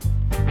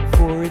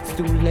before it's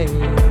too late.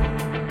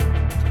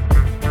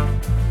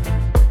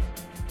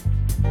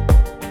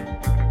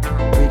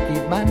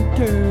 Wicked man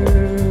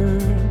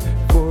turn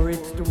before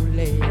it's too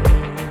late.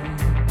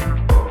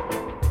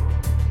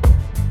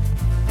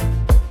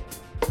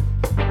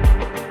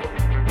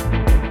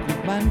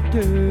 Wicked man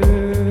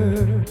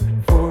turn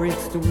before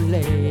it's too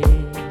late.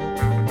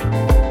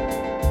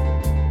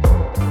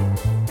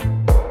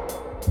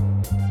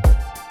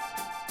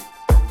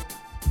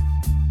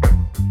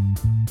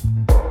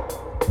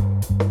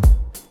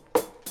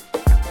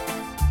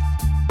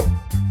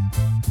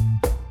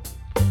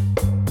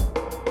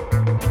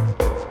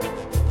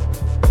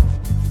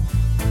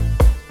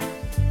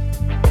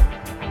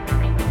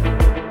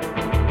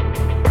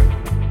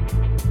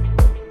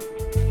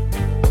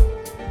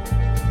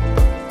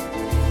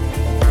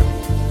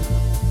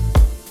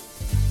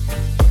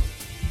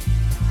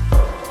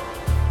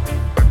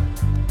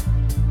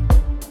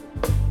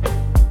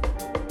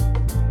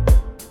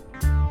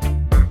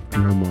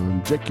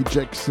 Jackie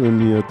Jackson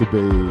here at the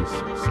bass.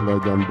 Sly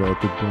Dunbar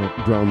at the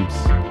drums.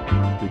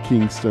 The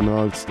Kingston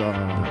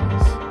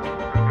All-Stars.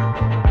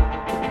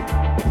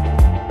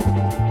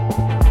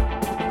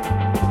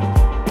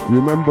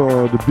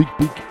 Remember the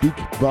big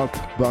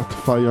bat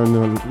fire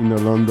in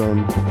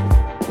London?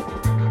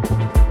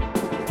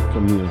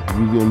 Come here,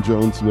 Vivian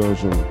Jones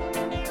version.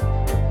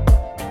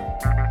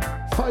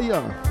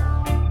 Fire!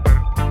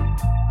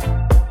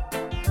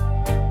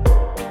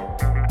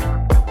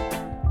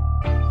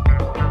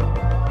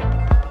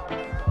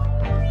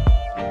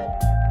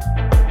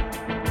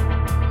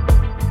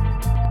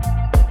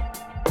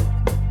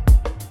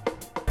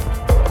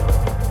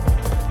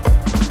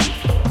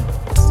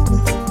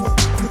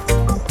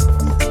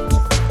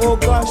 Oh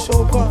gosh.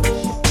 Oh gosh.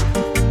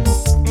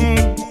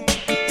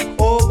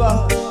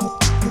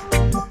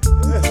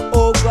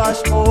 Oh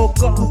gosh, oh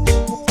gosh.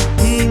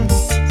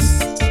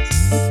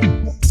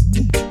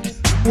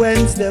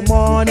 Wednesday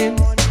morning,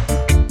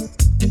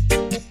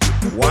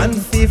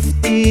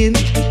 1:15,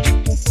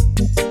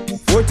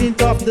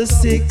 14th of the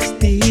 6th,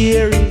 the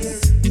year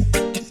is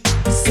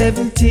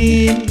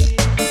 17,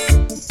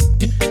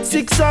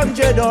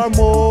 600 or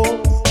more,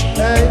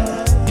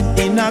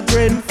 in a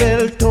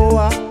Grenfell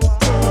Tower.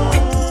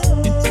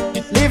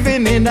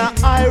 Living in a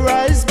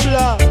high-rise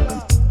block.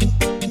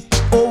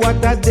 Oh, what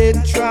a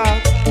dead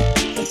trap.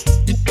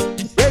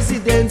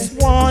 Residents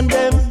warned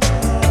them.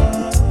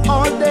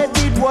 All they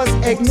did was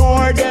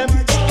ignore them.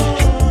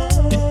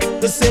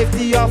 The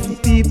safety of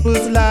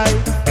people's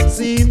life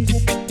seems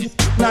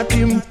not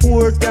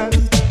important.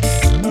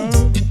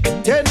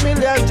 10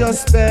 million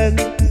just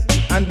spent,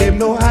 and them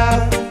no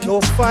have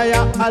no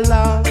fire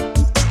alarm.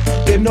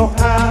 Them no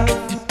have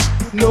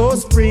no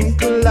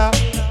sprinkler.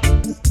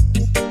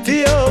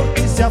 The oak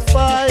is a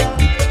fire,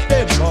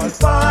 them on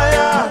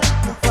fire.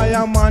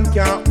 Fireman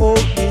can't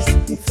hold this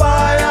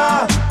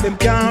fire. Them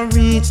can't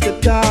reach the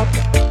top.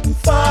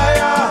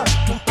 Fire,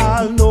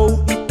 I'll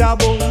know it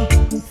about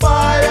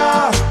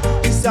fire.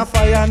 This a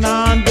fire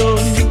non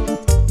done.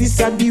 This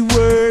a the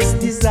worst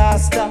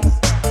disaster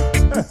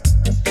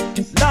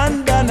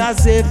London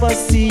has ever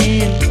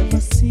seen.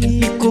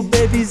 Equal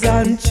babies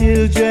and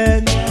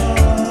children,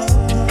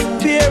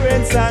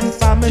 parents and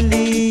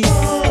families.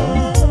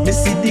 Me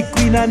see the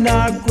queen and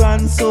her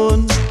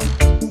grandson,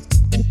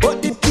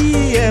 but the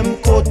PM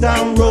cut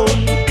and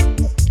run.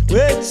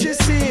 When she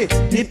see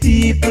the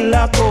people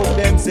a come,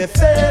 them say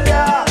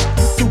failure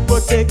to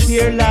protect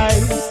their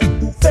lives.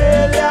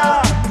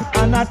 Failure,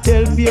 and I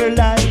tell their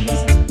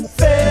lies.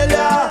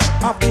 Failure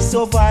of the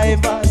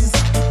survivors.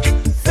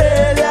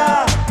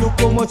 Failure, look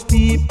how much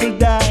people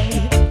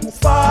die.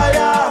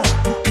 Fire,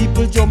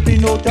 people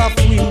jumping out of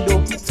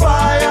window.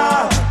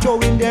 Fire,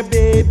 throwing their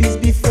babies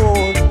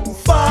before.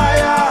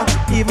 Fire,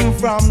 even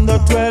from the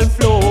 12th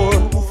floor.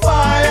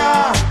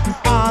 Fire,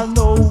 I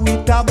know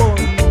it about.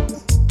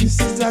 This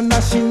is a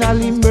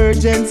national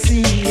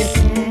emergency.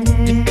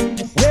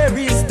 Where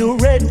is the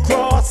Red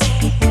Cross?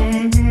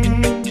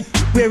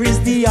 Where is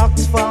the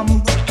Oxfam?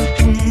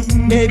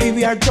 Maybe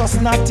we are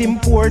just not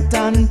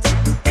important.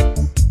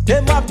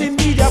 Them have the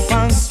media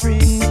pan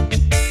string,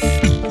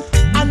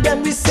 and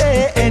then we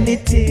say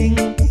anything.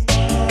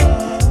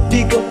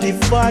 Pick up the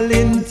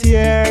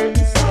volunteers.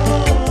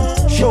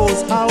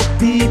 Shows how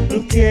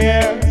people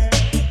care.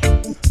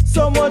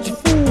 So much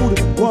food,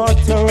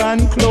 water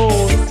and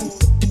clothes,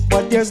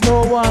 but there's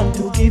no one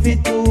to give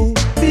it to.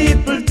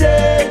 People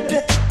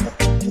dead.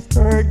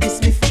 Heard this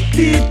before.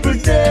 People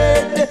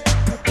dead.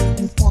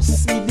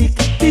 Must be the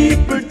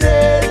people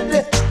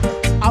dead.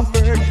 I've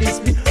heard this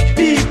before.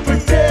 People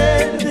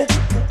dead.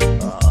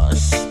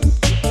 Gosh.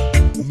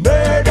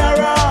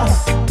 Murderer.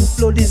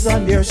 Blood is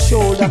on their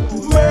shoulder.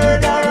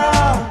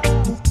 Murderer.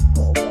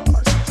 Oh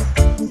gosh.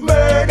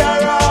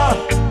 Murderer.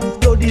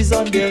 Blood is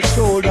on their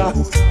shoulder.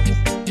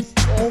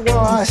 Oh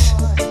gosh.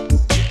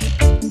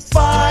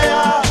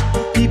 Fire.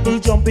 People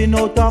jumping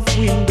out of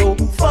window.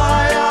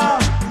 Fire.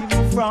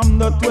 Even from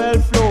the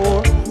 12th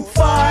floor.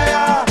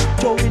 Fire.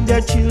 Throwing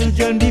their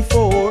children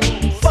before.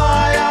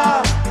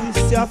 Fire. This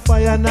is a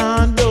fire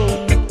non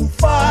done.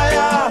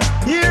 Fire.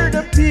 Hear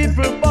the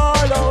people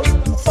bawl out.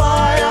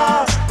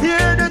 Fire.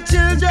 Hear the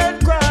children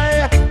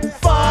cry.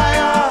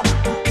 Fire.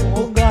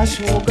 Oh gosh,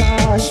 oh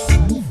gosh.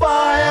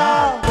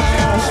 Fire.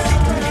 Gosh.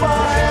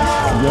 Fire.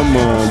 Yeah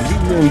man,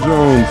 Vivian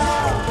Jones.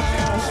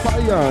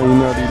 Fire in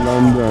the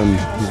London.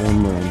 Yeah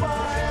man.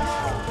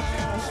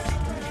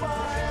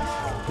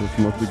 It's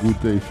not a good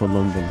day for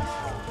London.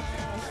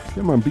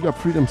 Yeah man, big up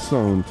Freedom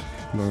Sound.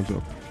 Large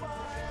up.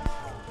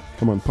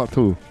 Come on, part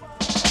 2.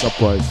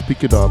 Stopwise,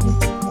 pick it up.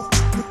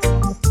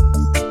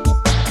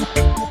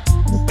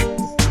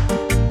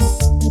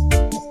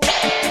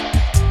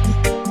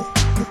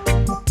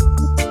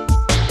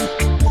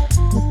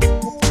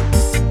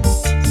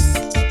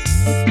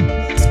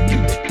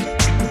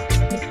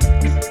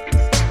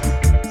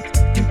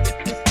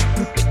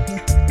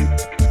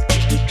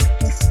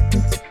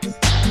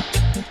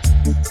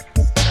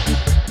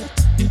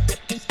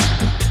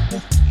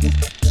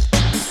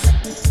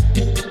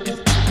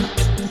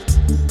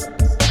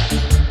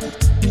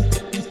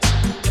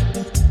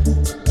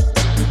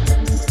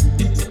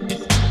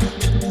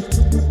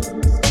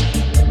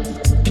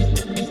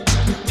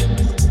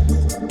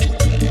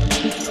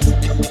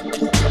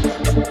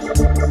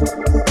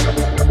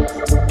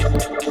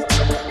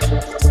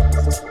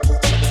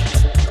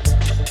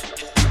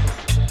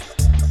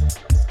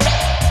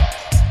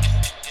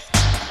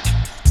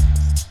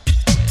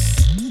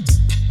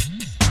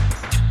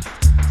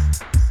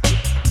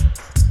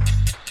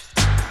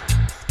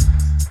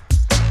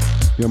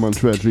 Yeah man,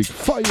 tragic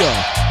fire!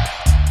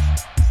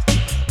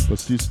 But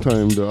this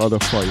time the other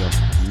fire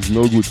is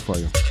no good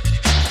fire.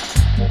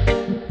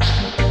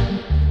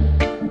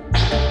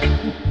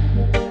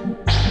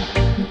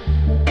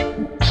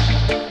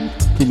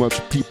 Too much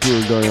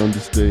people die on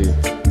this day.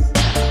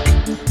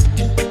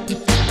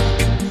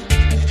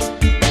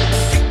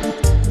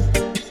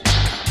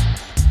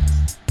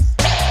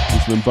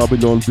 It's when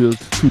Babylon built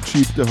too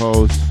cheap the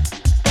house.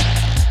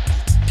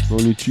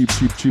 Only cheap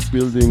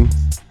building.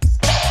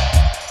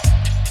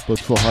 But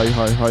for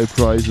high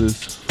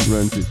prices,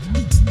 rent it.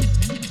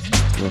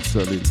 Not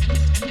sell it.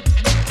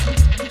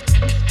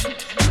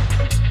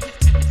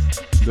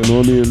 Then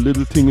only a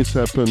little thing has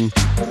happened.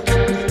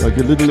 Like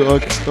a little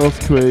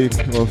earthquake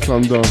or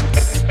thunder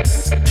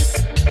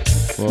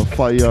or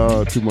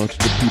fire, too much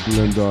the people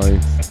and die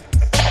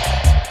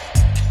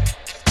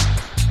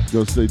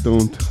because they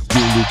don't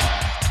build it.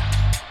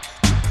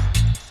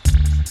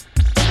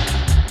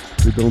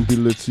 They don't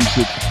build it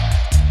secret.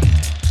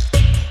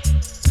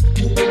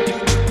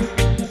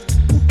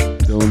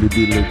 They only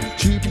build it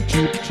cheap.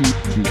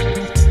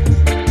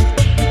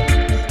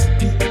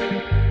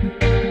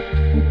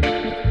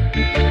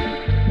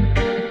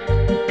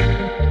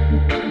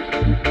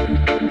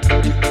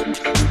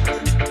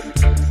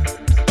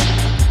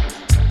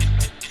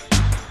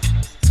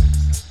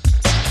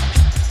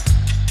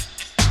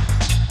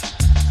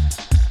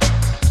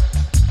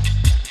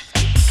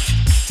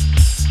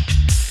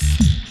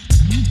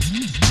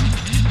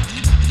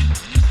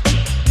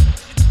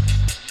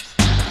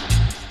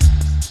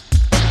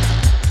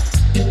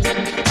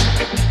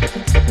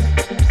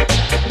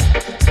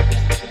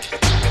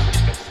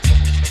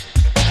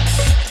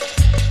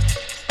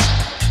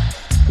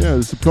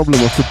 It's the problem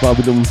of the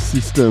Babylon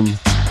system.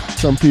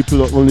 Some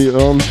people only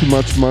earn too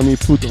much money,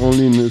 put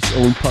only in his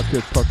own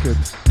pocket.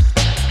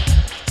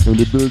 When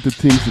they build the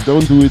things, they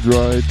don't do it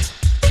right.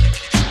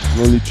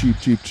 Only cheap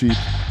to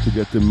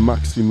get the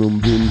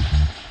maximum win.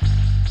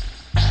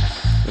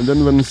 And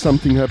then when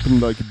something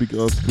happened like a big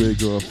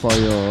earthquake or a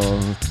fire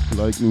or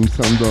lightning,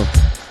 thunder,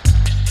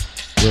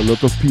 where a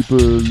lot of people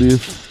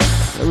live,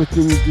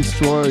 everything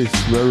destroys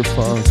very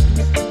fast.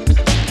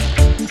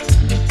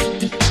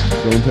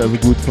 Don't have a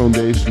good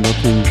foundation,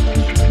 nothing.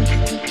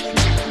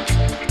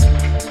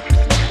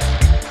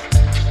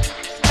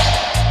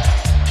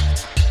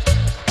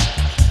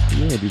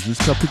 Yeah, this is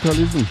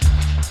capitalism.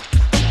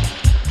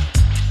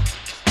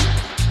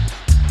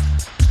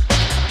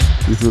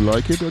 If you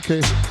like it,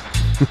 okay.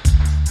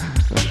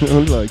 I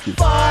don't like it.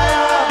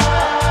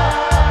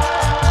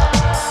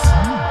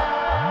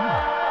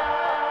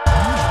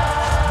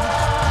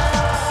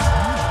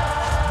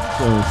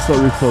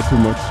 Sorry for too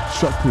much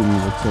shouting,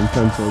 but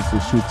sometimes also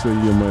should say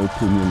here my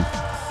opinion.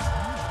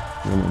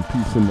 And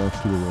peace and love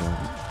to the world.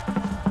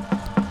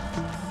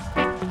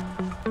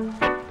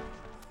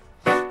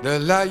 The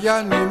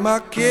lion is my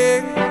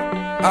king,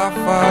 I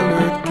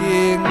followed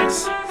kings.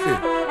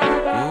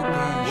 Oh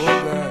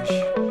gosh,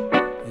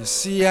 you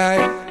see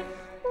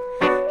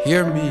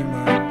hear me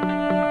man.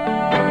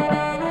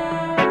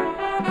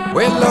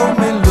 Well, how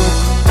me look,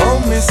 how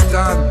me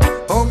stand,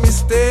 how me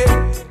stay.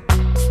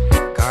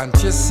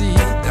 Can't you see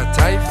that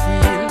I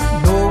feel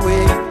no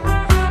way?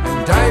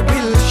 And I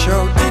will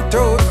shout it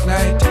out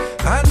night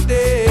and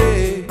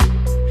day.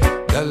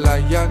 The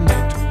lion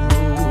it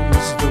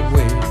rules the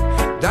way.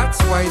 That's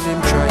why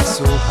them try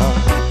so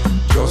hard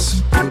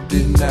just to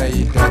deny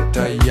that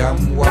I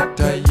am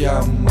what I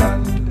am.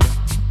 And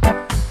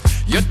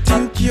you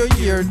think you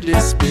hear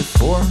this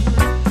before?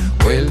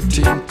 Well,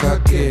 think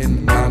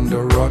again and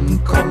run,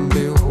 come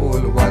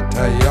behold what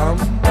I am.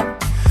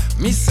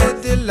 Me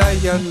said the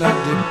lion of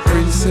the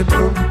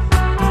principle,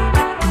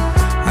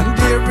 and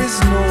there is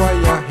no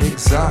higher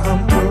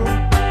example.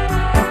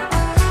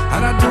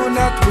 And I do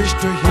not wish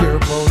to hear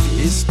about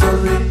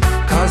history,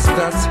 cause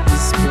that's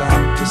his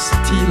plan to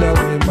steal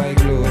away my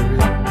glory.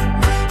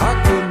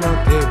 Again,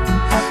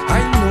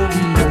 I know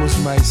he knows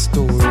my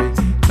story,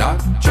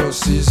 not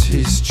just his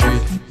history,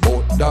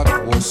 but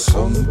that was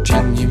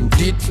something him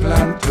did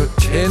plan to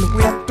tell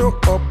with to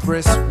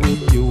oppress we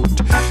youth.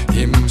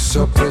 Him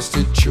suppress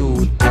the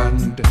truth,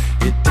 and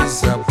it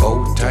is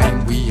about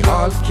time we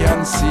all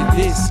can see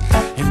this.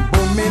 Him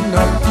booming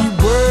up the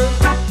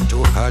world to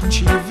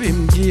achieve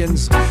him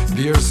gains.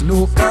 There's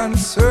no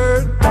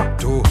concern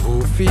to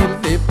who feel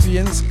the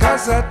pains,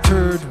 cause a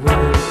third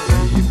world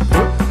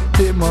people,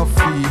 them a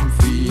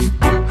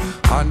feeble,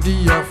 and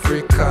the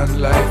African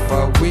life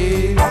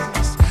aways.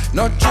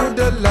 Not through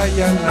the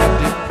lion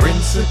and the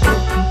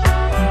principle.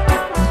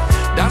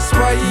 That's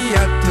why he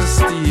had to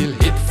steal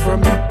it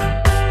from him.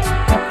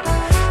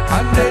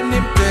 And then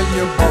him tell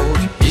you about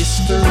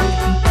history.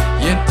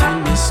 Yet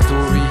in his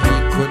story he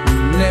could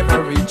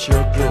never reach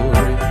your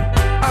glory.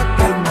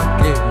 Again,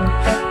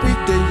 we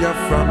there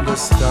from the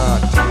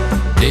start.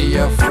 They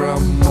are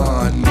from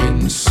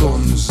morning,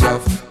 sons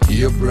of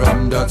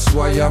Abraham. That's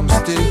why I'm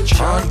still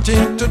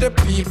chanting to the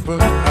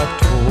people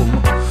at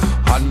home.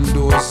 And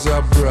those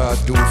abroad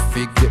who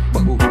forget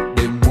about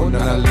them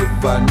wanna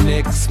live a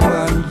next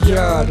man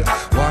yard.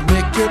 Why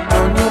make you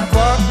turn your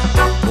back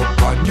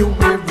up a new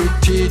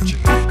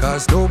heritage,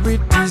 cause though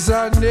it is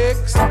our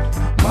next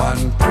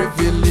man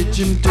privilege,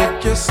 him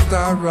take your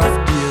Star of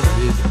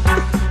David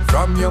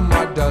from your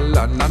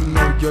motherland. I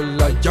know your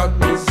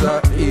lion is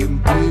a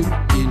emblem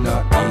in a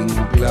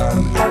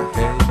England.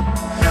 Hey.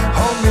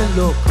 How me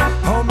look,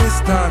 how me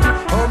stand,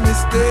 how me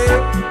stay?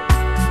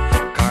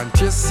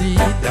 Can't you see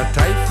that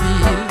I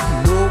feel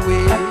no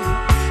way?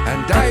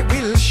 And I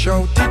will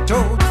shout it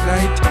out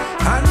night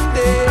and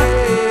day.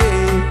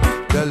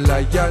 The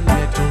lion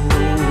it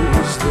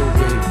rules the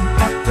way.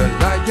 The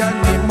lion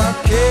in my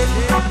king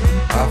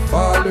of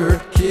all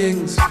earth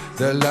kings.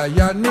 The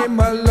lion in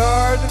my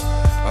lord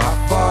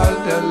of all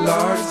the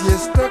lords.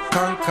 Yes, the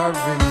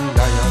conquering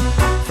lion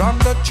from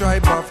the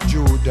tribe of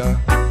Judah,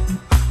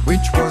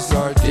 which was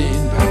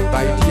ordained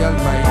by the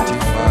Almighty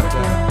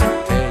Father.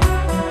 Hey,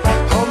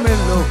 how me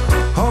look,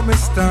 how me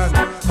stand,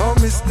 how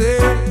me stay?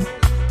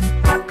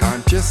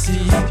 Can't you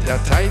see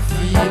that I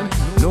feel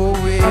no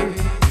way?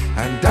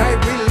 And I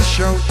will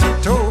shout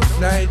it out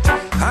night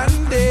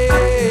and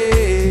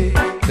day.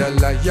 The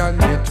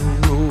lion it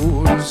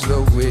rules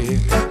the way.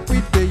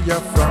 We they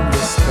are from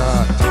the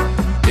start.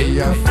 They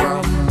are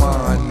from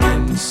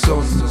morning,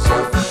 sons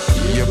of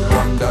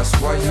Abraham. That's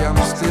why I'm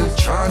still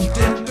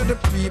chanting to the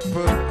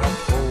people at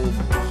home.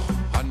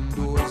 And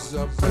those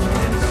of the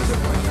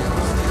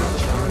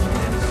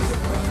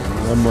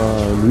Yeah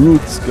man,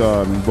 Roots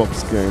Garden, Bob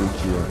Skank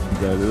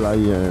here, the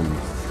lion.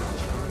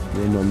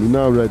 Yeah man, we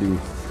now ready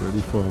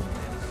for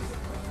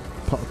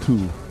part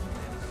 2.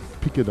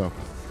 Pick it up.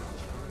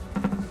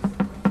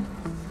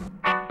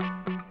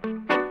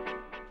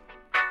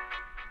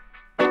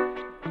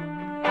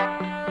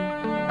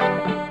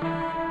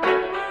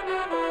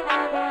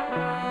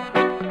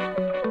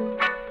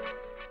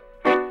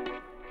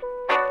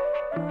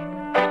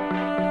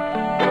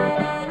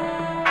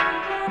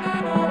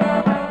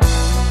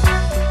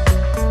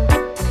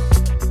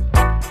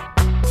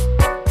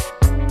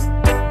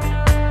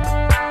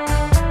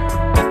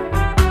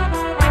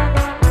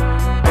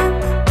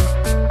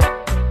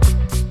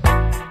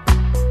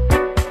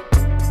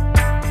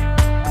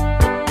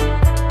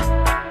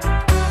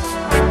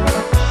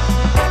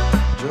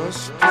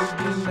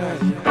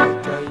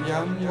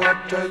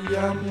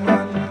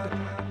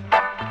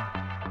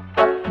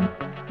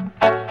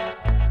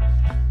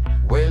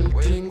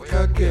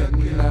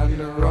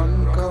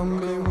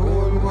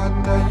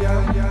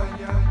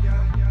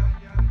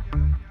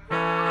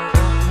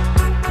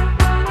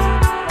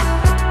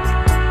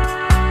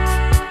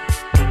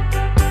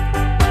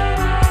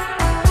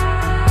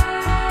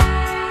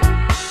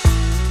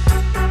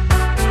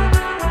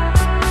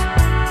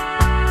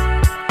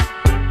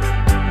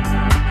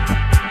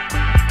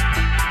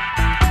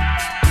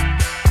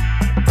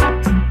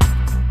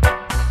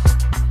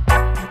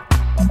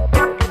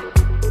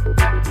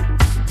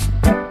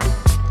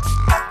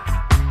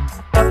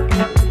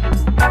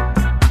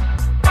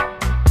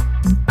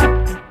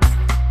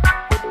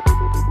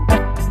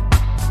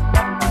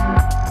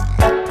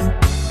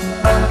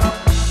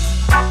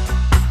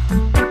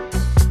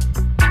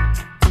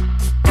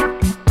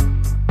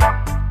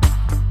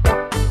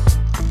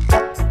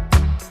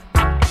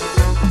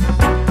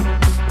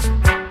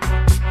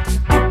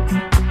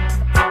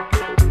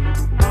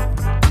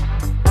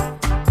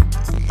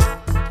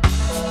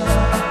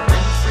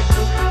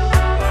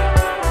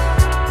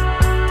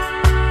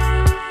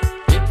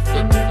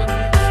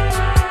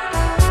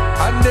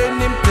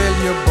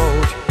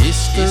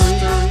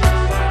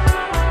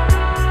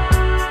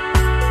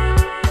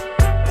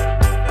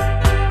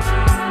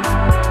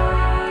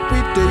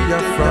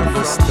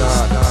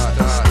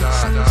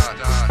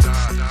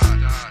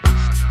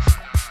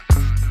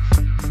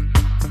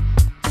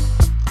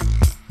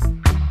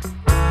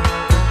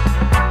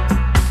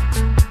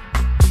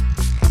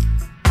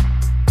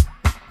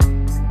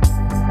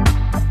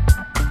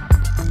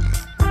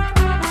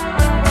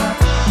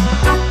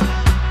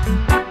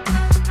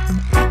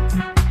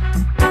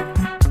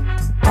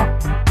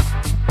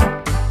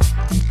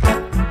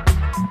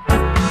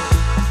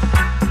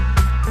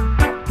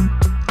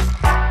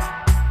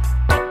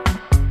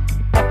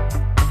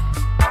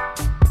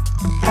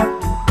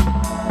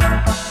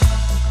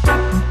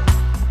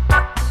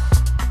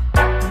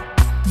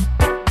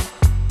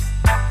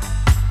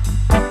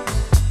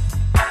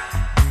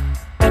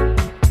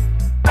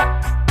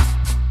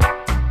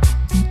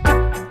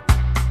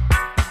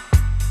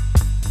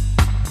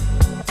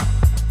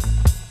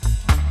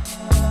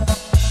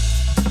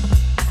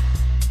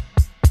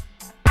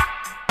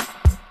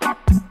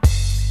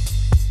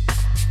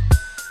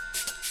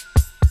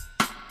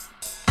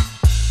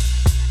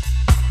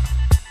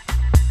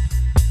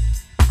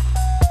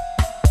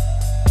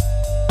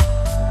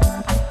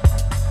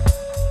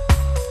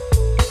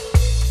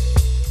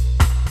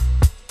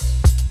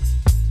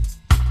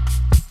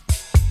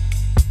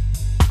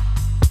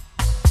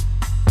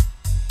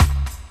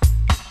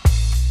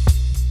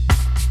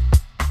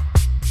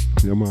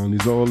 Yeah man,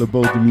 it's all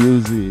about the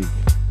music.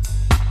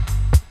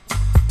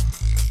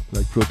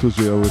 Like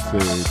Protege always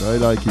said, I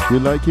like it, you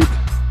like it?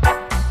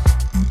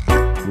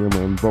 Yeah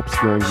man, Bob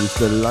Skank is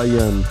the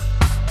lion.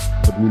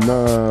 but me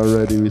not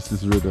ready with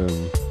this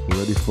rhythm.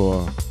 Ready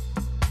for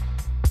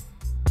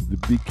the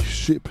big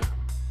ship.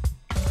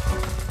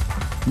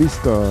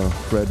 Mr.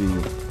 Freddie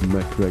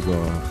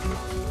McGregor.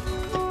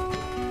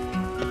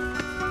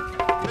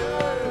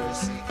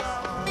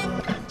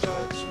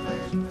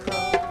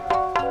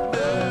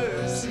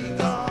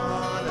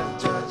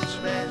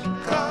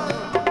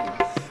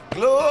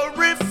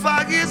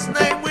 Glorify his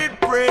name with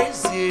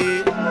praise,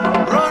 yeah.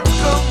 Run,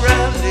 come,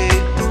 rally.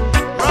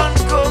 Run,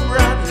 come,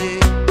 rally.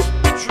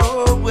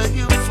 Throw where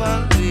you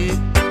find it.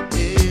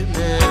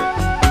 Amen.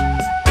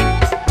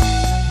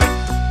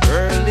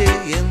 Early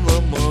in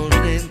the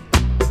morning,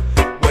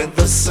 when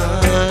the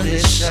sun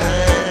is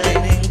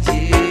shining,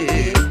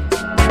 yeah.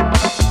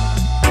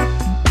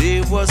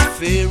 There was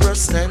Pharaoh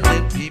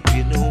standing,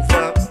 peeping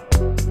over,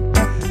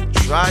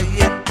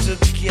 trying to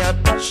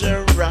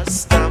capture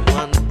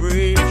Rastaman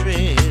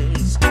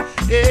brethrens.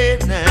 Hey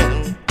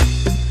now,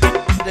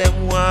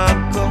 them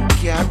walk come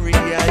carry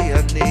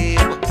your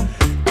name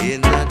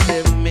in a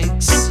them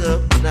mix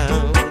up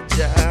now,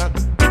 Jah.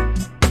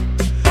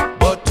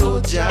 But oh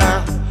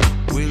Jah,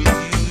 will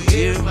you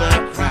hear my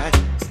cry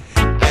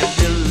and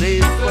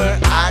deliver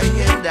I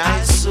and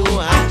I, so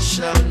I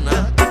shall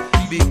not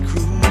be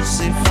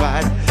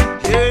crucified?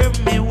 Hear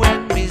me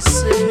when me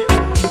say,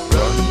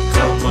 run,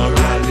 come a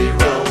rally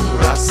round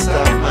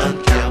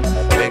Rastaman camp,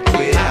 make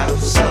we have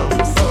some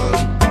fun.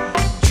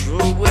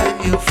 True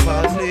when you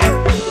fall in,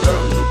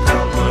 run,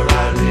 come a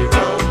rally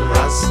round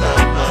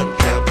Rastaman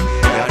camp,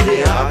 you're the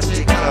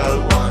article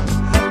one.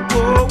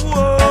 Oh,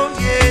 oh,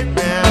 yeah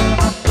now.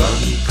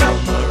 Run,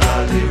 come a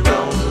rally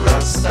round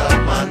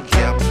Rastaman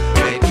camp,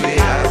 make we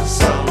have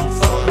some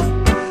fun.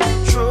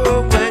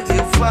 True when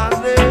you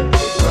fall in,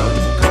 run,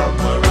 come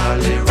a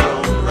rally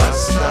round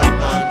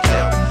Rastaman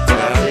camp,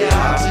 you're the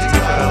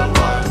article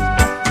one.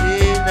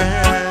 Yeah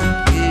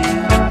now,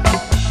 yeah.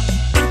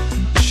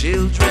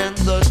 Children,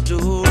 the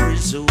door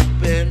is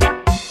open.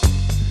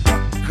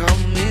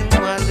 Come in,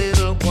 my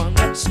little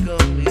ones,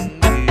 come in.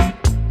 Yeah.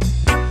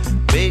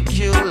 Make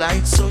your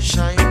light so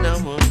shine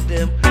among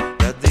them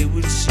that they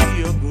will see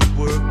your good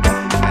work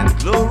and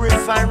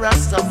glorify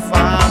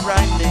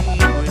Rastafari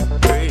name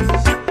with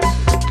praise.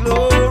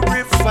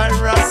 Glorify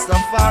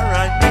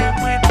Rastafari name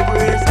with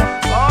praise.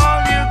 All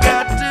you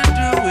got to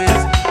do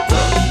is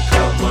run,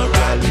 come a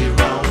rally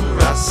round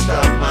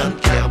Rastaman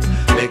camp,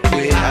 make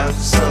we have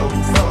some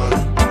fun.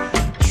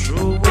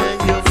 True when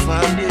you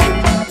find it,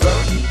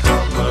 run,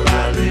 come a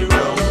rally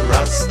round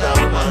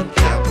Rastaman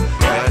camp,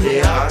 you're the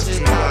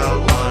article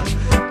one.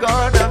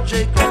 God of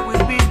Jacob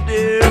will be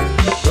there.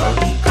 Run,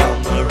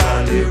 come a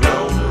rally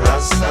round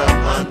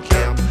Rastaman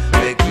camp,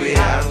 make we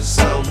have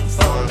some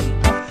fun.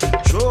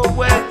 True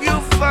when you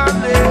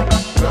find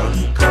it,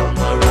 run, come a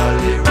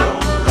rally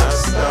round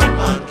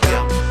Rastaman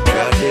camp,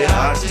 you're the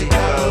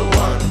article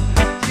one.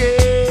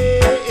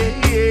 Yeah,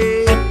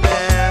 yeah,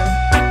 man.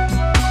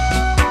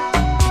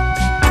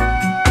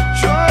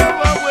 True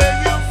when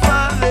you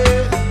find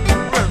it,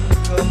 run,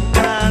 come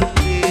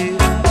rally.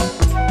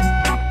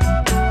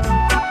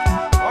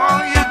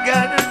 All you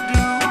gotta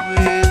do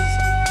is,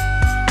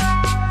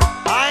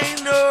 I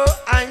know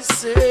I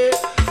say,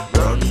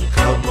 run,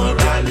 come a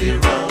rally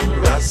round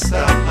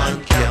Rastaman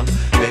camp,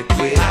 make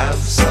we have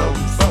some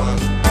fun.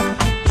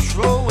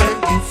 Throw when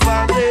you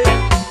fall in,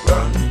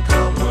 run,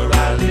 come a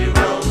rally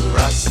round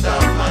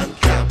Rastaman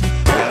camp,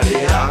 you're the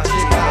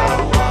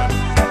article one.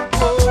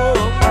 Oh,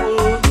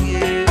 oh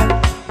yeah,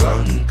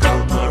 run,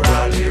 come a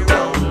rally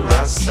round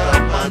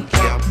Rastaman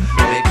camp,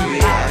 make we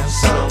have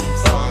some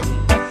fun.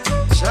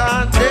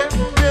 Chant them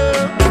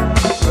down,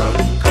 run,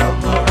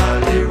 come a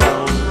rally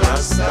round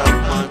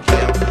Rastaman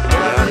camp,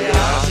 you're the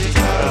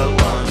article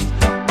one.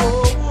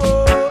 Oh,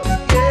 oh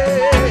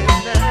yeah,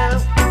 now.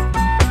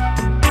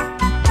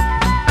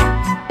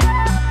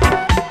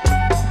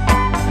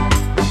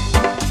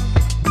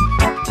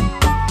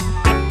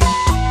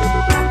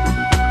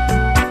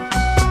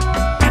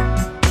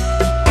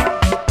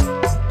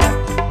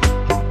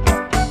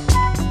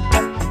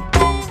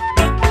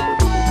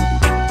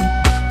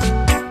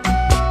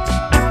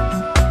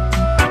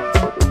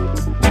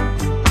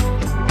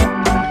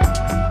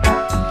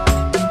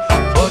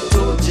 But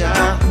oh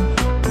Jah,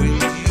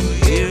 will you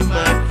hear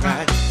my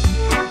cry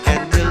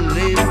and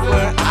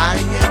deliver I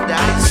and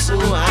I, so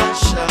I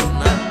shall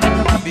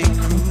not be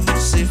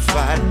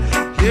crucified?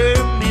 Hear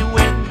me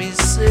when me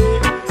say,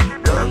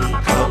 run,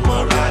 come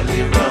a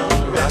rally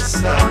round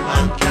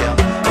Rastaman camp,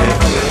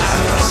 make we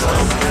have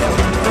some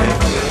fun,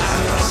 make we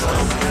have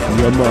some fun.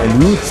 Yeah man,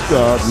 Roots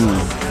Garden.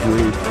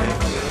 Great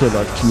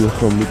production here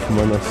from Mick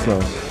Manassa.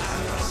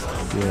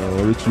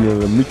 Yeah,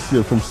 original mix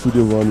here from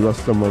Studio One,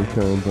 Rastaman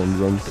Camp, and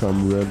Run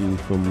Come Ready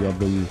from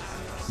Yabba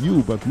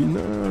You, but we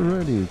not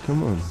ready.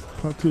 Come on,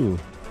 part 2.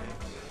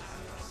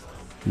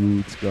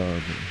 Roots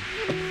Garden.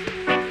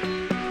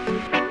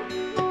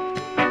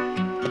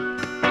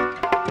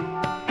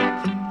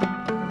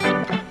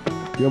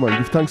 Yeah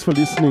man, give thanks for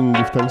listening,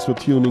 give thanks for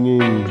tuning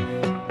in,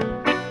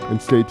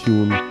 and stay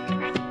tuned.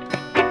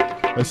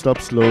 I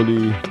stop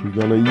slowly, we're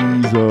gonna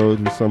ease out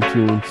with some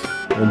tunes,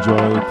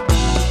 enjoy it.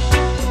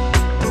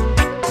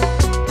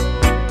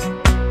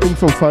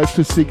 think from 5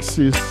 to 6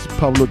 is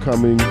Pablo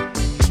coming.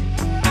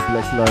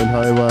 Black Line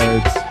High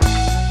Vibes.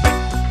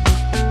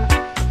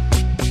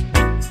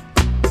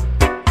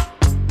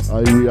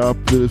 Irie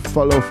up will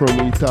follow from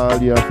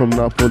Italia, from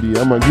Napoli.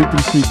 Yeah, man,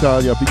 greetings to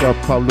Italia. Big up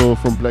Pablo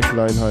from Black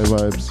Line High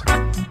Vibes.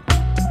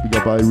 Big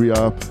up Irie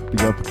up.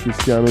 Big up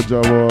Cristiano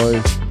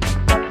Javoy.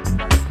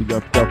 Big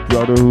up Dub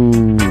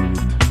Brotherhood.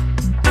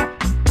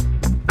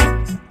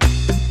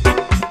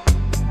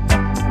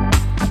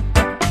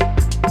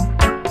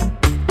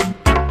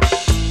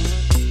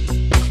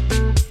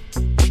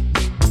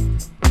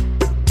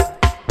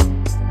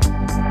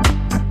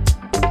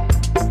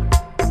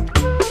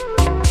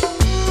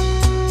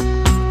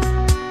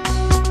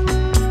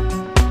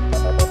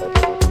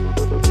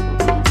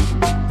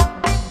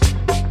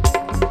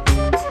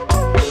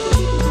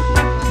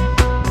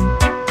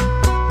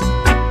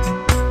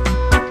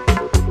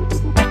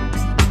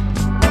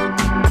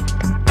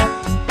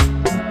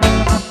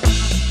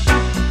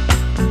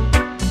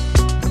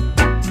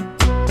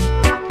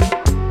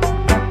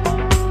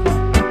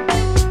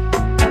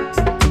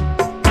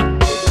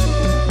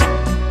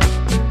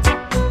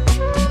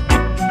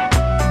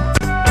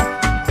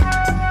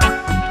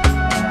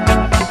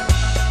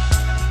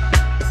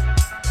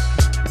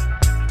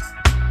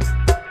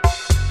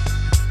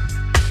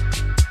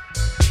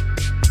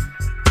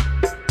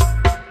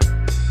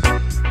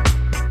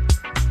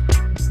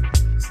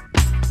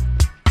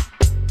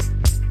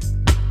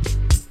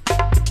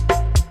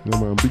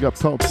 Big up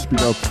Tops,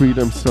 big up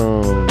Freedom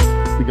Sound,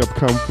 big up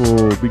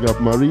Campo, big up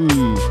Marie,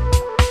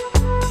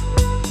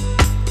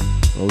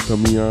 Outta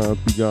Mia,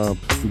 big up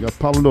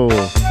Pablo,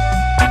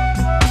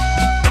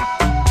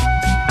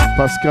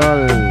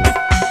 Pascal,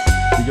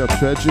 big up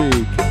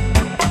Tragic,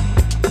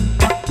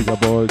 big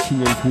up all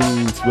King and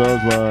Queens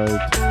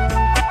worldwide.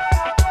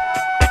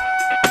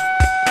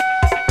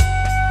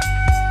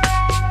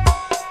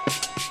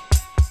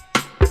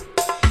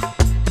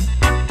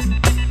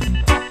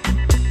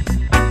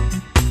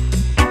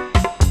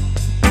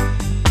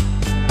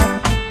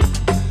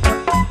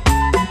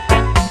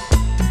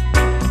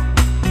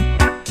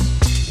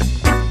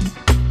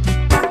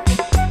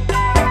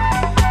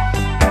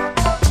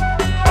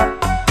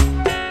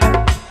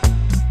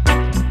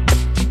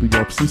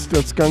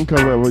 Sister Skanka,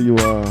 wherever you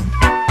are.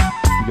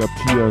 Big up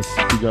Tears,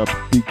 big up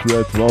Big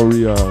Red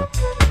Warrior.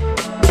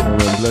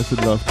 And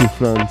blessed love to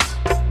France.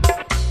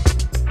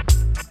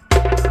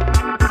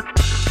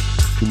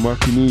 To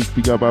Martinique,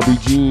 big up Abby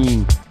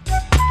Jean.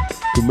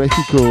 To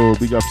Mexico,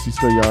 big up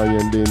Sister Yaya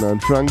and then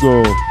and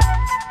Frango.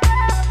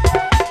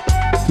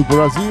 To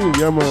Brazil,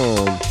 yeah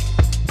man.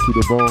 To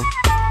the bon,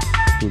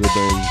 to the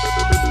bang.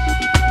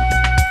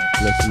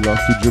 Blessed love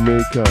to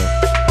Jamaica.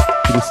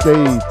 To the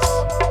States.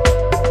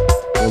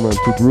 Yeah, man,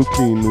 to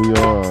Brooklyn, New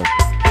York,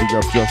 big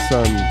up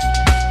Jason.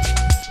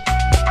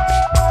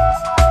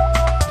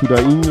 To the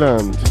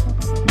England,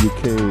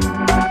 UK.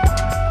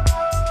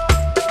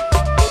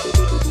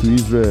 To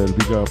Israel,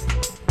 big up.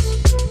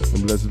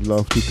 And blessed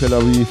love to Tel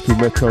Aviv, to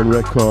Meton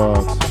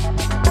Records,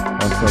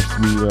 Asaf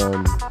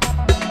Milan.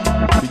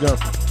 Big up,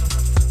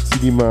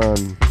 CD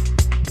Man.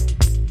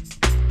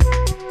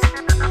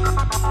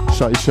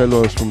 Shai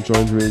Shellos from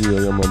Joint Radio,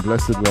 yeah man,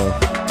 blessed love.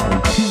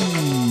 And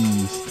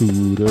peace to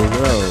the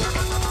world.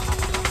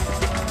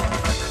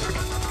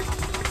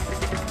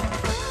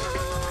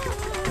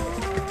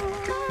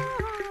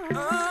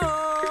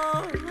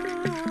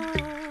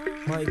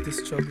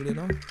 Struggle, you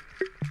know.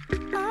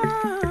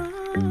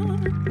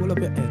 Pull up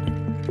your head.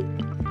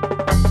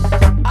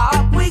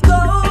 Up we go,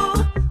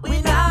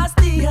 we not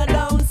stay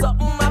down.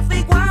 Something I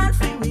think one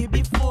for we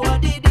before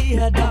the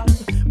day done.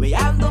 We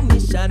have the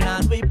mission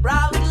and we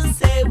proud to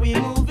say we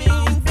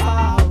moving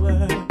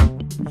forward.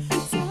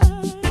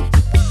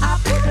 I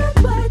couldn't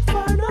wait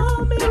for no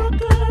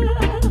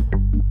miracle.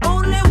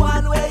 Only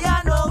one way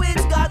I know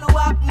it's gonna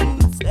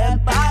happen,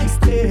 step by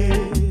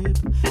step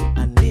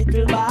and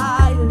little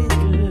by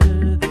little.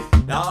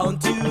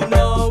 Don't you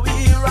know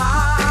we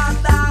round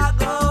the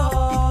go?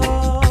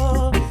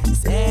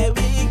 Say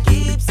we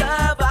keep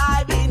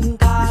surviving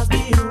 'cause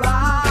we're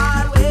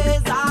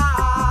always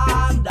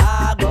on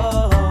the go.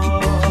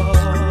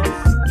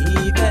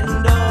 Even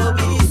though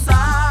we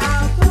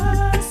suffer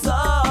so,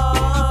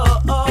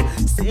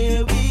 say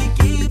we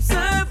keep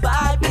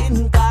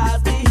surviving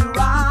 'cause we're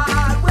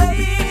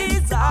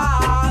always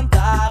on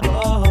the go.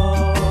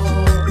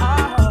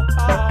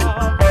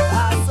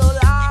 So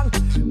long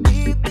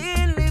we've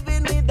been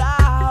living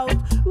without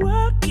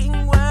working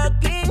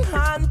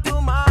hand to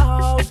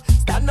mouth.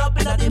 Stand up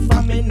in the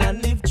famine and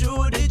live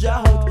through the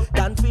drought.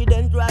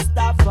 Confident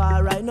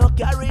Rastafari, no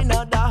carry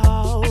no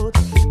doubt.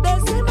 They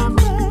see my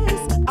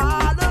face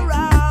all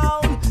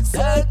around,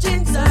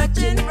 searching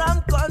from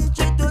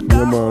country to town.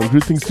 Yeah man,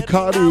 greetings to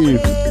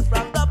Cardiff,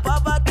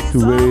 to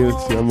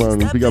Wales, yeah man,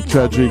 big up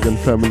Tragic and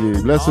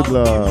family, blessed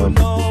love.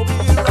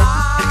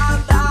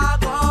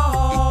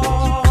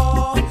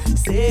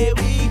 Say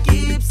we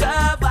keep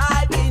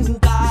surviving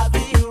 'cause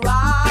we're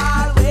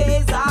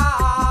always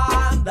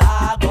on the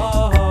go.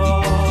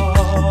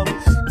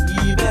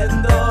 Even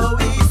though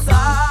we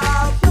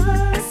suffer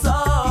so,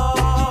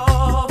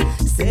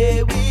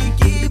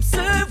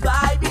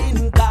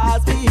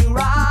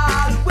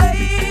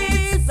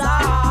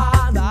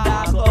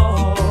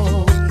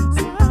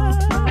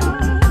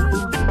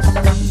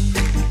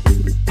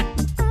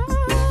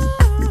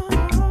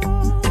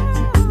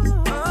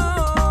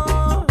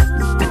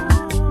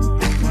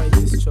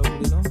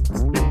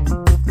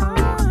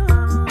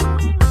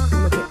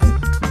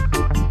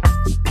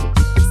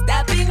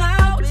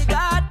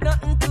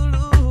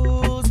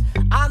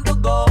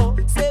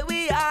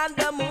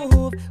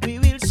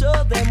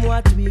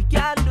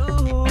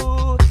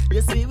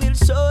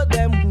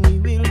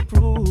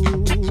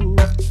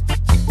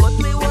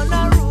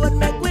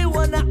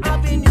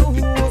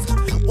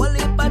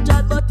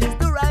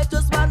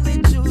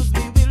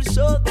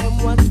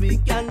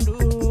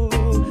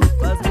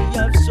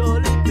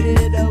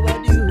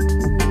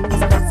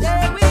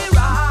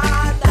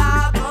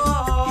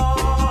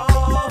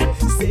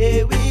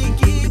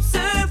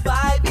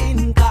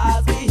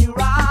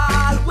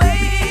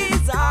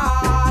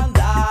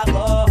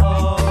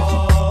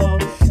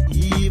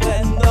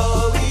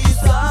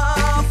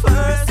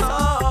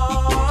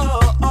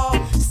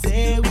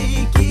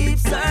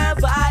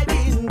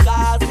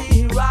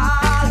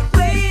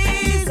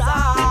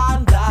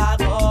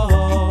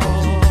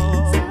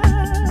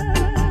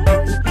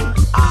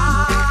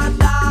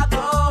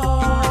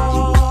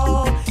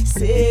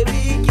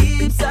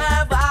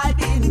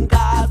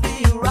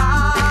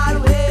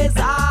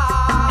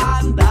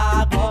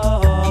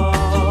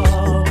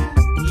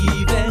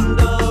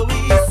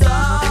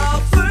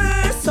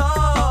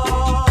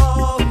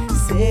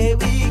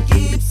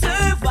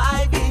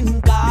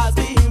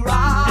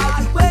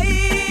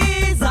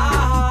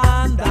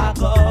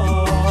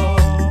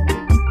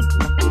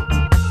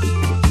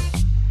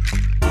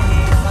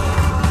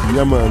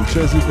 Yeah man,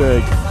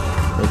 Chesapeake,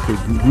 okay,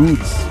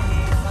 Roots,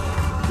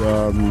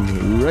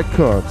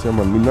 Records, yeah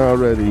man, me now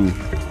ready,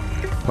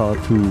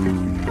 part 2.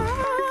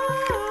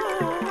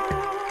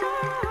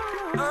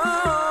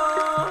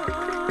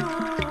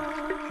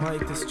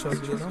 Might is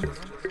struggle, you know?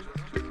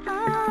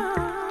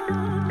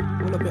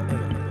 Hold up your head.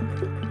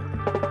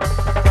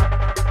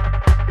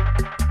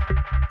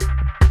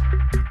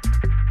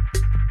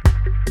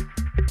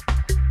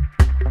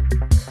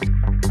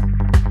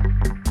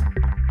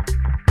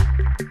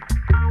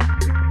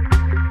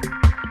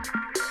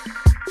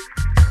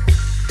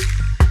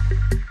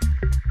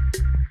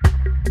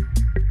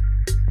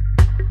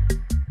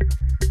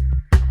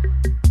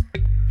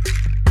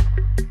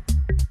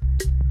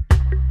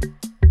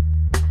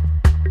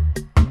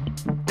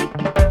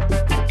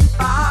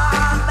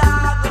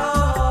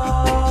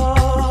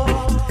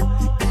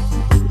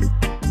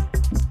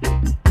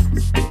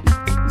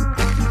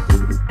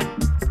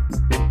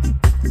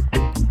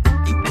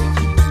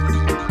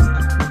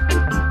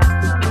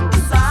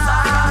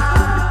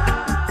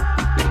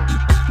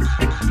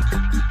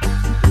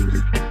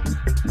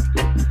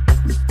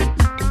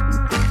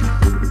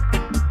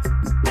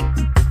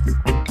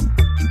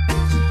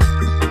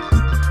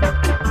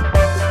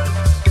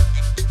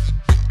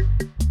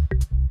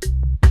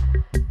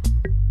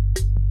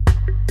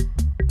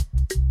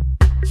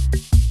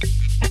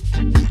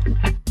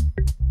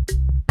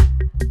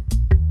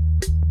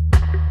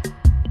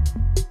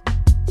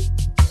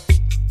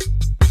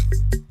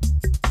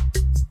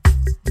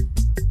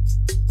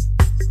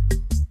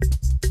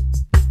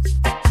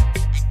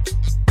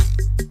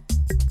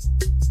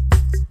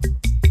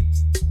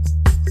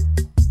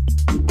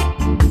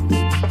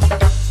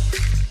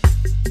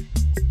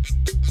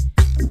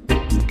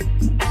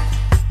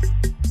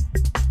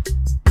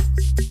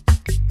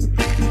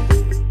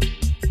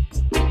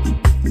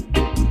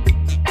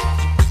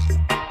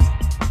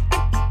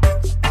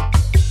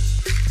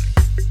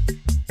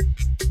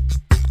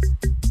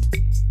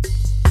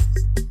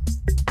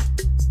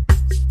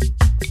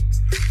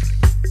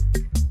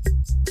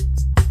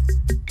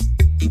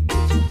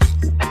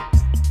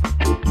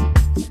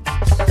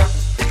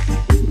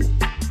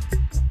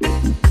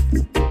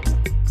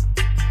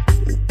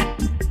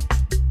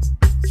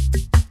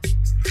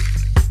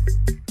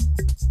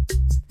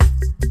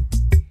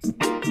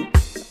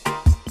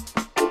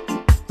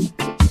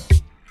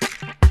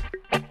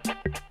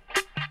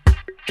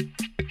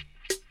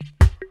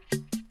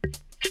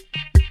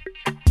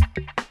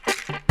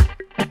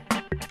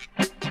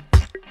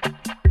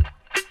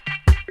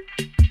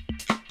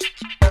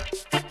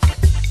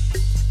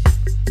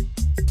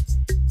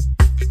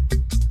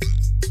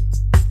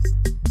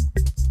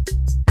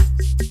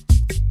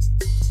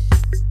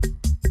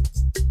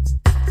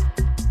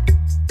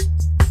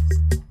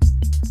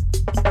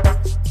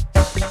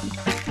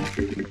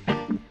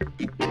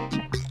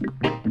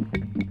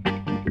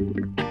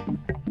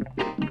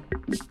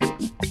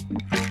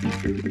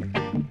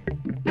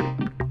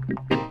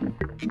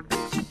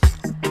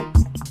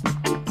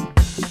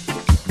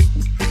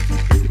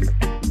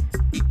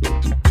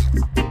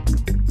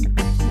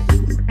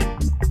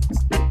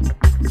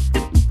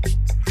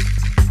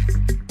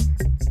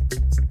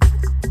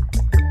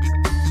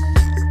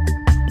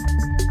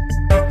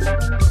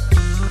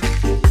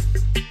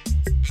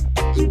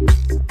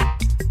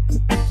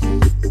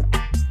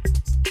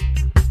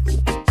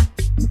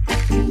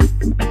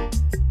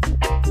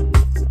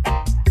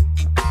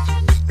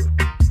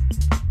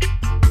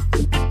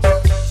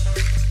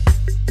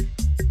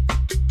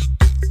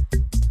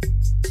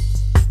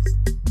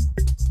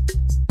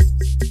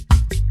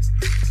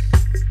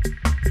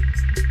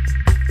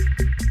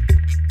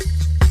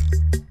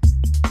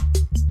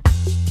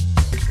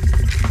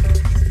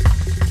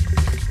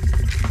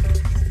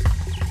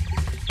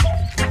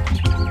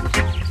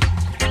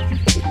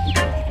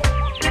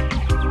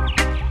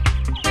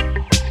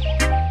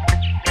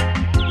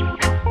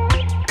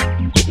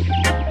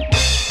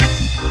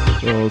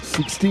 Episode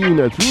 16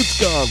 at Roots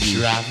Garden.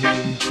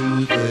 Traveling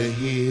through the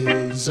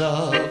hills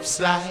of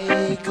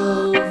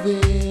Sligoville,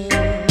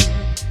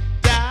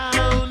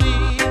 down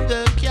in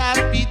the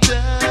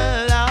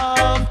capital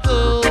of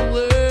the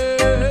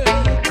world,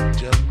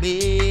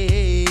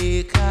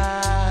 Jamaica,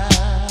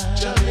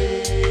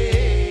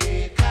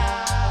 Jamaica,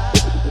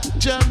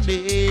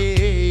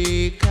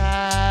 Jamaica,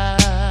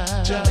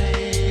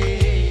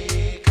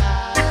 Jamaica.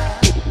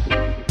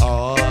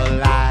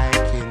 All I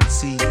can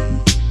see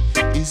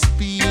is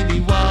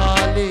Beanie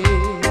Wally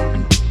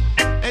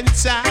and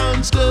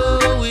sounds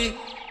going.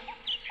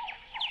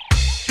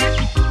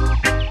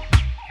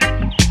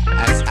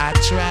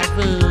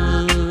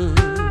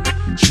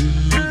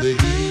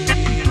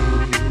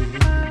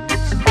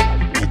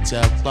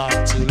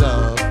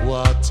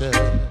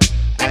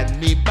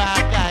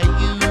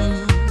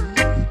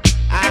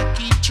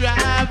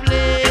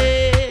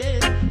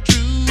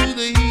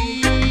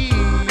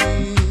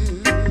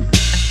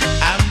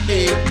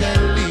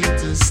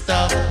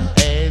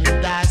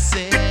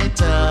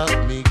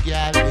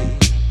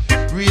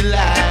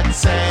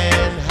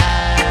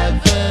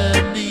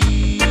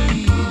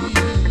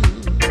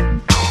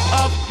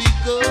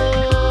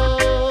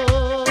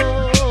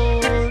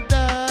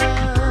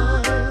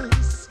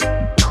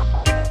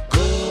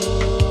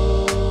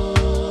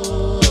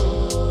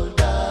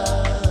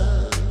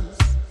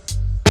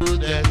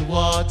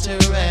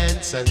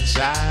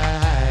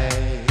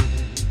 sunshine,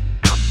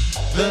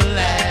 the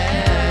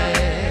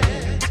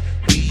land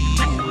we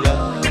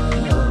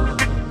love,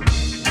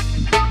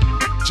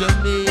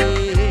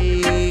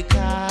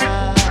 Jamaica,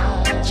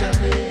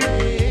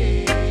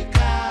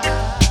 Jamaica,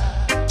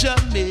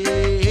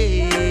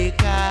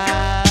 Jamaica,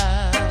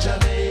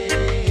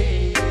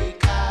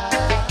 Jamaica,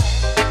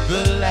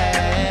 the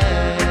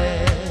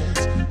land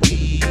we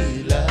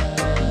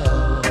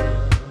love.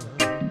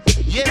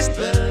 Yes,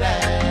 the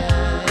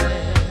land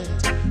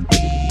we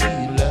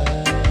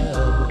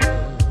love.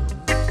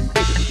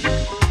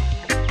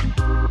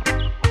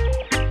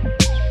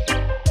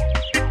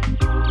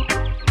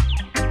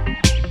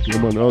 Yeah,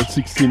 man, all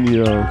 16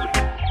 year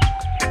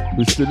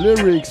with the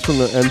lyrics from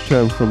the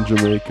anthem from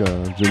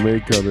Jamaica.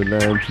 Jamaica, the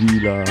land we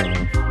love.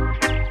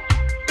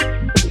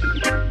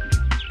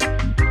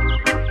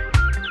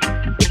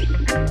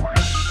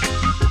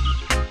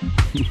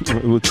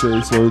 I would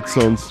say so, it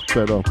sounds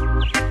better.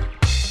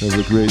 There's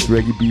a great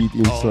reggae beat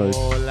inside.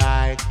 All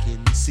I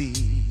can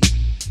see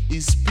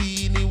is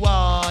Speedy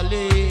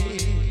Wally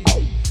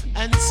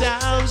and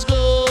sounds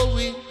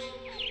going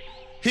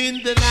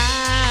in the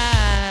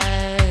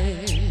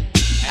night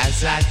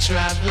as I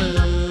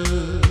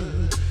travel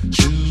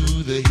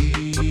through the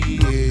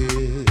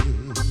hills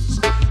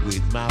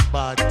with my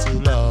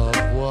bottle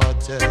of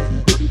water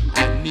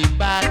and me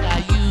bag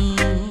of you.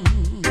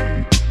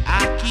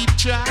 I keep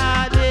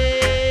trying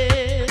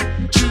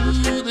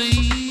through the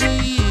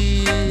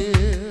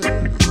hills.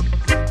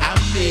 I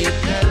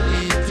make a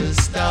little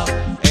stop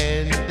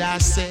and I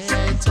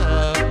set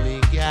up me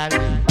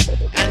galley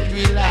and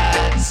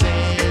relax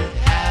and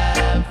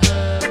have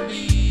a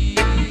meal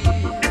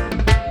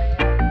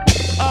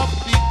of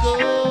the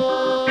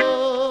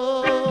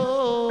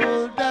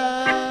gold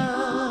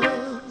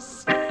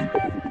dust.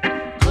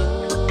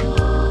 Gold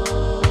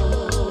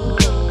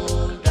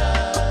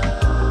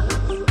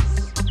dust.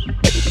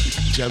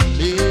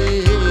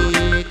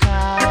 Jamaica,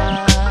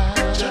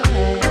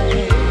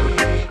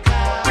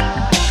 Jamaica,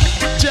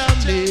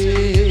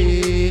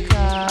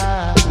 Jamaica,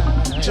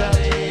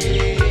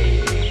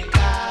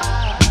 Jamaica,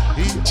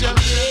 in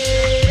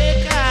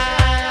Jamaica,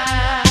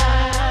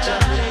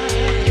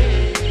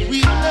 Jamaica, we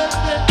love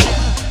them.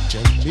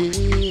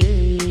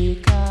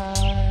 Jamaica,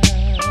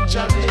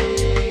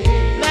 Jamaica,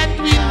 that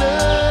we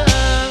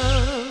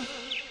love,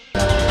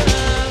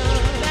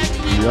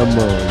 that we Yeah,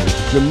 man,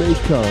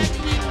 Jamaica.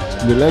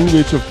 The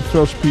language of the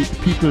first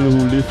people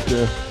who lived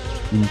there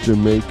in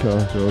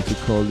Jamaica. They also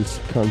call this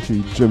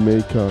country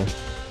Jamaica.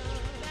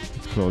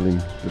 It's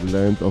calling the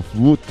land of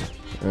wood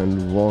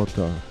and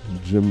water,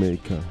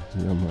 Jamaica.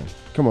 Yeah, man.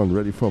 Come on,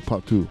 ready for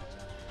part 2.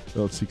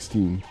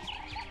 L16.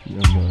 Yeah,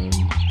 man.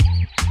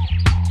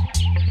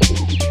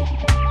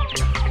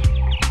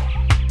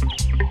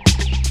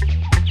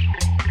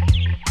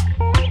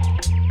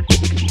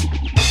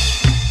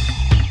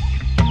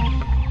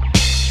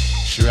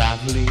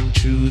 traveling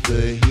through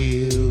the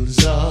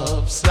hills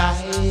of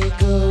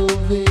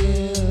Sligoville.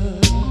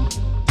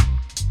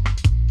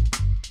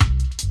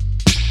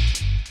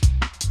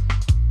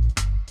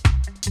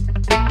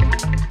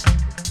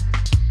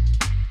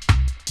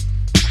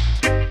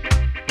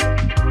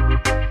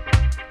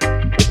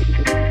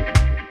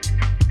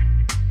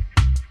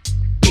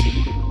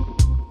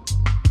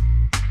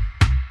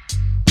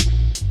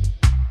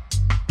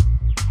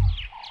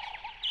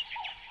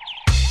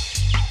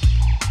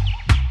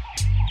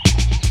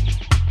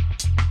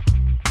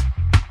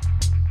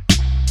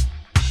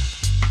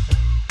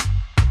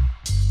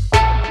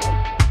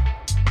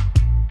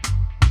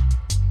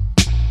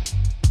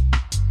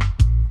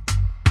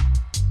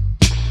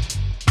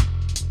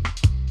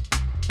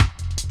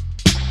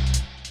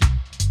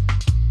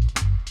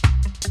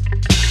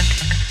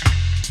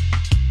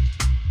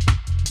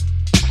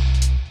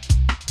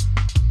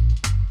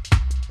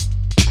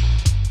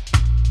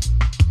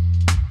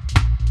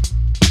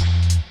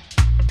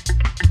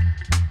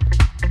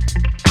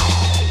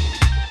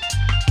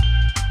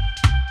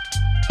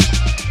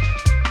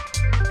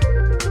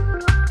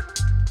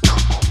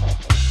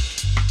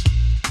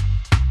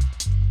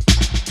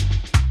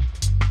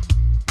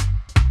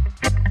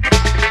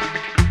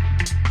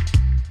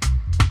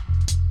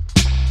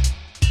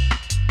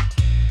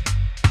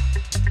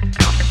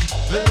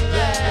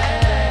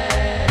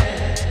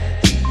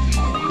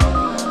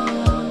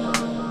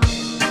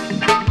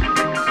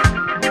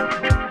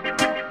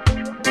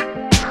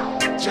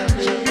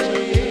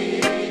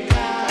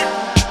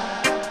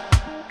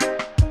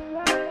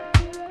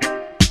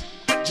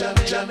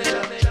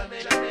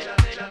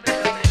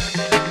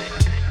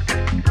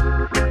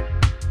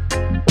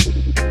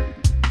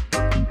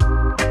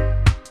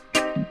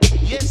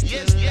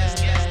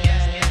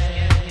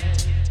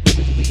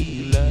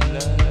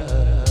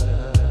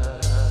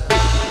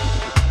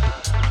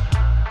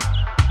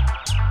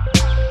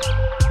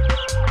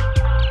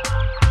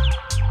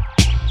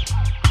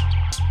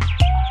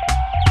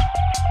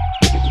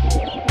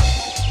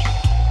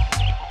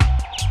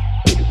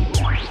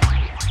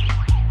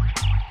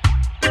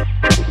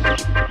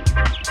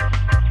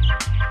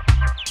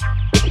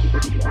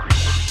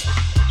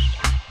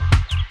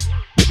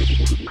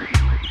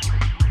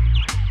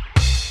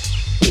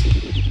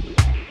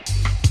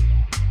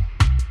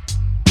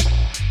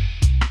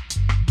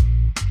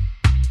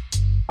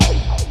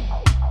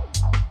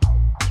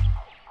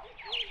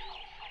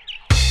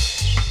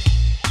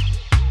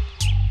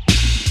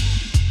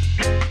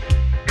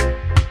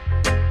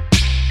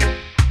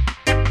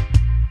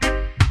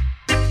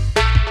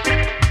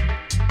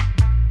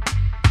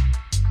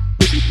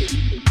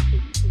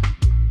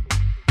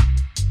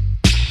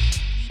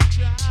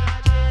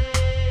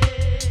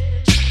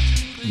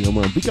 Yeah,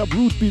 man. Big up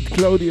Root Beat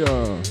Claudia.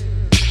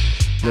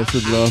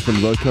 Blessed love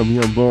and welcome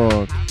here on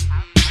board.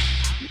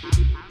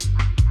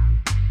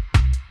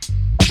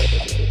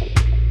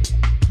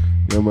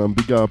 Yeah, man.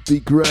 Big up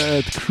Big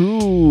Red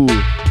Crew.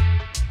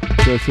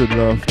 Blessed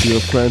love to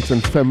your friends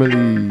and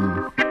family.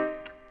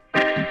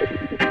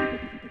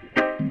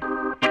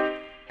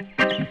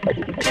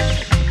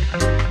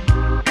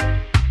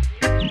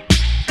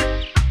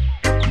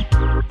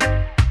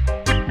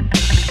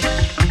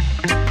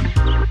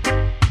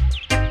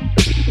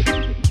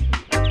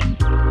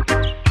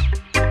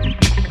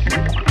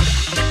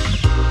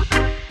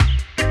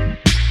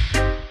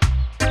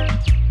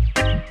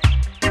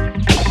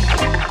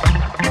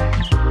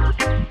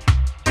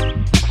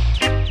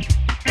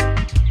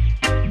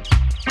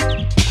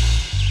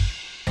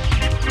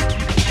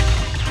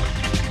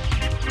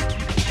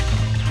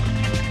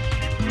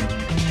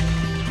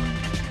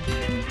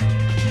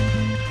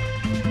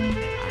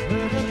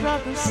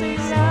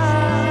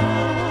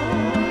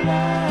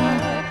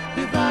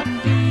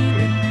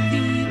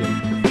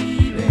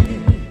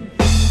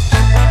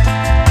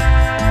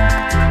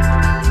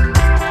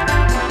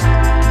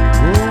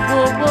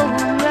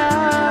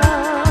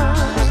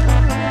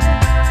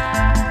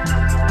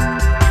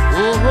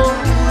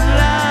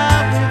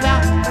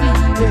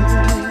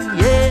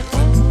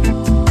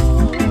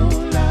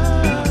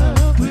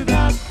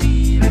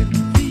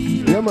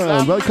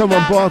 Welcome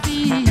on board.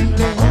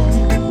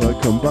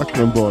 Welcome back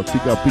on board.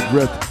 Big up Big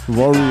Red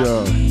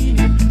Warrior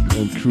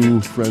and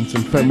crew, friends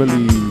and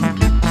family.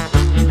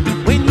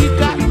 When you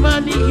got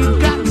money, you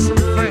got some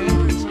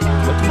friends.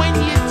 But when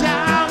you're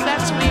down,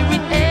 that's where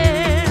it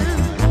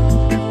ends.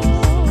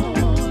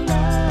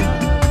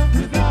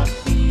 Without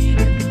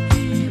feeling.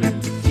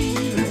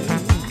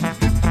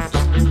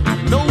 I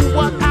know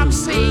what I'm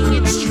saying,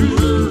 it's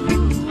true.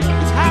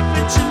 It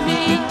happened to me,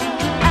 it can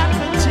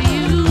happen to you.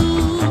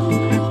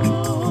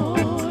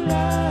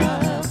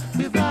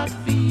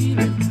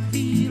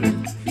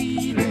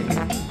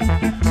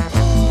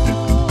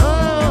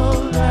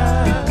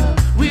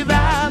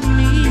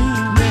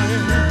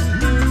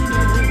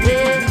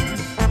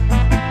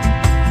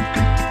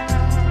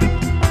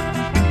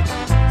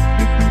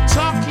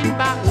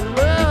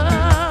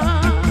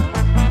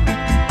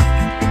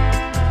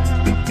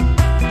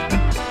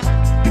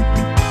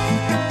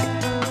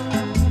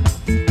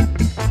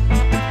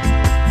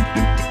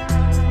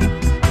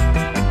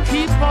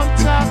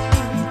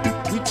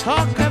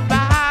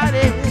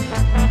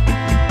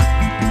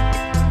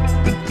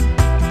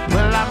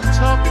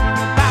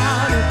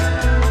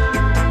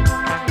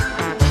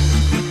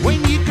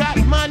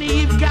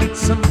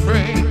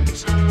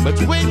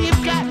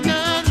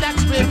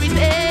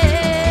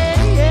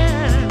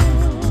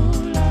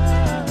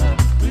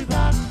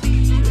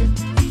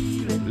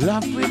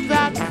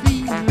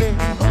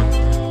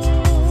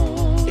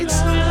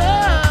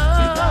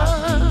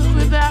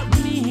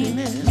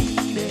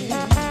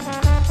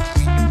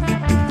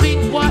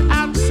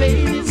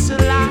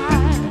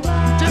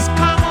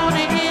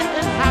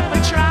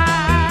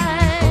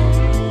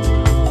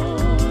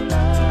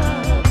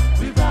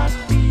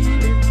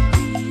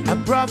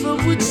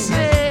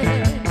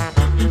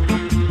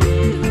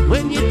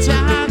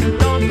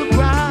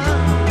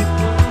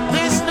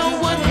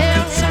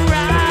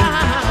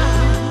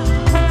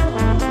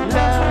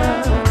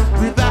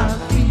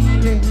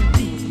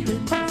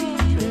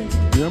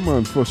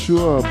 For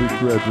sure, Big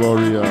Red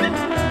Warrior.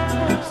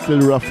 Still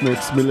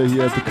Ruffneck-Smille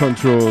here at the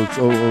controls.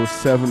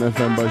 007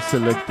 FM by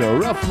Selector.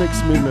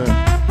 Ruffneck-Smille.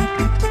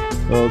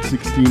 All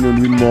 16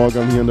 and Win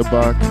Morgan here in the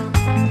back.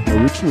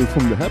 Original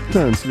from the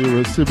Heptans,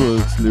 Leroy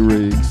Sybil's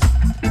lyrics.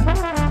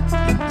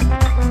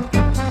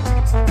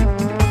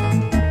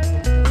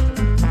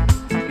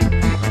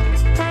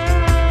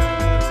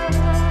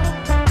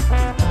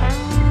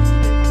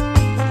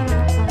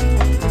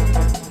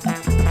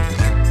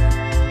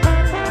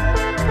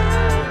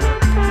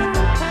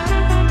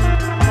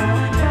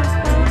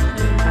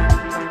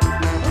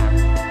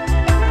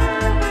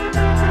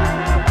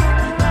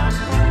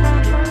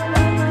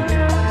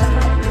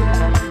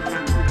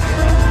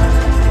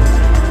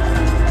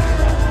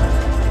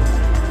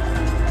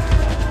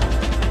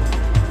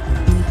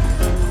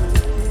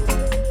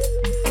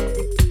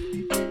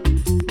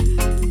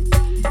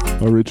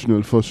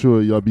 Original for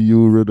sure,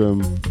 YBU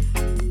Rhythm.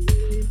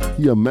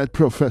 Here, Mad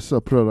Professor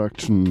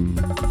Production.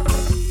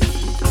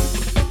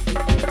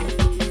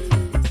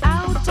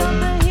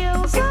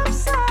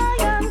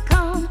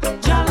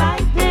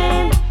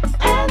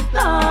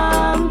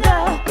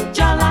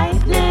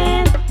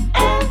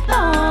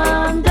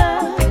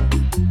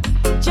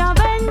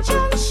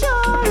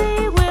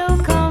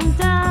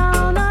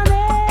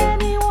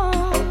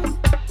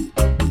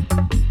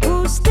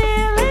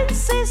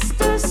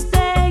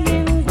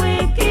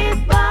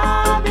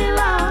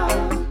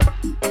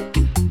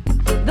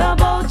 The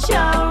boat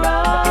shall roll.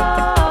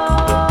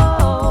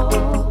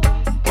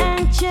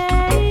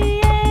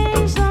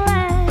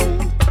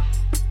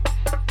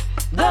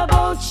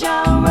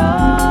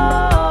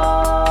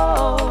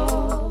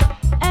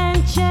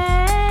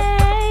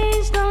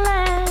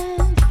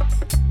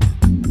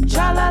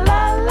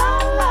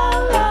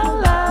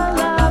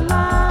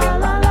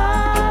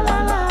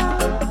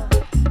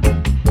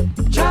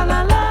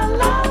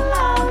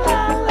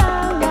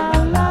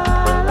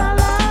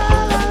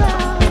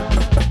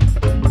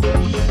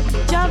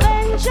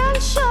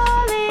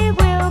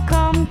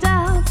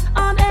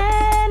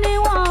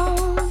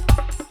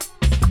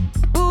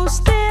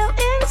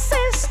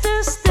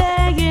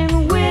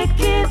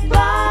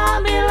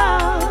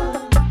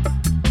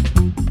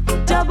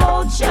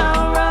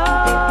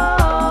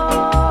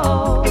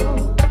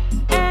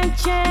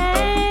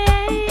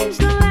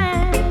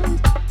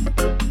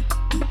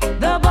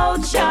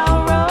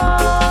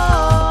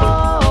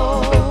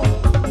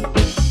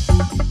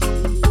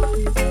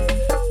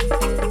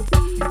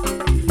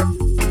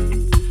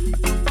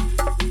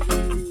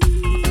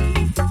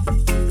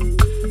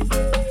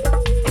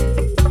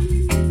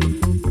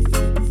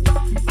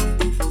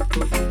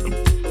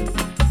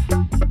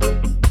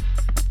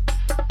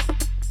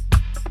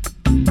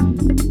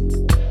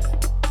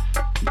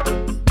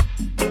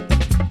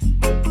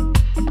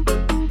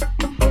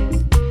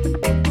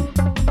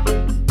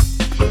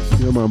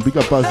 man. Big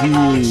up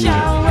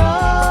Azzy.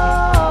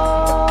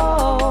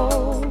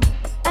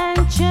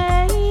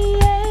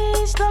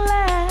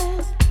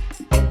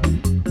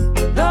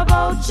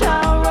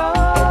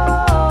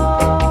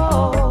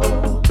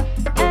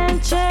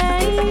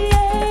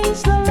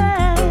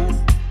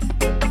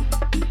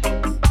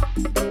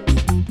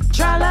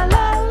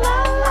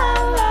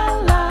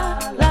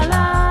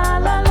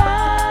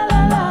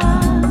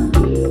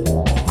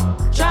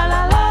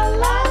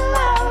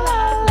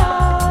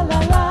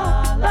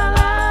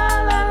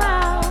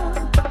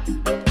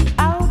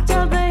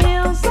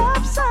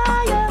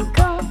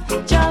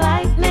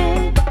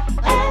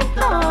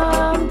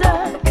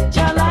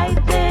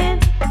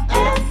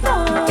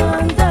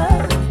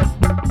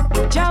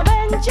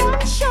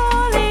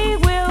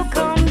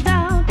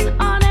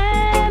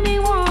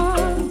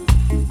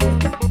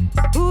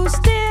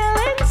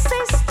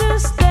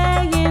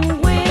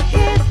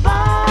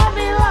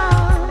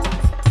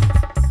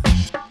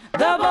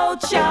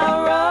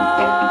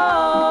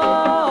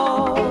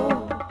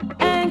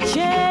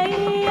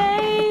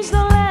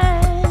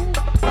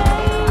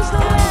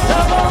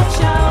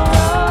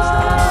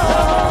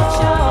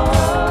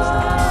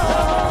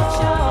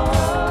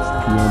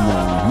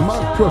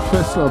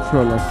 Professor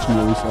production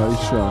is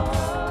Aisha.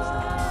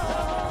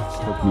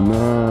 But me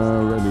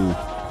not ready.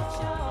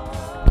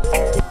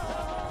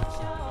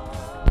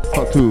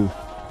 Patu,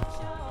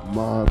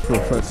 my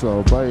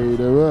professor by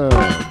the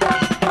way.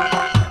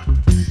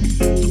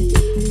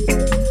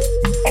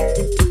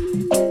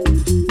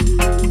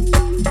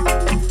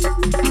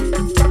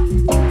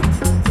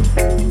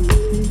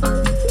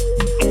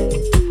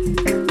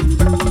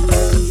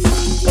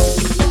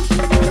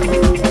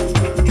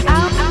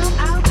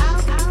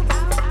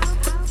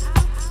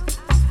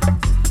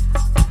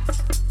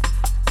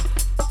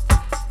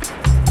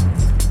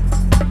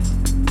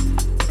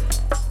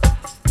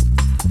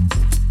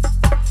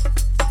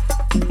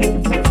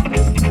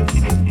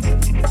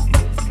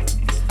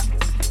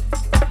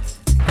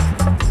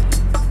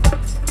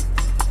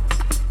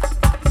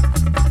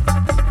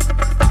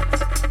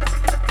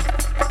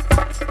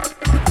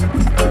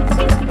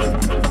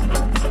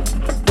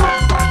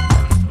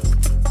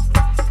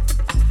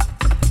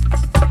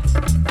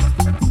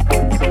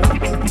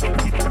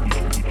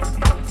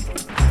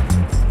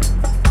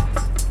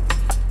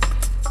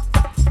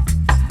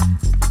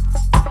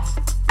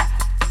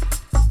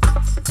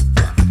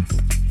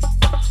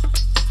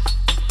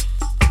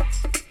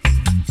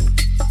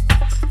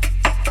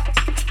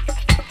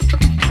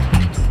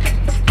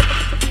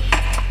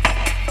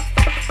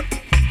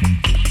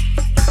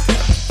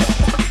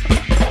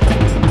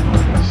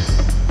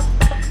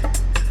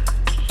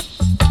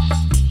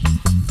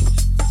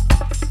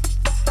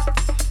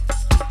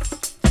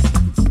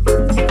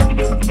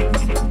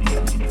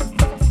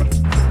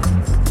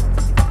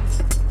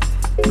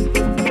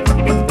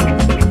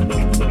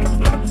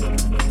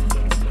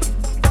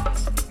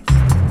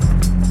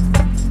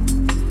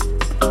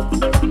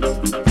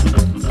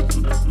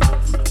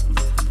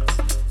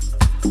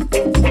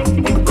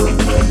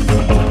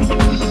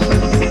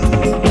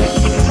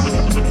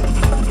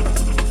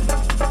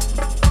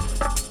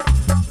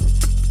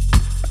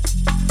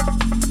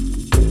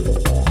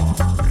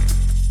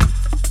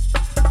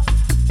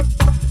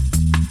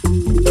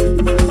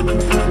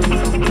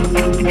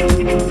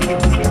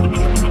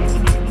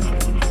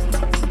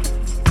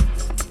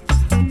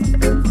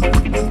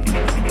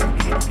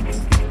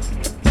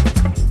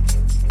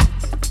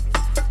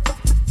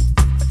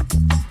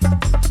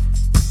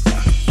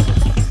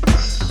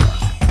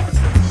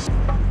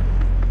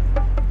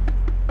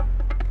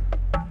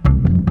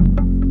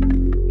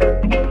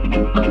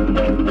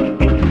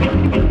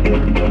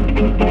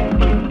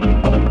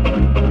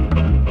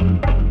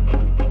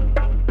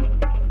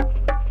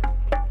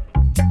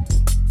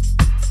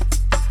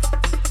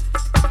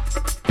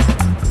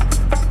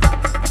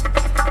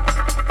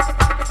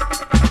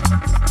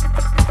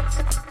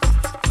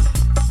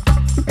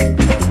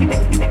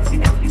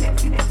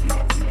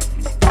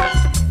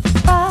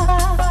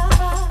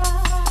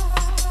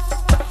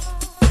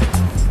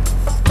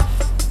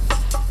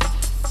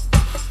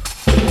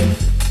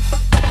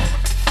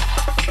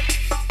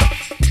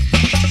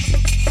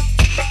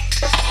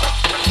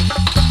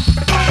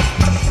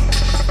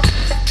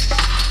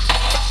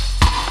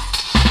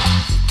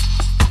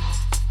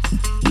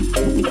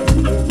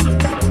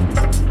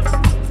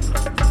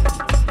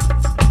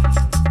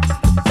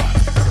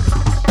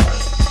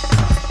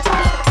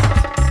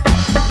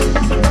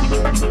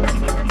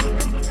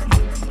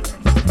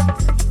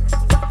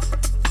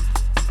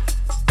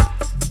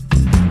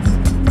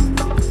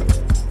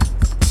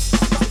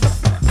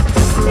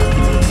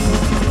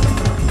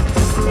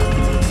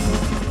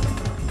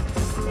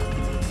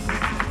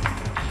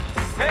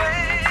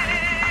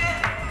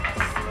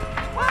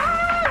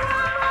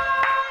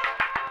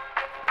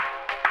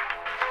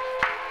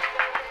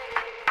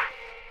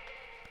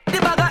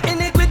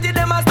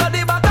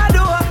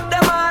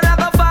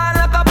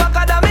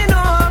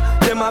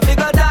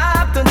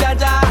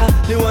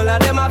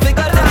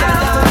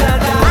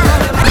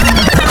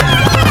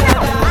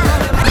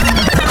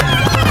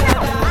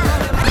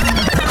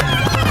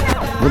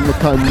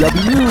 time.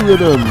 Yabu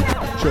rhythm.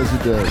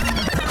 President.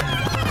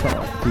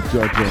 Talk to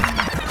Jaja.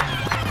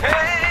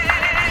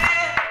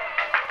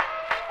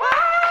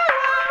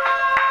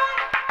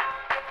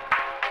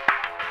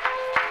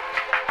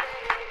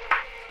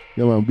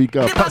 Yeah man, big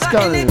up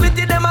Pascal.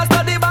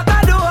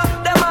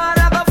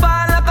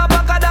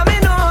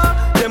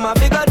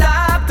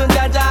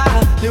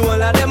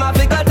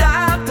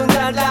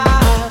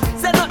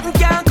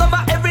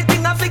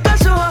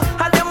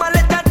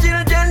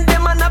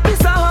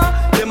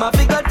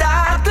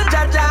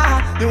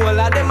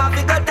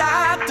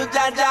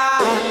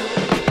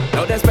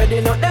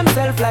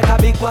 Like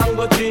a big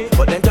mango tree,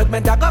 but then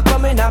judgment a go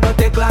come in, a go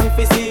take long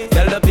to see.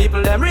 Tell the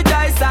people them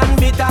rejoice and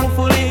be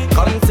thankfully.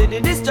 Come see the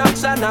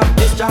destruction of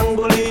this strong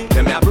bully.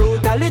 Them a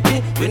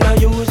brutality, we no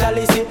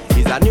usually see.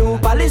 It's a new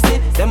policy,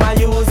 them a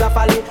use a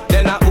folly.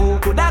 Then a who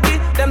coulda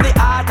give them the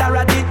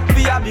authority?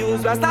 We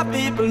abuse Rasta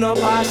people, no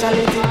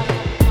partiality.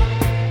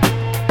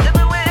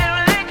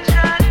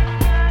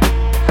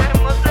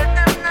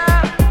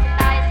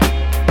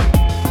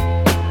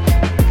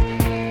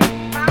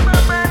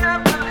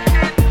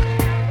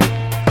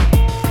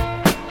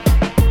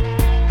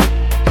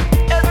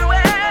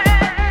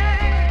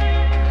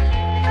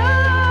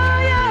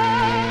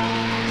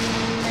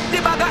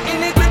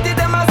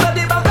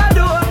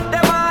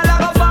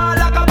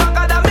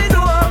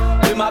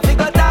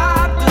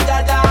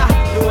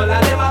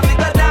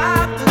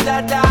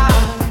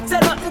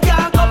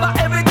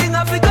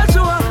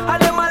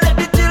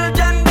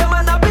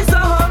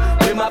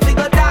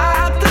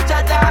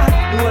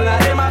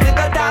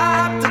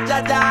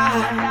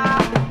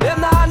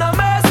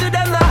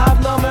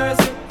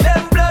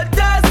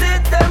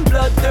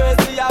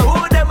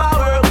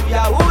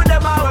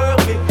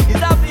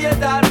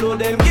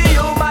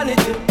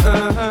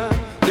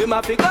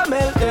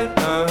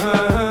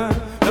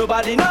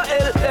 Nobody no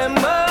help them,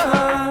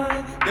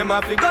 them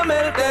have to go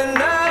melt them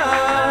now.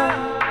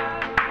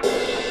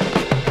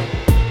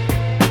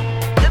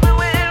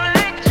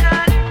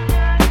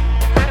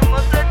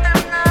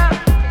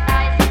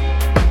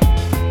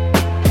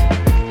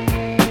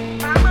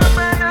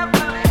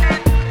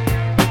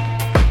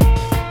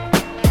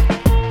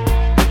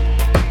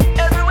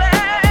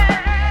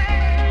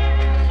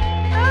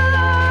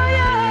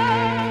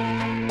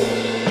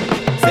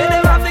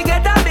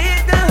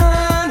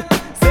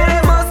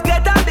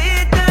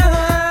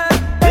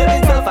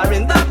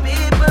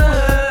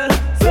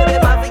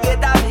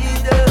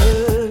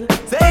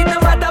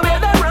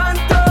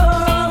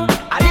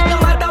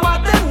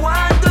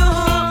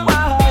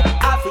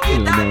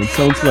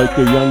 Sounds like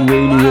a young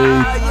rainy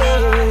wave.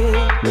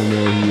 You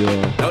know,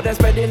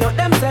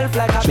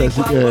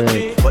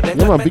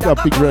 yeah man, big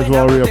up Big Red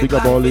Warrior, big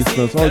up all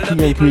listeners, all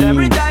king and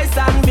queens.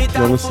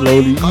 Gonna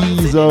slowly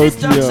ease out here.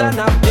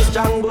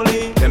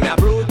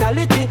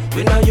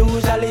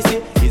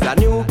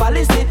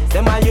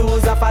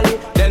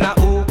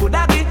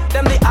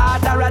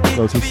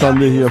 So it's a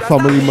Sunday here,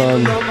 family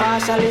man.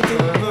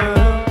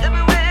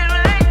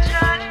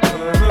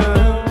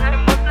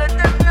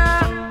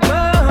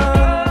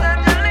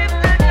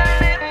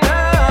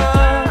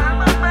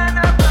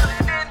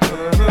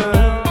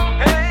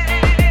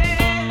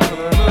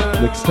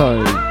 Next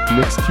time,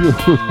 next tune,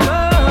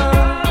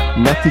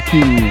 Natty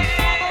King,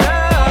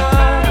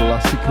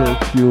 classical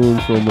tune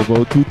from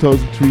about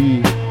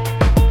 2003.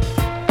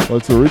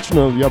 Also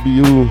original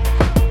Yabu,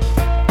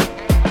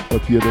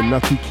 but here the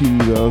Natty King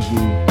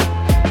version.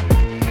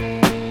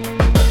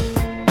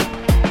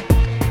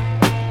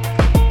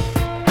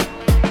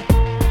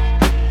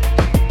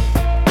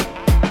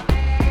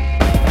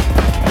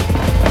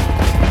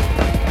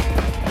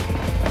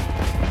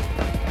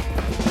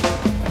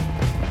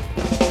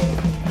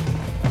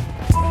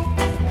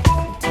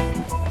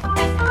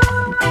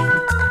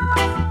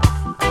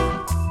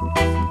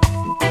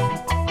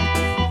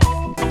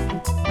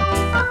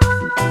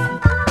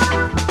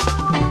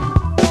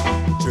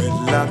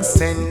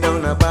 Send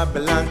down a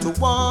Babylon to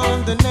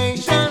warn the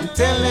nation.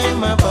 Tell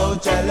him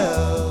about your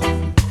love.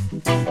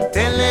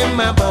 Tell him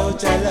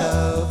about your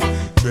love.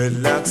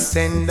 Dreadlocks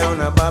send down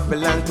a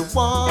Babylon to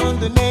warn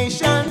the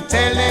nation.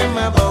 Tell him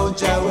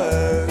about your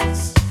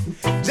works.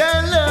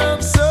 Your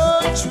love so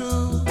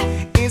true.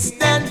 It's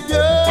that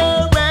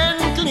pure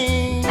and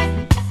clean.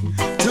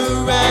 To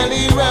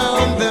rally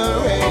round the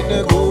red,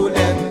 the gold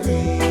and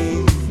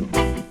green.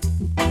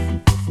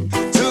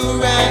 To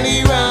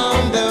rally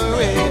round the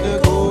red, the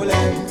gold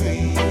and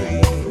green.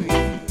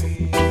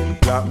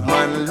 Black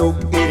man, look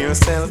in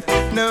yourself.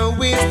 Now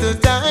is the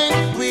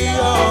time. We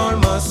all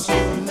must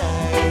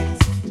unite.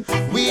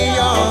 We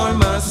all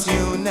must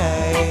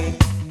unite.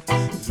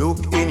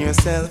 Look in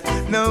yourself.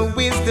 Now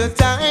is the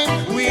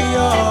time. We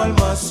all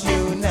must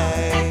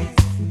unite.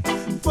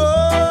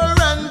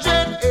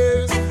 400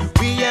 years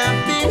we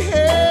have been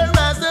here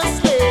as a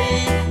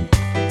slave.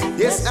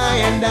 Yes, I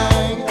and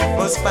I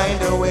must find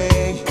a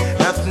way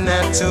of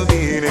not to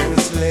be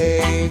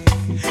enslaved.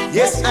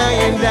 Yes, I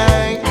and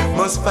I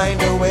must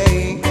find a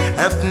way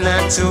of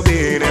not to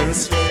be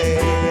enslaved.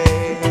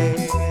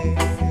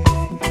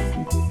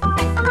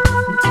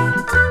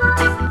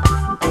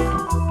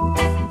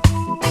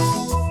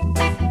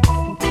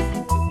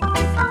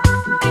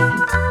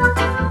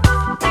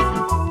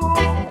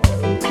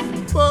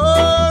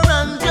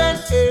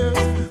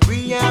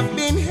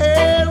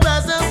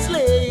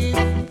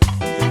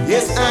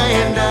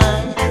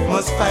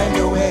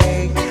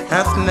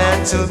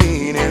 not to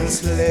be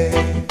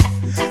enslaved.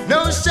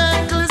 No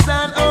shackles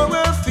on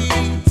our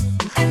feet,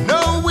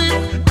 no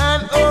whip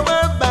on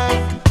our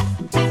back.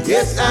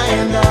 Yes, I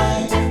and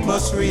I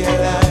must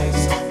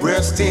realize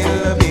we're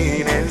still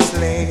being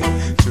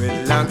enslaved.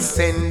 Dreadlocks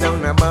send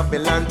down a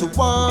Babylon to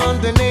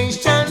warn the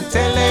nation.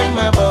 Tell them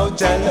about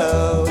your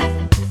love.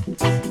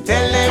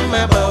 Tell them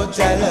about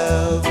your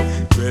love.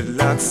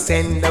 Dreadlocks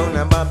send down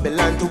a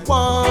Babylon to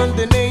warn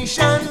the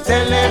nation.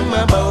 Tell them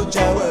about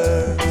your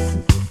words.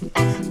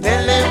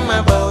 Tell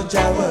them about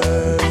your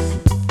words.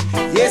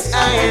 Yes,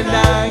 I and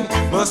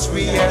I must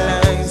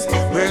realize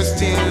we're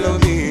still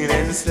being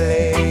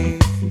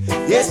enslaved.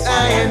 Yes,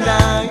 I and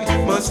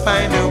I must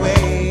find a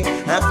way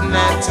of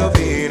not to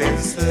be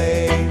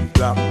enslaved.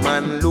 Black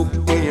man, look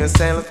in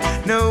yourself.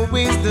 Now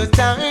is the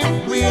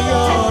time. We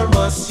all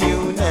must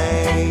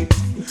unite.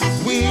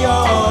 We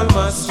all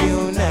must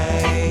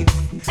unite.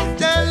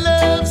 That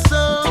love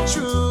so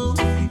true,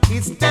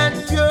 it's that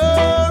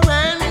pure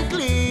and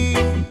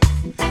clean.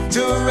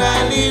 To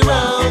rally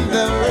round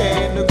the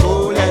red,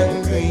 gold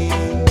and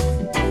green.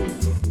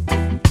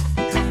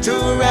 To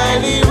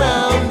rally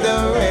round the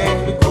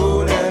red,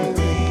 gold and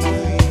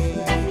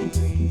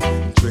green.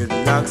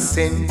 Dreadlocks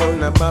send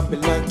down a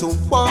Babylon to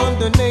warn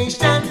the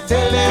nation.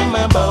 Tell them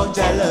about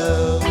your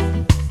love.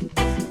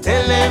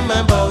 Tell them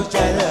about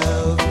your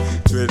love.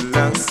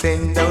 Dreadlocks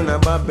send down a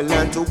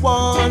Babylon to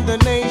warn the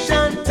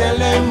nation. Tell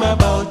them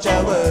about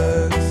your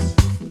words.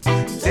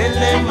 Tell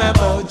them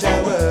about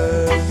your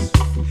words.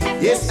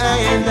 Yes, I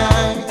and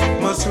I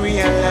must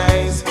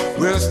realize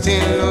we're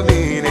still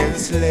being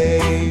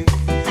enslaved.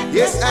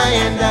 Yes, I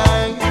and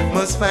I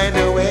must find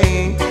a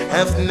way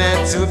of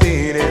not to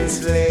be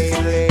enslaved.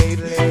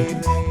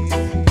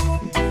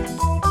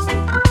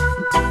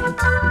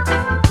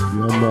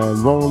 Yeah,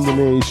 man, warn the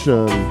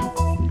nation.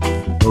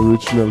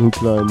 Original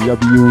hookline,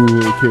 Yabu,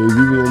 aka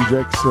Vivian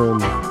Jackson.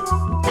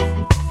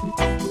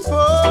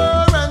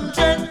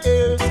 400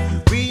 years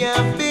we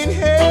have been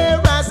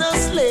here as a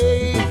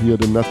slave. And here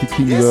the Natty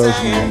King yes, version.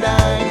 I and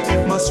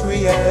I must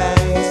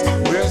realize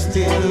we're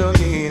still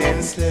being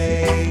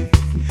enslaved.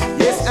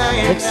 Yes, I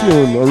and Next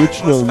tune,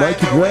 original,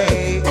 Mikey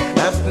Drag.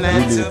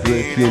 Really a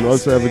great tune.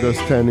 Also have it as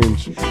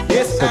 10-inch.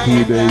 But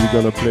today we're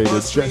gonna play the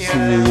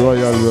Jesse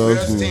Royal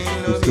version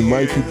with the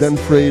mighty Dan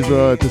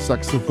Fraser at the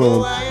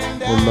saxophone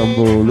and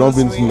Lambo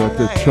Robinson at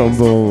the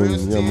trombone.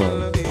 Yeah,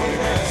 man.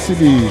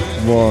 City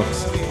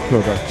Walks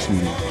production.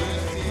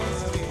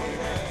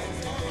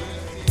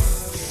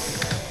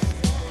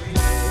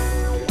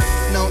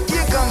 Now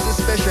here comes a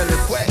special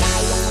request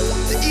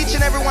to each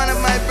and every one of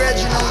my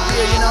brethren out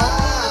there, you know,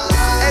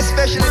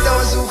 especially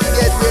those who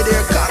forget where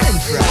they're coming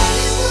from.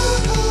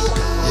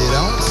 You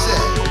don't say.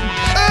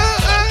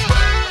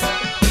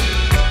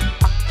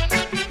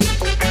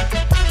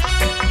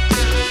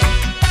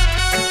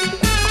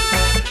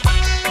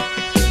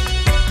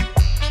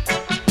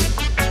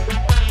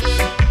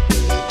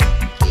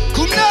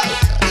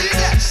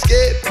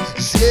 Skip,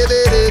 skip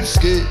it,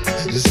 skip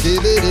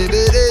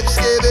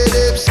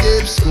it,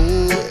 skip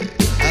school.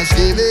 And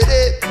skip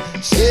it,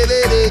 skip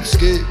it,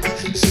 skip,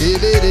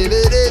 skip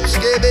it,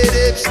 skip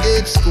it,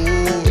 skip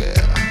school.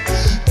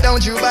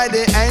 Don't you bite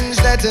the hands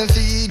that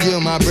feed you,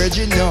 my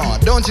brethren, no.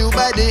 Don't you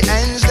bite the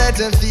hands that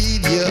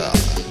feed you.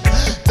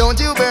 Don't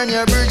you burn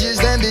your bridges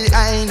then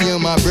behind you,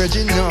 my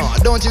brethren, no.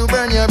 Don't you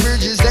burn your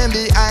bridges then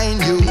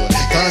behind you.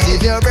 Cause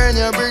if you burn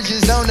your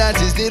bridges down, that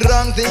is the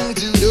wrong thing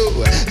to do.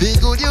 The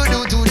good you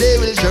do today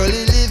will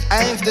surely live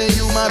after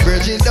you, my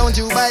brethren. Don't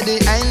you buy the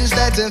hands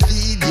that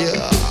feed you.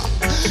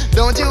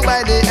 Don't you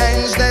buy the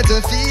hands that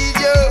feed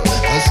you.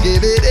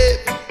 Skip it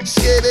up,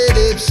 skip it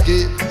up,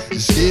 skip.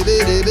 Skip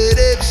it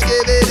up,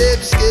 skip it up,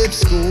 skip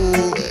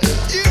school.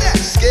 You got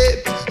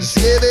skip,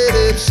 skip it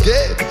up,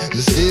 skip.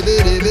 Skip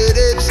it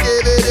up,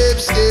 skip it up,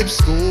 skip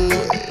school.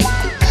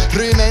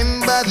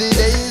 Remember the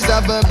days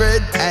of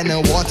bread and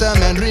water,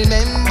 man.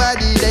 Remember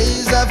the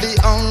days of the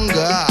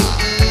hunger.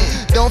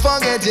 Don't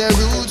forget your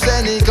roots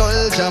and the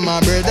culture,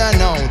 my brother,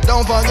 no.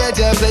 Don't forget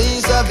your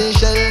place of the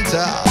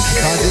shelter.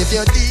 Cause if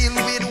you deal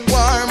with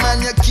war,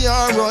 man, you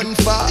can't run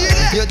far.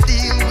 You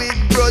deal with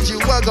grudge,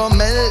 you are gonna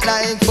melt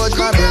like fudge,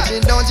 my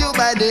brethren. Don't you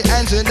buy the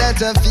answer that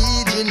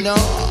feed you, no.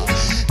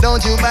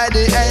 Don't you buy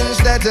the ends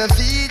that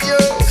feed you.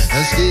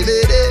 Skip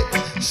it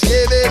up,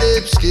 skip it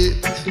up, skip.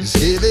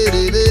 Skip it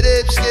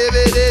up, skip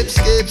it up,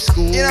 skip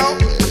school. You know,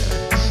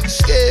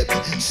 skip,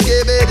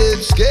 skip it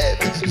up, skip.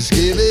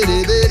 Skip it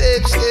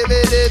up, skip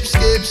it up,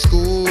 skip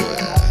school.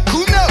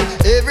 Who know?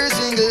 Every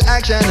single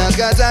action has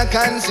got a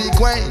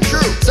consequence.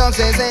 True.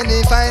 Success ain't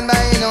defined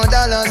by no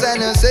dollars and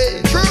no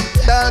say. True.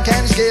 Dark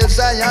and scale,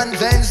 science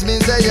fence. Me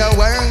say your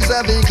works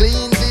have been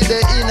clean for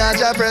the inner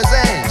your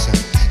presence.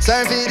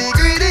 Serve for the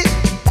greedy,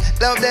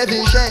 love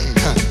deficient.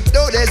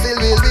 Though they still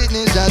will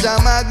witness that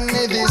a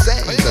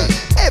magnificent.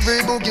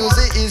 Every book you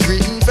see is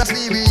written from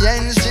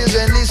experience.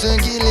 Children listen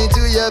keenly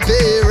to your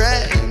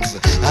parents.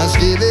 And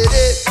skip it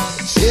up,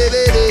 skip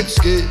it up,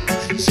 skip.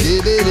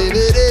 Skip it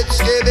up,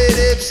 skip it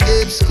up,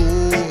 skip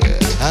school.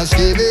 And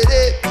skip it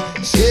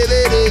up, skip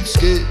it up,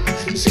 skip.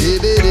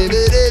 Skip it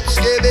up,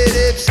 skip it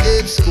up,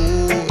 skip school.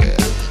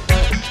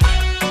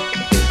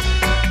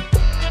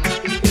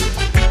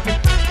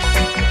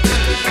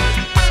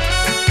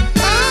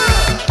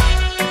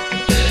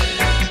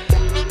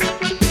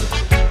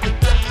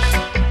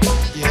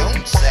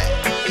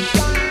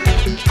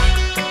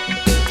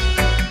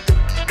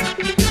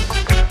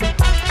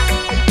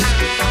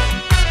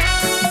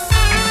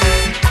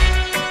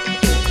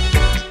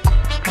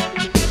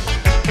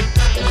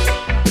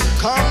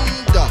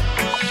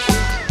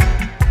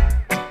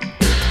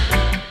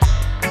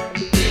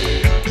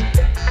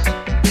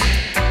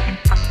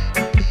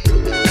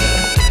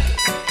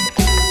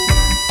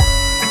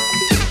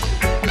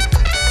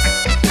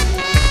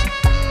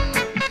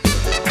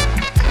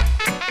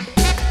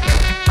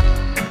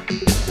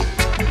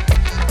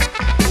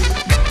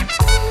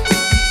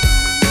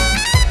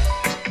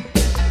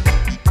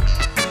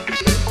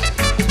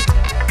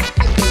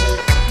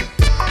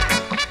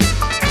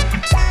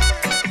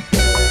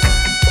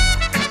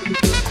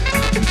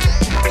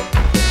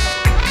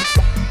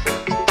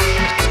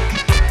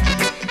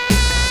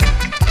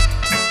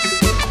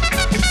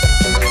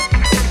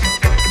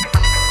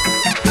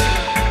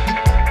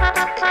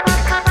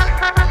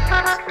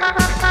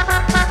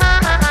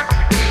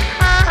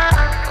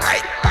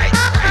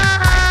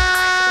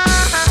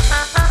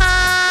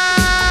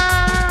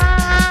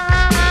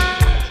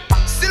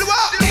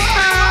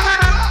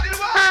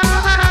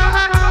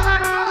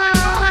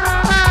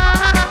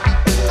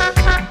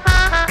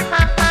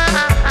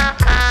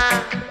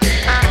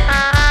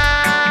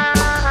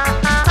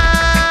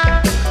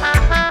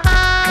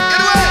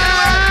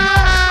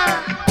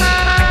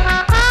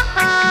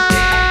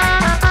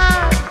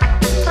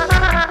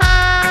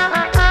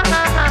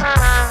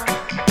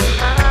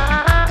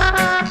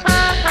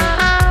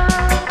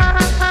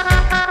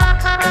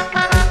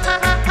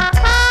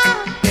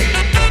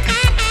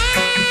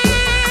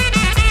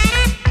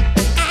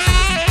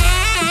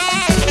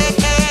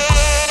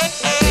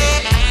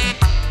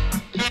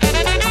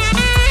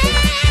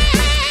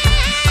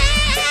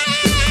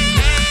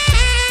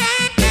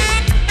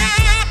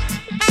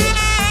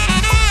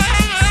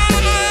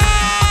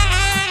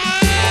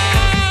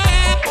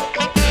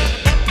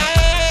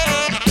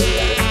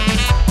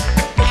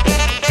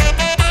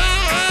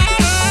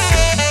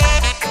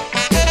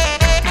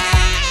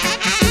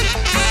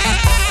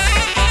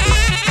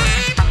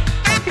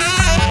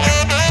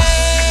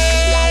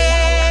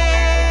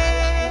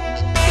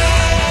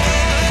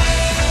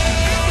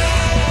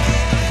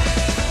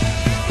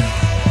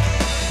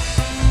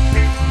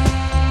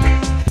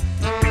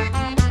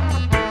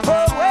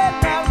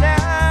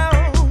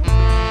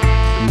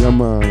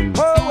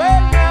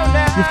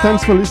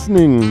 thanks for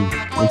listening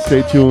and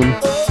stay tuned.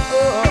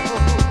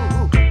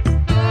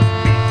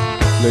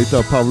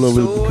 Later Pablo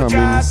will be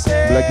coming.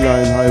 Black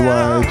Line, High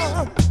Vibes,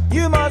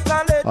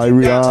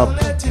 Irie Up.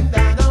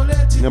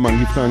 Yeah man,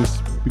 give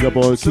thanks. Big up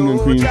all King and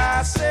Queens.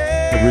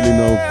 I really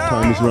know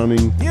time is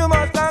running.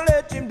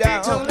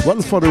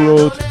 One for the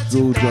road,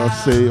 so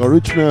just say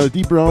original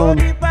Deep Brown.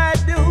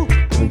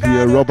 And we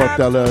are Robert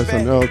Dallas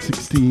and Earl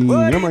 16.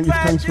 Yeah man, give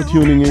thanks for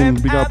tuning in.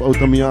 Big up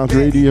Outta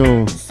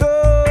Radio.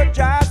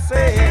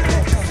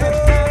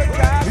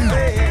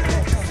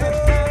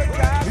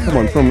 Come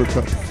on, from the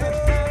top.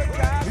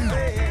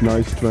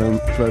 Nice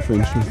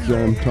 12-inch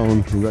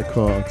Jamtown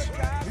Records.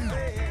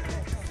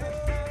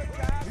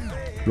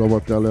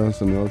 Robert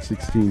Dallas and Earl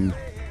 16.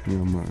 Yeah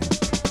man.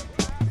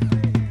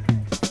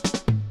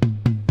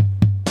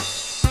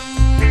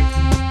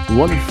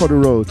 One for the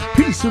road.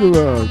 Peace to the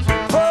world.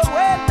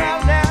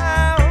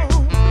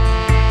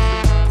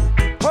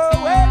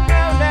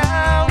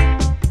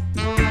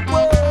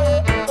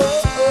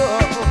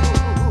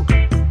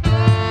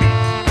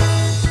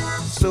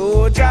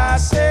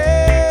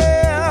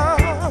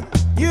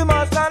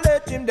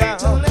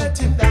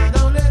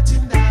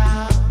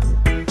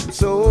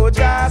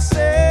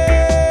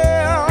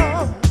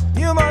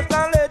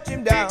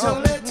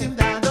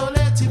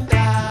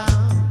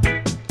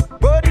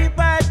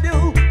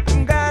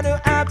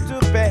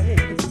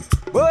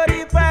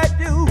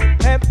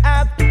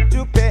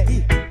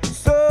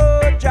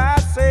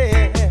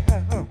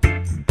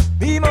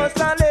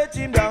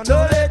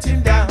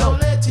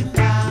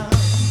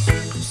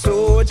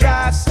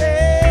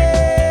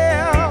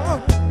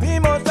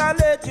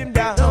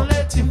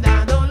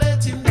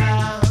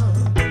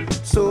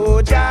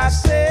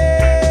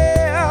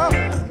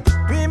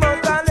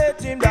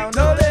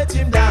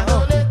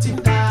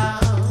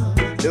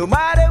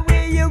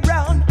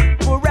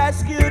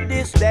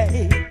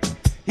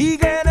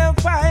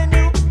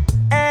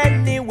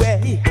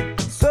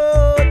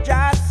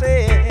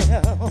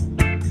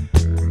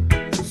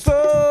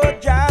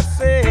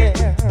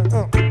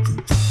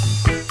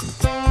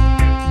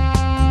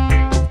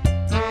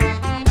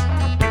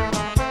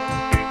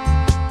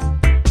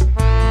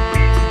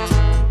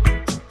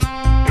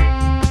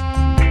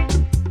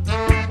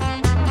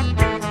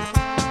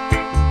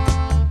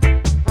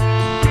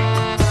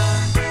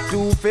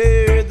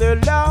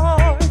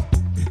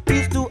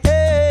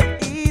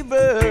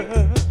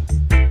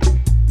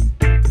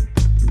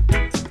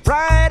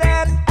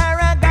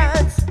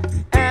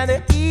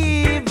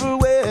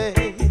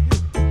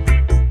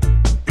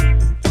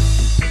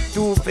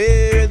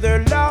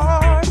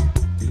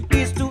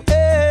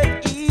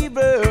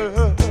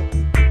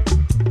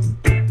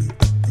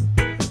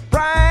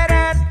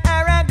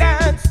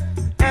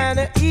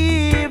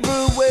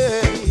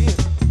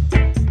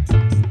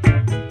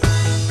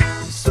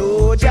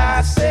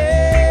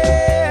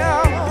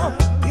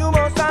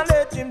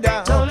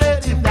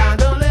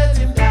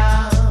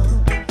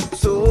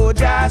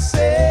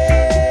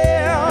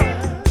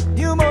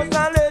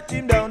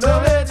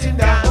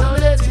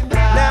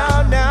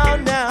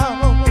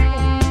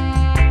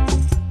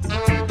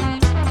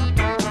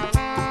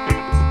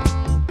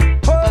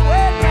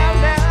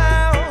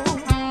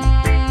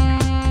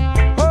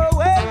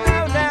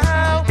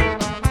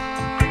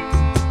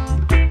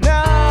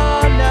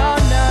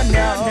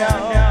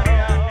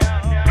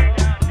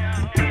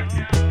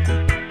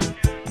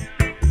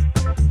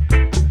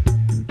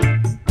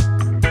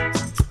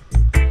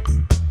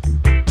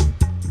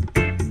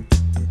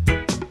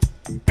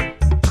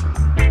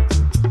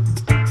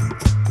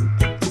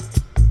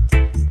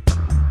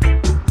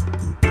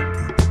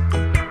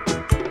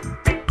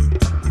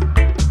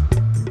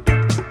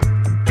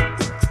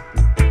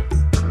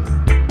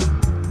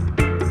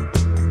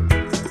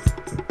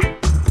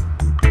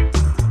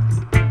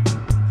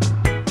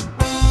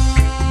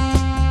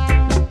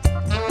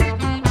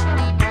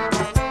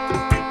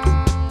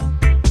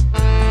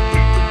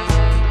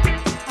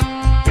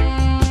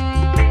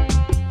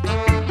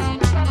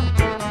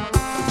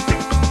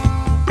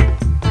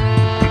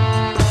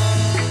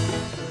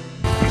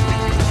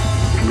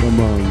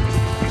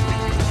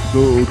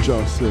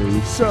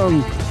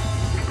 Song.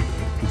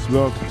 This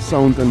work,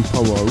 Sound and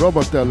Power.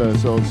 Robert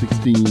Dallas, all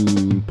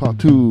 16, part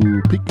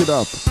 2. Pick it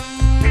up.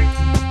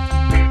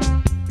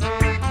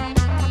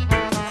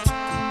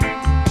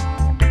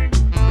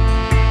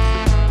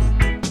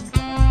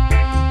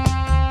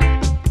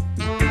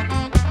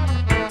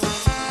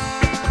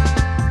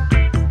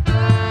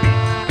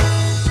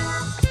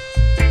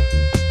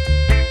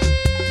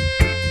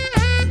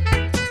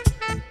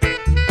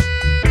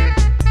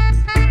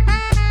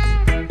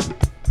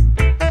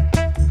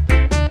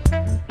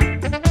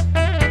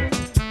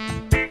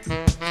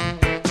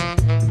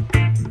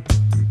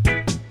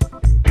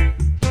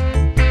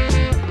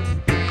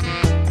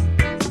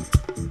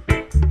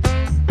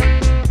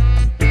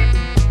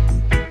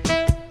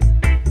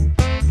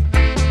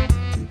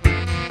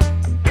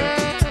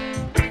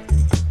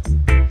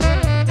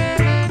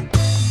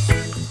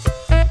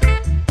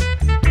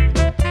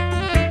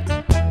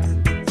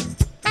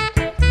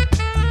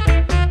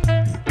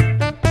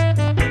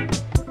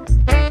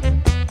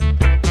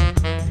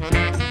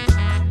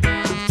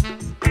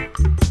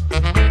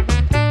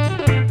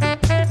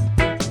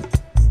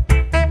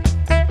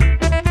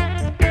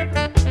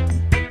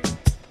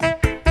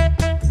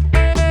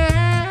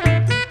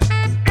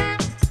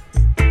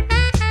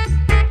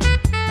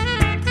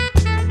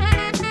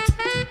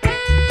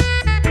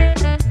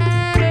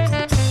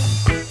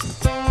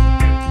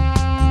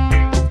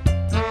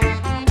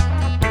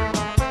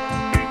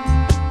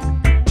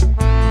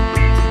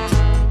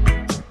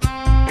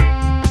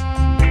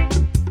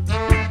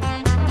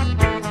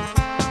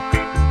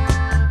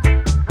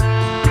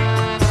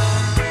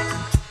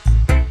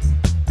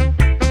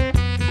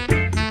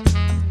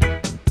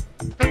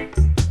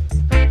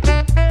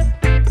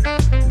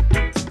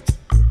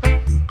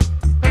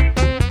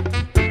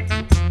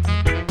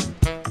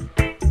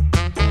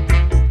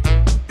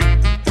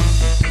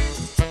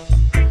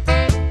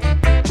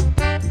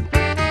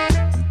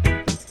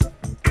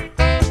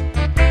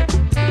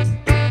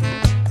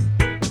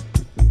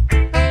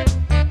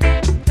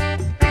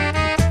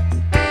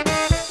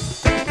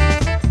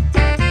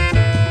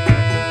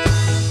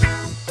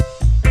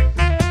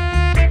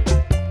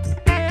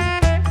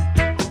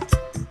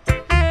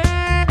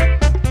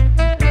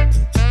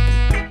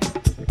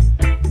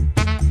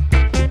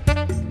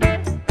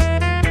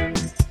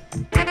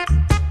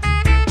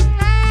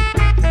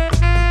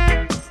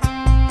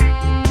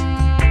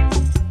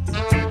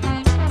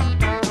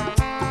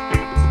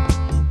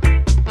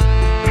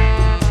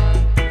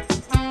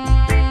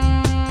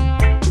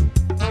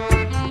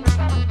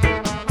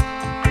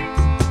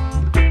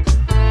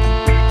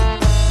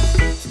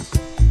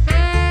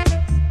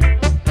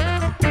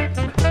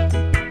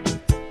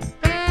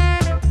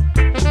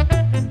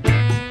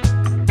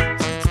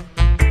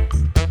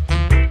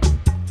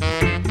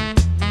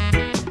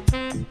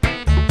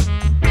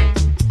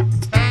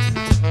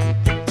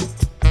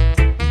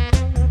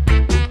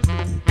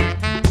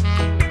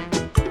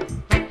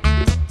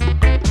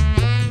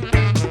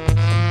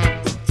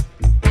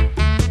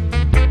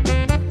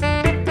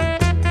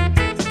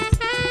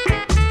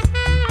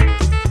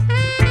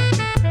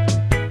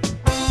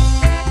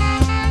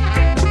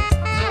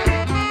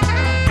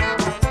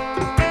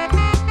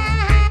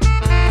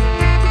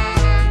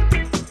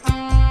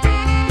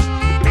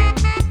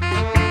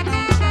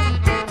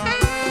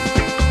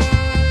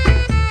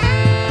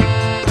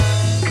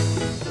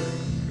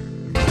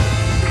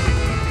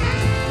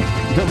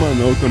 Yeah,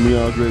 man, out on me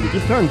out ready.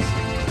 Give thanks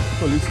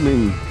for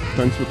listening.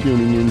 Thanks for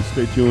tuning in.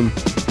 Stay tuned.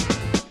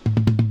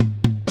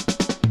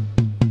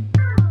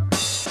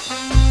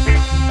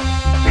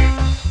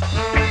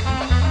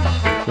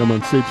 Yeah,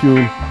 man, stay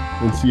tuned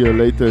and see you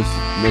latest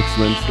next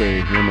Wednesday.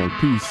 Yeah, man,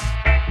 peace.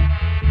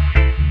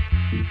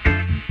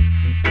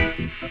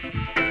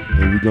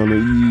 And we're gonna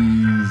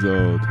ease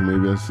out.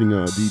 Maybe a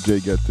singer, a DJ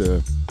get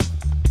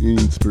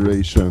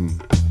inspiration.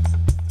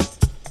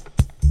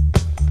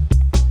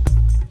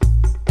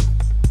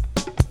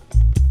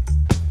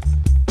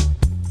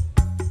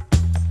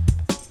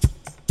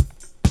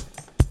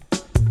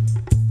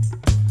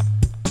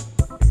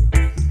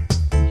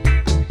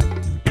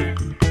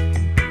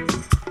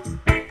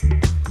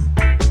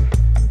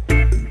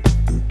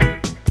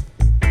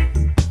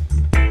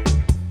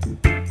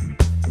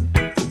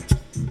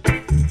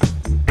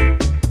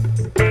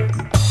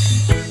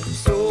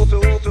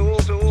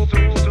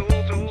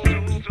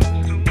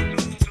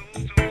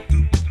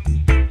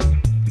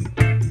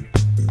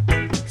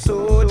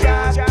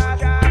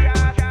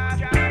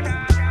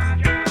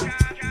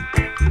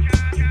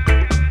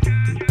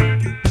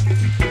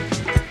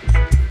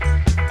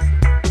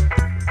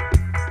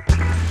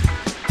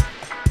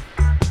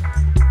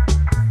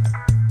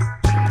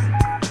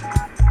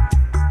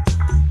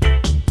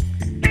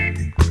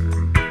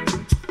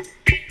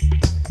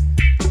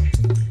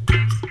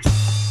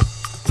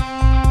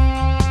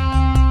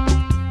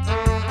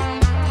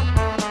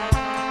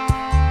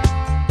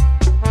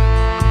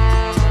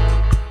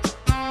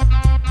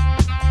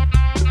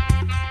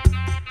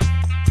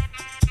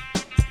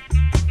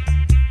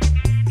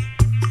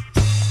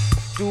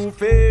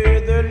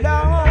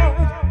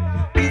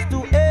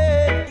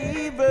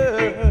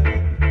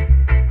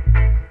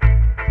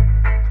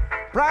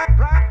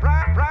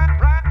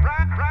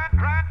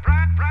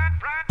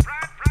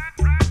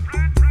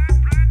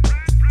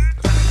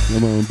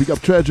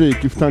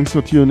 Tragic, give thanks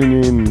for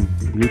tuning in.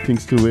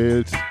 Greetings to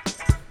Wales,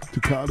 to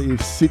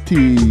Cardiff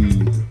City.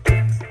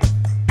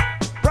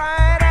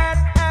 Pride and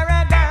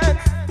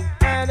arrogance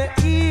and an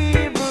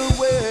evil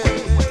way.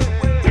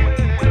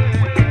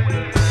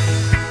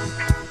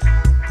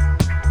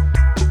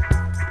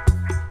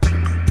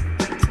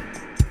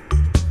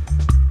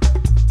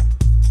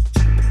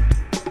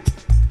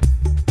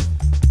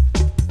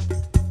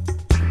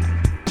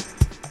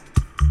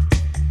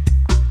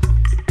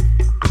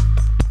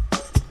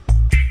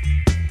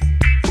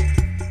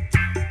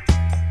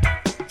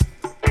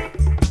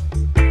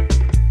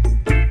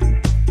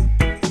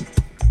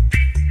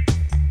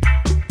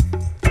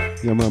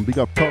 Yeah, man, big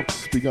up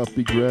Tops, big up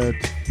Big Red,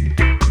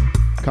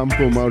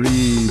 Campo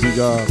Marie, big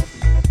up.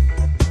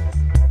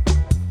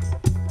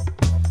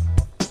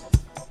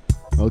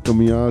 Out on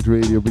Me Art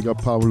Radio, big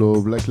up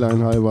Pablo, Black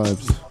Line High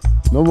Vibes.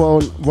 No more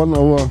 1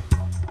 hour.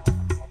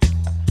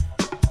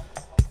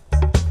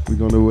 We're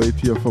gonna wait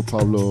here for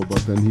Pablo, but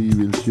then he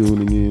will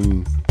tuning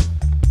in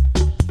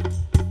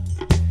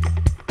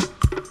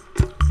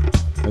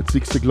at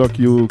 6 o'clock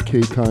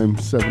UK time,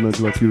 7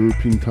 o'clock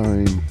European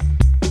time.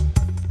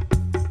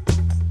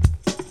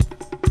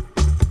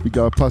 Big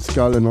up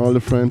Pascal and all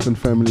the friends and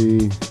family.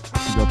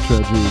 Big up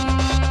Tragic.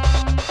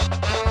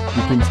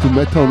 Greetings to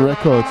Mettown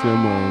Records, yeah,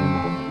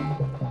 man.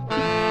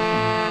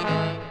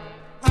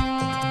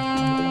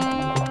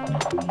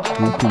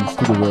 Greetings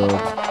to the world.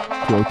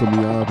 To Out on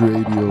Me Art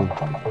Radio.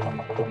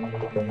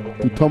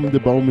 To Tom the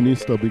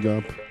Bauminister, big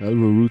up.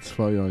 Elvo Roots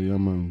Fire, yeah,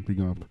 man. Big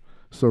up.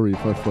 Sorry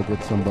if I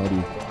forget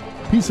somebody.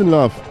 Peace and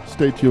love.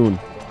 Stay tuned.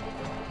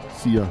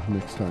 See ya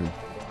next time.